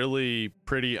like frilly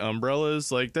pretty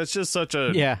umbrellas, like that's just such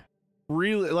a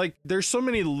really, like there's so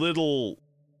many little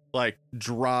like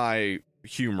dry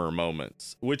humor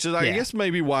moments, which is I guess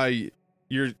maybe why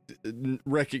you're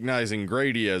recognizing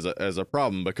Grady as a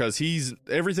problem, because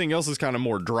everything else is kind of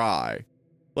more dry.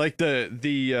 Like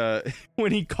the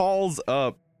when he calls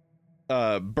up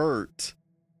Bert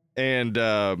and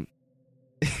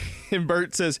and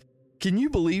Bert says, "Can you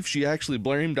believe she actually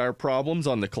blamed our problems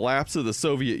on the collapse of the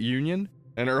Soviet Union?"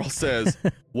 And Earl says,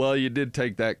 "Well, you did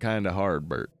take that kind of hard,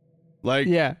 Bert." Like,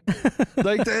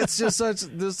 like that's just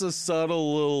this a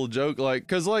subtle little joke, like,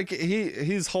 because like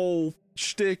his whole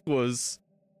shtick was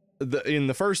in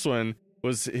the first one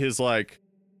was his like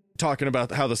talking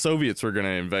about how the Soviets were going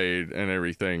to invade and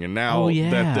everything, and now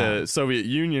that the Soviet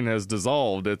Union has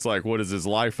dissolved, it's like, what is his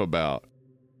life about?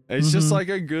 It's just like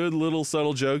a good little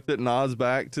subtle joke that nods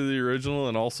back to the original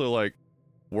and also like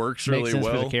works really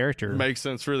well. For the character. Makes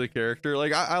sense for the character.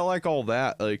 Like I like all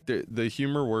that. Like the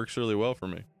humor works really well for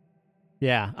me.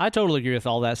 Yeah, I totally agree with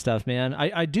all that stuff, man.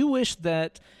 I do wish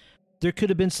that there could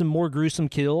have been some more gruesome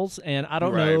kills, and I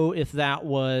don't know if that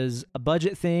was a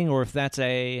budget thing or if that's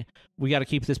we got to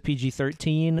keep this PG-13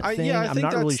 thing. I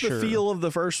think that's the feel of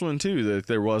the first one too, that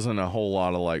there wasn't a whole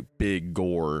lot of like big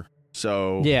gore.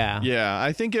 So yeah,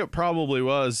 I think it probably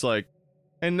was like,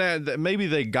 and that maybe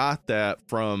they got that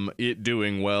from it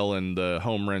doing well in the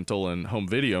home rental and home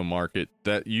video market.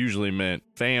 That usually meant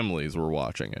families were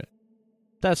watching it.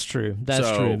 That's true. That's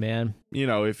true, man. You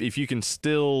know, if you can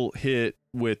still hit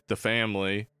with the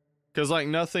family, because like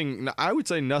I would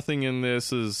say nothing in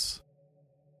this is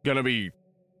gonna be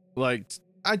like,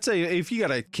 I'd say if you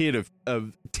got a kid of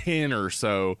 10 or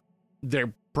so,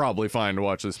 they're probably fine to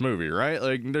watch this movie, right?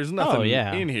 Like there's nothing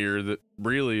in here that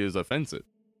really is offensive.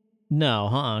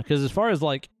 No, because as far as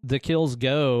like the kills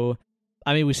go,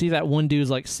 I mean, we see that one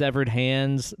dude's like severed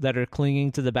hands that are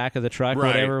clinging to the back of the truck, or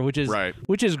whatever, which is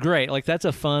great. Like that's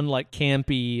a fun, like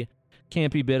campy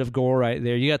bit of gore right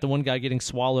there. You got the one guy getting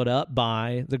swallowed up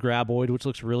by the graboid, which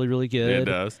looks really, really good. It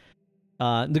does.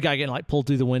 The guy getting like pulled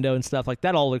through the window and stuff like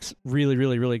that all looks really,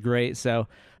 really, really great. So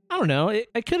I don't know.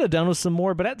 I could have done with some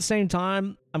more, but at the same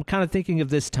time, I'm kind of thinking of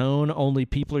this tone. Only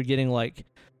people are getting like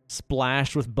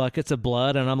splashed with buckets of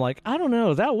blood, and I'm like, I don't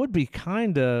know. That would be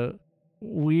kind of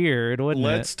weird, wouldn't it?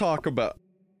 Let's talk about.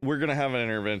 We're gonna have an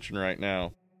intervention right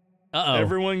now. Uh-oh.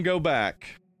 Everyone, go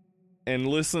back and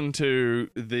listen to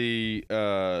the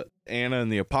Anna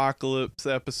and the Apocalypse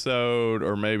episode,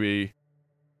 or maybe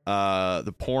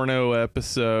the porno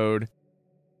episode.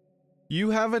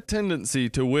 You have a tendency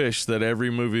to wish that every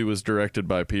movie was directed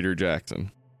by Peter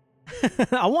Jackson.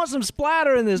 I want some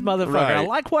splatter in this motherfucker. Right. I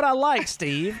like what I like,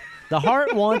 Steve. The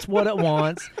heart wants what it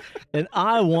wants, and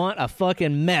I want a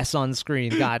fucking mess on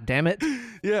screen. God damn it.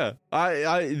 Yeah,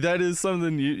 I that is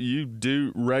something you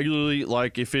do regularly.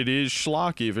 Like, if it is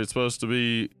schlocky, if it's supposed to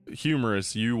be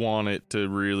humorous, you want it to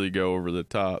really go over the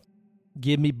top.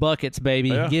 Give me buckets, baby.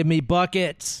 Yeah. Give me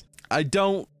buckets. I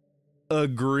don't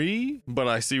agree, but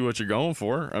I see what you're going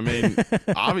for. I mean,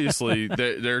 obviously,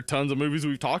 there are tons of movies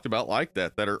we've talked about like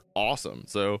that are awesome.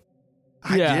 So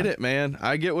I get it, man.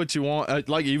 I get what you want.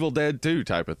 Like Evil Dead 2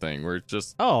 type of thing, where it's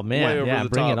just oh man, way over the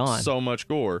bring top, it on. so much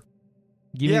gore.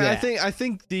 Give me that. I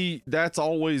think that's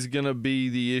always gonna be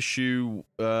the issue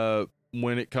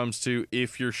when it comes to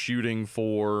if you're shooting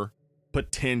for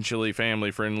potentially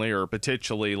family friendly or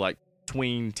potentially like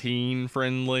tween teen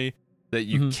friendly, that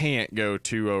you can't go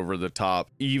too over the top,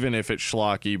 even if it's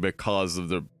schlocky, because of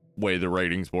the way the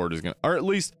ratings board is gonna, or at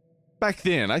least back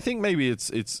then. I think maybe it's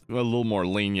a little more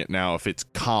lenient now if it's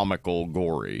comical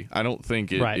gory. I don't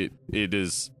think it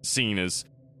is seen as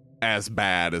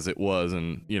bad as it was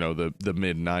in, the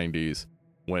mid 90s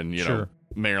when, know,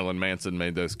 Marilyn Manson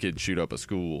made those kids shoot up a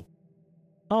school.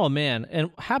 Oh man,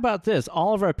 and how about this?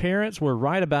 All of our parents were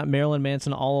right about Marilyn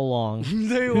Manson all along.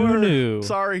 They Who were. knew?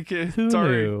 Sorry, kid. Who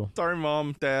knew? Sorry,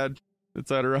 mom, dad,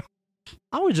 etc.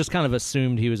 I always just kind of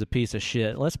assumed he was a piece of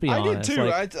shit. Let's be honest. I did too.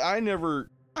 Like, I never.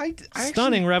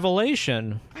 Stunning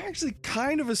revelation. I actually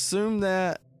kind of assume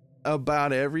that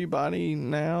about everybody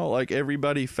now, like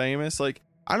everybody famous. Like,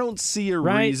 I don't see a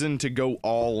reason to go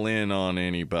all in on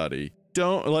anybody.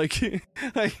 Don't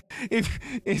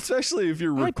especially if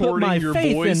you're recording your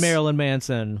faith voice in Marilyn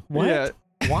Manson. What? Yeah.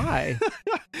 Why?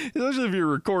 Especially if you're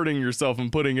recording yourself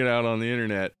and putting it out on the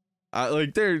internet.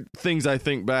 There are things I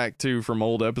think back to from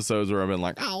old episodes where I've been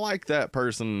like, I like that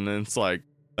person, and it's like,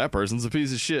 that person's a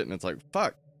piece of shit, and it's like,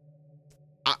 fuck.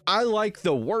 I like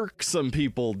the work some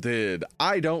people did.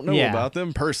 I don't know about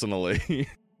them personally.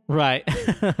 Right.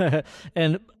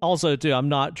 And also, too, I'm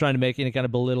not trying to make any kind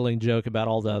of belittling joke about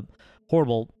all the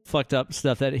horrible, fucked up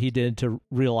stuff that he did to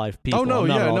real life people. Oh, no, I'm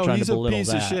not at all trying he's to a belittle piece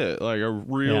that. of shit. Like a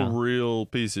real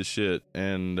piece of shit.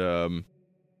 And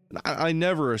I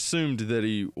never assumed that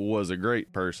he was a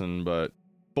great person, but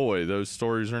boy, those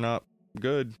stories are not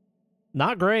good.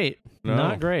 Not great. No.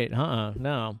 Not great.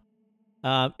 No.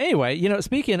 Anyway,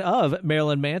 speaking of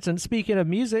Marilyn Manson, speaking of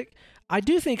music, I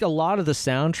do think a lot of the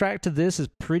soundtrack to this is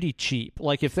pretty cheap.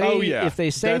 Like if they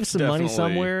save some money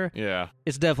somewhere,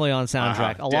 it's definitely on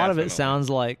soundtrack. A lot of it sounds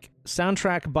like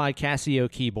soundtrack by Casio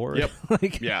keyboard. Yep.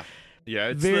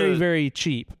 It's very, very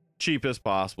cheap. Cheapest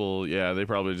possible. Yeah, they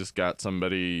probably just got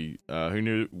somebody who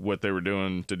knew what they were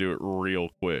doing to do it real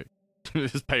quick.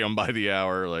 Just pay them by the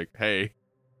hour. Like, hey,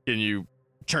 can you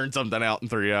churn something out in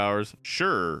 3 hours?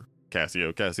 Sure,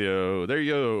 Casio. There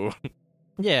you go.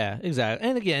 Yeah, exactly.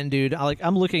 And again, dude,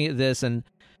 I'm looking at this and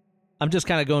I'm just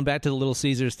kind of going back to the Little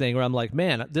Caesars thing where I'm like,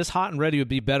 man, this Hot and Ready would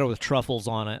be better with truffles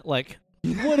on it. Like,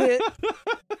 would it?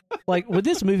 Would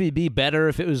this movie be better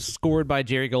if it was scored by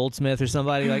Jerry Goldsmith or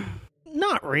somebody? Like,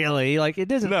 not really. Like, it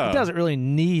doesn't really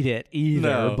need it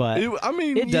either. But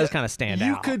it does kind of stand out.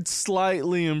 You could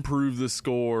slightly improve the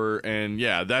score, and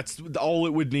that's all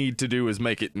it would need to do is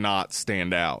make it not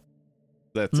stand out.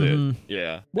 That's it.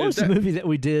 Yeah. What was the movie that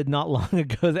we did not long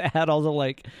ago that had all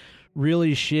the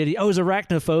really shitty? Oh, it was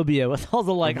Arachnophobia with all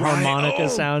the harmonica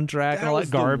soundtrack and all that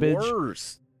garbage. The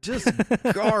worst. Just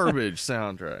garbage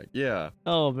soundtrack. Yeah.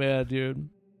 Oh man, dude.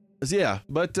 Yeah,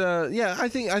 but I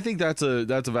think that's a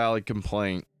valid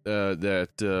complaint. But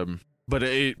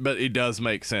it does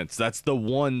make sense. That's the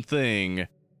one thing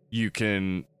you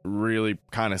can really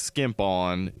kind of skimp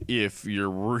on if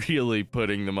you're really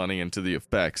putting the money into the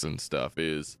effects and stuff,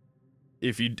 is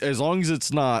as long as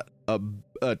it's not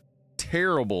a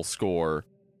terrible score,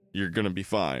 you're gonna be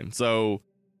fine. So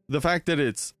the fact that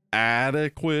it's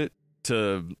adequate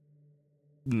to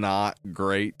not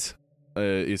great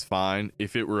is fine.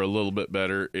 If it were a little bit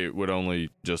better, it would only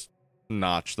just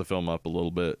notch the film up a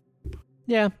little bit.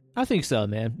 Yeah, I think so,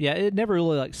 man. Yeah, it never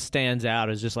really stands out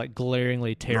as just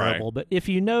glaringly terrible. Right. But if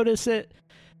you notice it,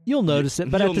 you'll notice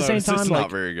it. But You'll at the same notice time, it's like,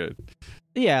 not very good.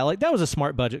 yeah, like that was a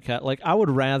smart budget cut. Like I would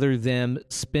rather them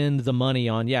spend the money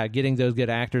on getting those good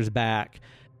actors back,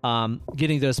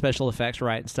 getting those special effects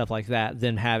right and stuff like that,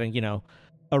 than having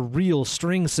a real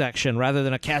string section rather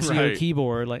than a Casio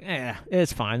keyboard. Like,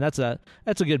 it's fine. That's a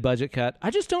good budget cut.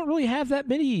 I just don't really have that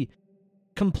many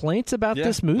complaints about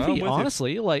this movie,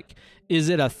 honestly. Like, is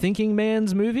it a thinking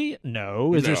man's movie?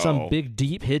 No. Is there some big,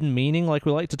 deep, hidden meaning like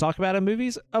we like to talk about in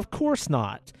movies? Of course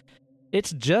not.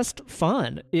 It's just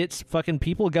fun. It's fucking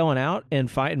people going out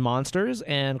and fighting monsters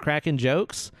and cracking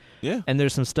jokes. Yeah. And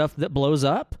there's some stuff that blows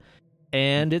up,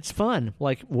 and it's fun.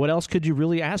 Like, what else could you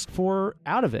really ask for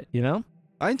out of it,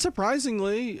 And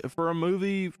surprisingly, for a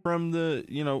movie from the,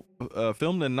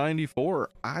 filmed in 94,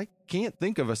 I can't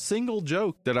think of a single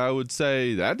joke that I would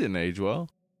say that didn't age well.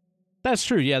 That's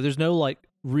true. Yeah, there's no, like,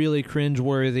 really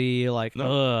cringeworthy, like,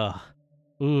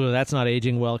 ooh, that's not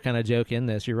aging well kind of joke in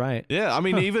this. You're right. Yeah, I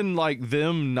mean, even, like,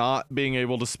 them not being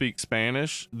able to speak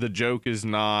Spanish, the joke is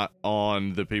not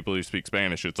on the people who speak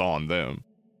Spanish, it's on them.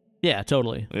 Yeah,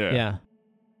 totally. Yeah.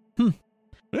 Yeah.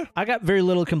 I got very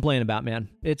little to complain about, man.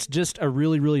 It's just a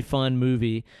really, really fun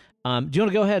movie. Do you want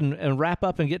to go ahead and wrap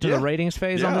up and get to the ratings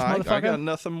phase on this motherfucker? I got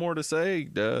nothing more to say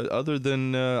other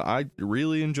than I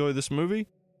really enjoy this movie.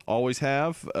 Always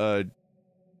have.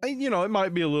 It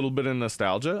might be a little bit of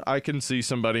nostalgia. I can see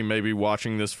somebody maybe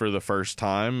watching this for the first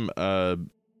time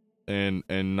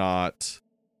and not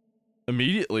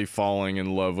immediately falling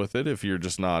in love with it if you're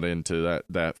just not into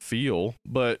that feel.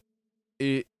 But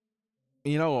it's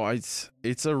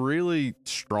a really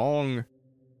strong,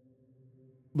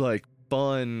 like,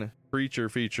 fun creature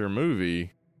feature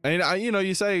movie. And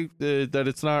you say that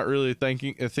it's not really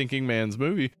a thinking man's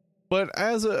movie, but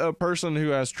as a person who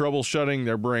has trouble shutting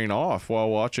their brain off while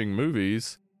watching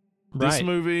movies, this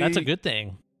movie, that's a good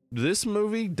thing. This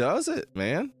movie does it,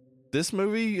 man. This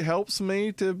movie helps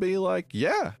me to be like,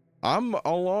 yeah, I'm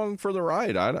along for the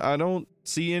ride. I don't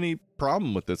see any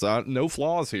problem with this. No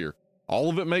flaws here. All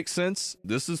of it makes sense.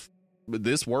 This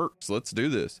works. Let's do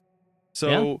this.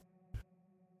 So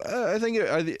I think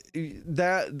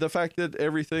that the fact that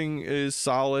everything is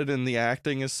solid and the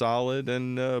acting is solid,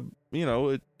 and the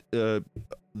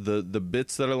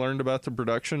bits that I learned about the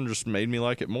production just made me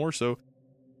like it more. So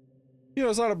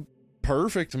it's not a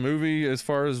perfect movie as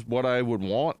far as what I would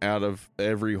want out of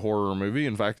every horror movie.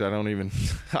 In fact, I don't even.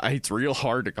 It's real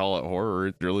hard to call it horror.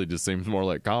 It really just seems more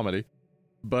like comedy.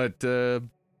 But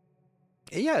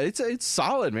yeah, it's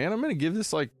solid, man. I'm gonna give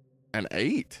this like an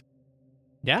 8.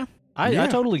 Yeah, I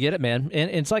totally get it, man.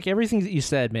 And it's like everything that you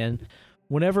said, man.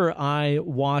 Whenever I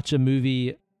watch a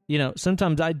movie,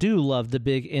 sometimes I do love the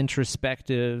big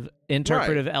introspective,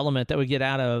 interpretive element that we get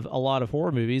out of a lot of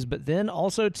horror movies. But then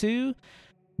also too,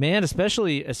 man,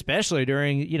 especially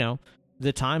during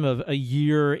the time of a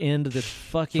year into this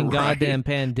fucking goddamn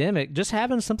pandemic, just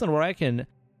having something where I can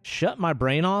shut my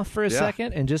brain off for a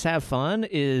second and just have fun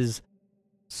is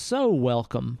so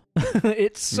welcome.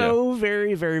 It's so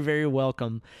very, very, very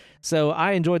welcome. So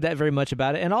I enjoyed that very much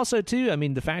about it. And also, too, I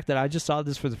mean, the fact that I just saw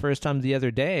this for the first time the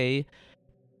other day,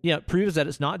 it proves that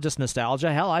it's not just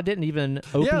nostalgia. Hell, I didn't even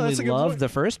openly love the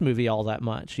first movie all that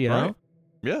much, you know? Right.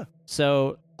 Yeah.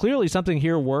 So clearly something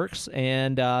here works.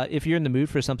 And if you're in the mood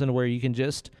for something where you can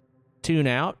just tune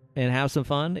out and have some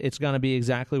fun, it's going to be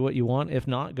exactly what you want. If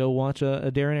not, go watch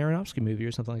a Darren Aronofsky movie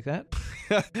or something like that.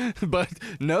 But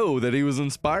know that he was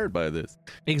inspired by this.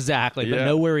 Exactly. But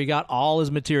know where he got all his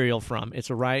material from.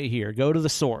 It's right here. Go to the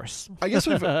source. I guess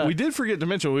we did forget to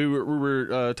mention, we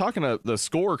were talking about the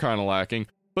score kind of lacking,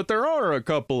 but there are a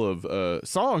couple of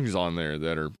songs on there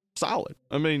that are solid.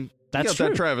 I mean, that's true.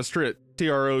 That Travis Tritt,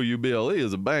 Trouble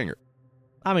is a banger.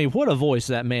 I mean, what a voice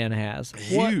that man has.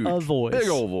 Huge. What a voice. Big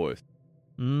old voice.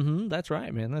 Mm-hmm. That's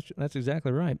right, man. That's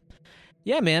exactly right.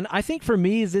 Yeah, man. I think for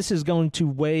me, this is going to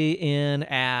weigh in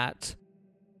at,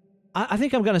 I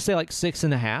think I'm going to say like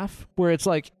 6.5, where it's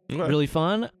like really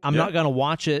fun. I'm not going to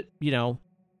watch it,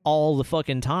 all the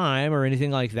fucking time or anything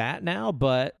like that now,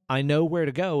 but I know where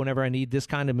to go whenever I need this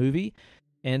kind of movie.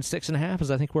 And 6.5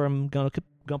 is, I think, where I'm going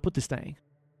to put this thing.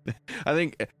 I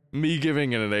think me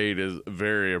giving it an 8 is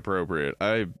very appropriate.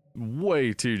 I'm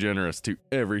way too generous to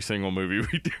every single movie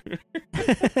we do.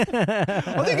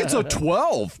 I think it's a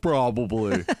 12,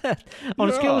 probably. On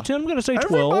a scale of 10, I'm going to say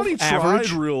 12. Everybody average.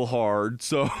 tried real hard,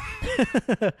 so.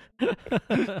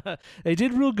 They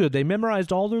did real good. They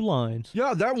memorized all their lines.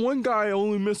 Yeah, that one guy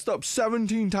only messed up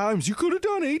 17 times. You could have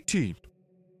done 18.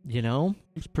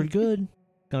 It's pretty good.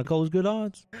 Gonna call those good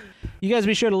odds. You guys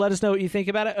be sure to let us know what you think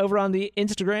about it over on the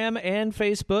Instagram and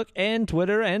Facebook and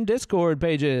Twitter and Discord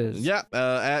pages. Yeah,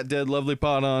 at Dead Lovely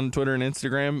Pod on Twitter and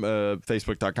Instagram,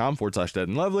 facebook.com/Dead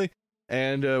and Lovely.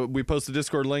 And we post the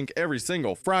Discord link every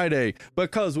single Friday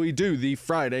because we do the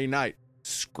Friday night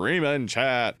Screamin'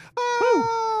 Chat.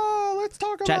 Let's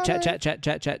talk about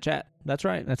Chat. That's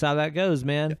right. That's how that goes,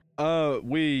 man.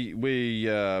 We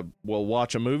will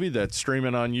watch a movie that's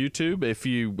streaming on YouTube. If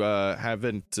you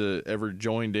haven't ever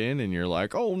joined in and you're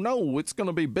like, oh no, it's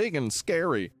gonna be big and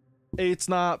scary. It's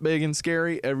not big and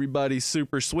scary. Everybody's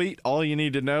super sweet. All you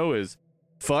need to know is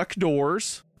fuck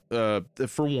doors. For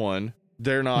one,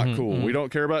 they're not cool. We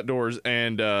don't care about doors,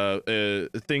 and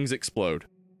things explode.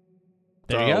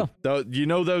 There you go. You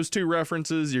know those two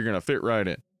references, you're gonna fit right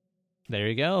in. There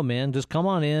you go, man. Just come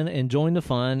on in and join the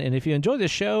fun. And if you enjoy the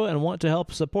show and want to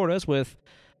help support us with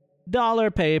dollar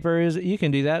papers, you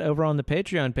can do that over on the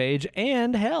Patreon page.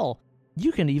 And hell,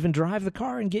 you can even drive the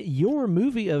car and get your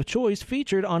movie of choice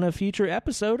featured on a future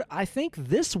episode. I think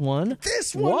this one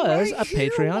was right a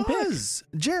Patreon pick.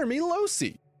 Jeremy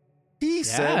Losi. He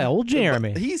said, old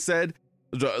Jeremy. He said,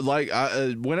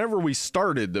 whenever we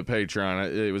started the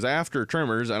Patreon, it was after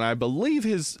Tremors, and I believe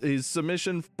his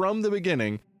submission from the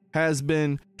beginning has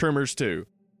been Tremors 2.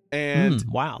 And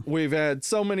wow, we've had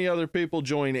so many other people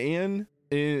join in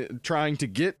trying to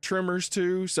get Tremors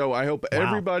 2. So I hope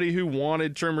everybody who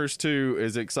wanted Tremors 2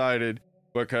 is excited,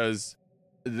 because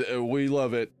we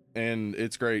love it and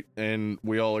it's great and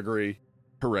we all agree.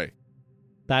 Hooray.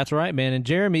 That's right, man. And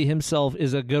Jeremy himself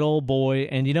is a good old boy.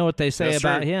 And you know what they say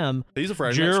about him? He's a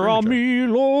Friday Jeremy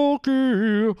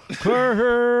Loki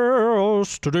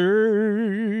cares today.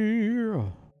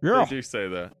 Yeah. They do say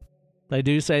that. They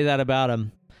do say that about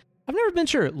him. I've never been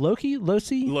sure. Loki?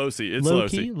 Losi? It's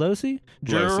Losi. Losi?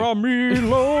 Jeremy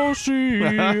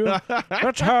Losi.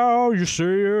 That's how you say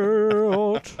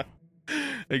it.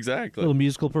 Exactly. Little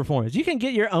musical performance. You can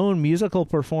get your own musical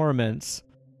performance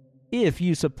if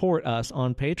you support us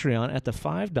on Patreon at the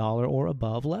 $5 or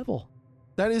above level.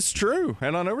 That is true.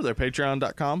 Head on over there,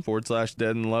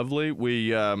 patreon.com/Dead and Lovely.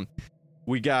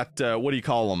 We got, what do you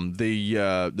call them? The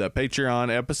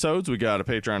Patreon episodes. We got a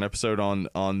Patreon episode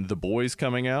on The Boys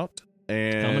coming out.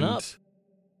 And coming up.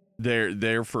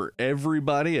 They're for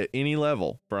everybody at any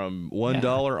level, from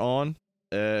 $1 on.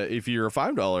 If you're a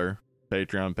 $5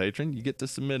 Patreon patron, you get to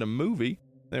submit a movie.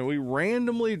 And we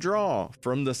randomly draw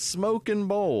from the Smoking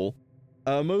Bowl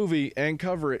a movie and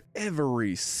cover it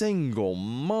every single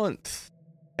month.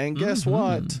 And guess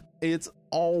what? It's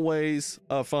always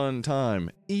a fun time,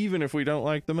 even if we don't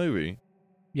like the movie.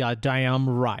 Yeah, damn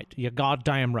right. You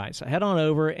goddamn right. So head on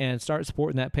over and start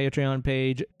supporting that Patreon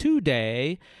page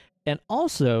today. And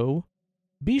also,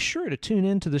 be sure to tune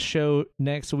into the show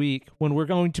next week when we're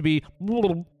going to be...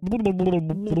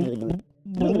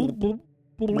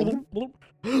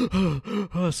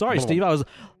 Sorry, Steve. I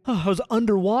was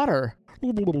underwater.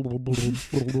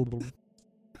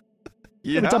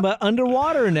 Yeah. We're talking about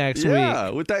underwater next week. Yeah,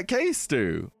 with that case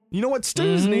stew. You know what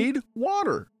stews need?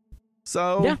 Water.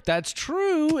 So yeah, that's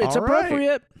true. It's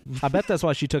appropriate. Right. I bet that's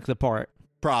why she took the part.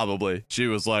 Probably. She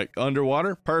was like,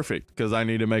 underwater? Perfect, because I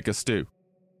need to make a stew.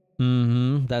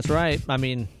 That's right. I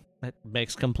mean, that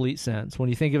makes complete sense. When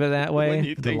you think of it that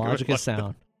way, the logic is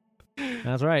sound.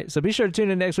 That's right. So be sure to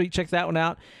tune in next week. Check that one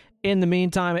out. In the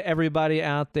meantime, everybody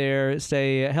out there,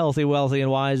 stay healthy, wealthy,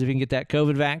 and wise. If you can get that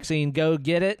COVID vaccine, go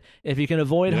get it. If you can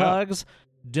avoid hugs,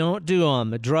 don't do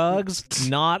them. Drugs,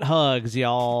 not hugs,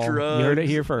 y'all. Drugs, you heard it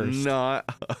here first.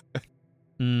 Not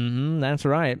that's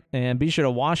right. And be sure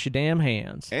to wash your damn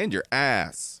hands. And your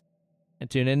ass. And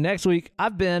tune in next week.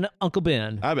 I've been Uncle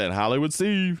Ben. I've been Hollywood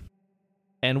Steve.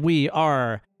 And we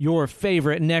are your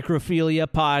favorite necrophilia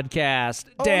podcast,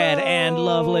 Dead and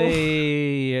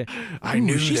Lovely. I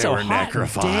knew they were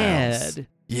necrophiles.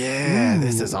 Yeah,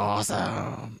 this is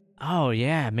awesome. Oh,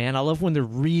 yeah, man. I love when they're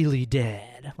really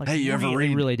dead. Like, hey, you ever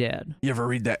read really dead? You ever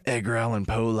read that Edgar Allan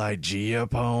Poe Ligeia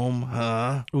poem,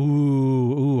 huh?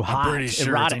 Ooh, hot. I'm pretty sure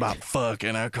erotic. it's about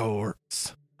fucking a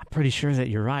corpse. I'm pretty sure that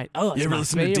you're right. Oh, you ever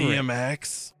listen favorite. to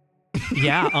DMX?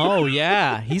 Yeah. Oh,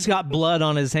 yeah. He's got blood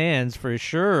on his hands for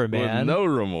sure, man. With no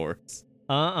remorse.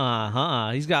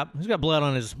 He's got blood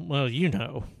on his. Well, his, you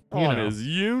know. On his,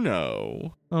 you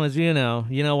know.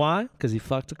 You know why? Because he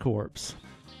fucked a corpse.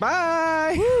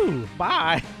 Bye. Woo.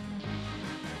 Bye.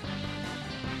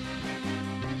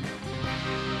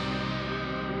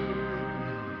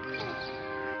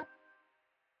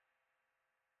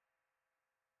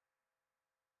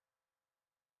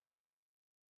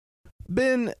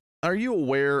 Ben, are you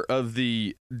aware of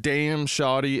the damn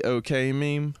shoddy okay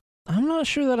meme? I'm not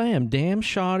sure that I am. Damn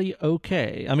shoddy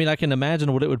okay. I mean, I can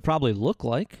imagine what it would probably look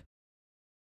like.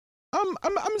 I'm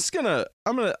just gonna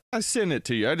I sent it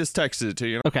to you. I just texted it to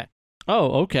you. Okay.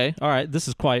 Oh, okay. All right. This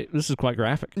is quite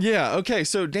graphic. Yeah. Okay.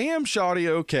 So damn shoddy.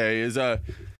 Okay. Is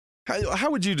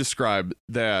how would you describe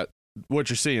that? What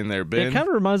you're seeing there, Ben? It kind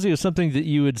of reminds me of something that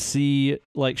you would see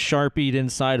like Sharpied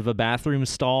inside of a bathroom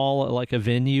stall, like a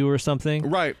venue or something.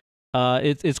 Right.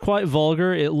 It's quite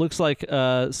vulgar. It looks like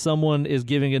someone is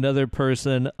giving another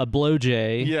person a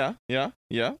blowjay.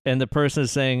 Yeah. And the person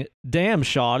is saying, "Damn,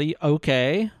 shoddy,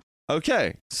 okay."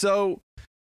 Okay, so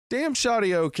damn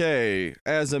shoddy okay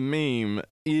as a meme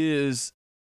is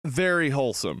very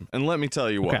wholesome, and let me tell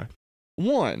you why. Okay.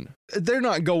 One, they're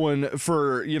not going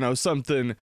for,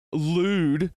 something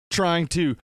lewd, trying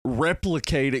to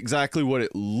replicate exactly what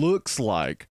it looks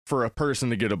like for a person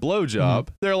to get a blowjob.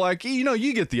 They're like,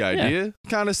 you get the idea.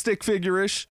 Kind of stick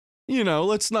figure-ish.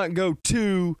 Let's not go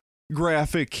too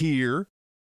graphic here.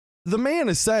 The man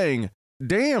is saying,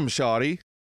 damn, shoddy,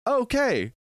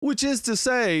 okay. Which is to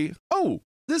say, oh,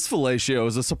 this fellatio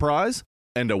is a surprise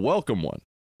and a welcome one.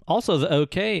 Also, the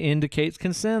okay indicates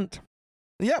consent.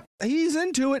 Yep, he's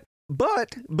into it.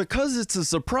 But because it's a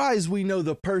surprise, we know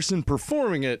the person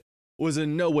performing it was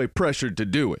in no way pressured to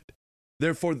do it.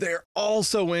 Therefore, they're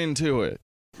also into it.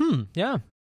 Yeah.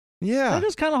 Yeah. That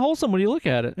is kind of wholesome when you look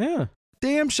at it. Yeah.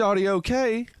 Damn shoddy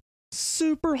okay.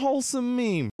 Super wholesome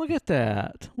meme. Look at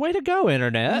that. Way to go,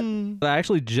 internet. I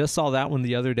actually just saw that one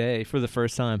the other day for the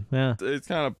first time. Yeah. It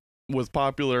kind of was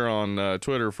popular on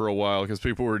Twitter for a while because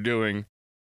people were doing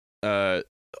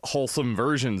wholesome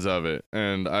versions of it.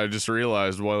 And I just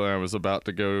realized while I was about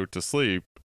to go to sleep,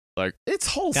 like, it's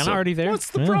wholesome. Kind of already there.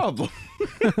 What's the problem?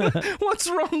 What's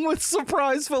wrong with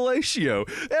surprise fellatio?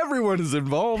 Everyone is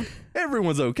involved.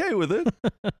 Everyone's okay with it.